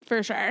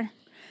 for sure.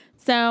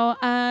 So,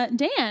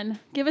 Dan,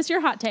 give us your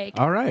hot take.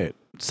 All right.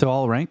 So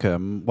I'll rank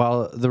them.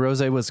 Well, the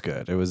rosé was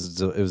good. It was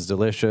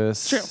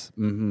delicious.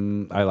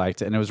 True. I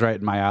liked it, and it was right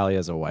in my alley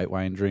as a white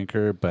wine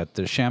drinker. But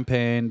the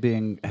champagne,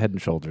 being head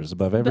and shoulders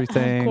above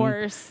everything, Of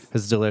course.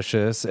 is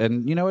delicious.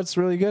 And you know what's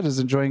really good is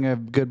enjoying a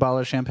good bottle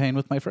of champagne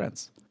with my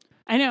friends.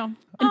 I know.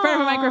 In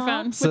front of a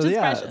microphone, which is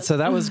precious. So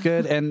that was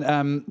good. And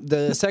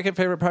the second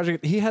favorite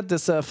project, he had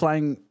this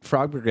Flying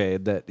Frog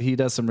Brigade that he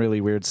does some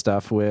really weird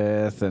stuff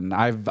with, and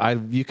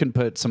you can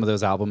put some of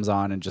those albums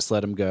on and just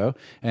let him go.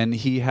 And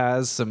he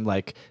has some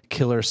like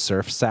killer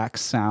surf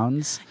sax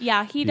sounds.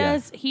 Yeah, he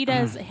does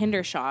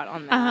Hendershot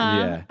on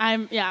that.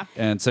 Yeah.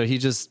 And so he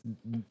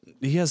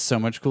has so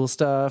much cool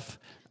stuff.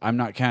 I'm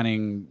not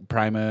counting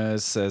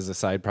Primus as a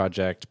side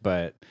project,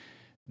 but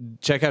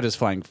check out his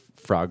Flying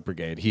Frog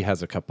Brigade. He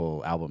has a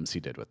couple albums he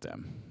did with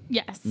them.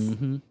 Yes.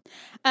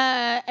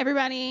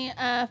 Everybody,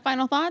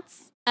 final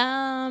thoughts?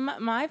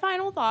 My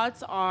final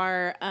thoughts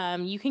are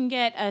you can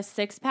get a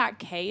 6-pack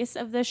case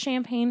of this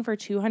champagne for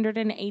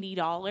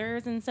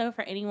 $280. And so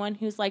for anyone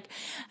who's like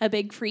a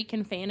big freak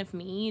and fan of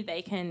me,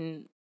 they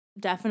can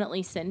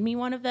definitely send me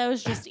one of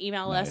those. Just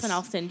email us and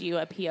I'll send you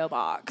a P.O.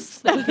 box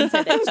that we can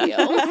send it to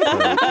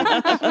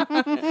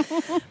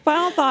you.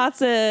 Final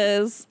thoughts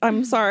is,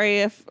 I'm sorry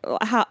if,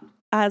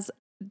 as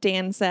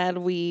Dan said,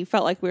 we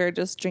felt like we were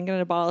just drinking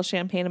a bottle of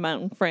champagne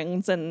among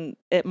friends, and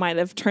it might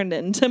have turned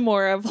into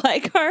more of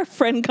like our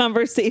friend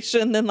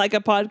conversation than like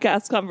a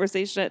podcast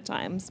conversation at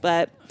times.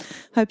 But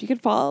hope you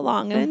could follow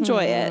along and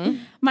enjoy it.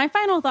 My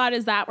final thought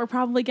is that we're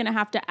probably going to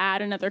have to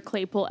add another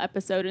Claypool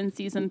episode in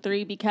season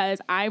 3 because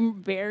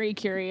I'm very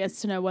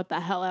curious to know what the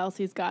hell else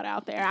he's got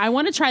out there. I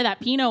want to try that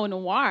Pinot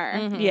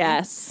Noir.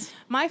 Yes.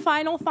 My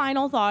final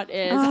thought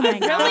is Oh my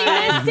I'm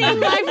really missing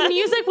live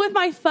music with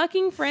my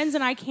fucking friends,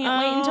 and I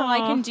can't wait until I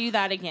can do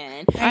that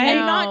again. And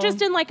know. not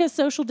just in like a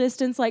social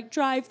distance, like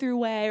drive-through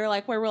way, or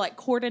like where we're like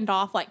cordoned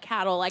off like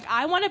cattle. Like,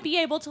 I want to be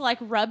able to like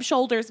rub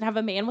shoulders and have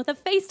a man with a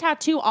face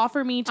tattoo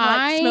offer me to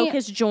like smoke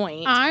his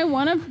joint. I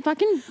want to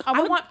fucking...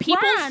 I want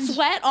people's grind.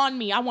 sweat on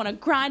me. I want to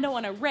grind. I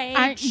want to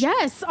rage.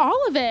 Yes,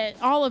 all of it.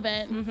 All of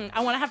it.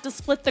 I want to have to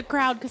split the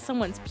crowd because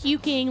someone's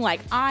puking. Like,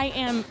 I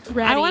am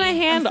ready. I want to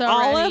hand I'm so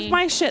all ready. of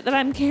my shit that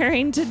I'm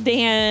carrying to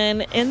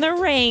Dan in the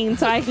rain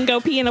so I can go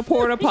pee in a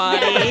porta potty.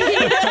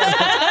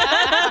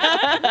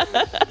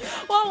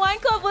 Well, Wine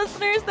Club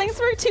listeners, thanks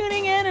for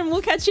tuning in, and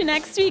we'll catch you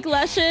next week,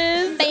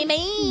 Lushes.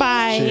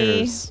 Bye.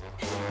 Cheers.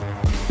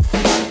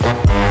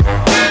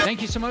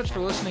 Thank you so much for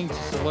listening to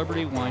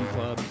Celebrity Wine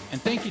Club,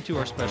 and thank you to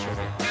our special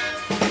guests.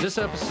 This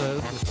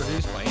episode was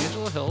produced by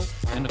Angela Hill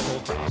and Nicole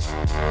Krause,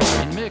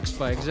 and mixed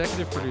by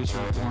executive producer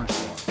Lawrence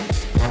Moore.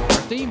 Our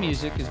theme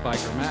music is by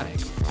Grammatic,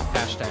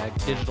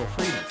 #Digital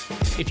Freedom.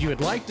 If you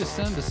would like to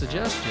send a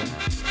suggestion,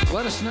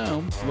 let us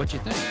know what you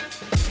think.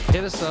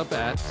 Hit us up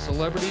at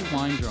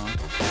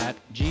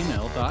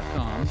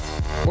celebritywinedrunk@gmail.com,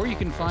 or you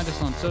can find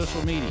us on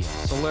social media,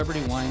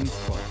 Celebrity Wine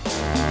Club.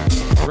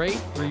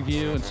 Rate,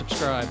 review, and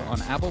subscribe on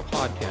Apple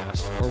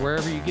Podcasts or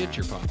wherever you get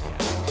your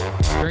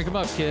podcasts. Drink 'em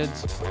up,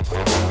 kids.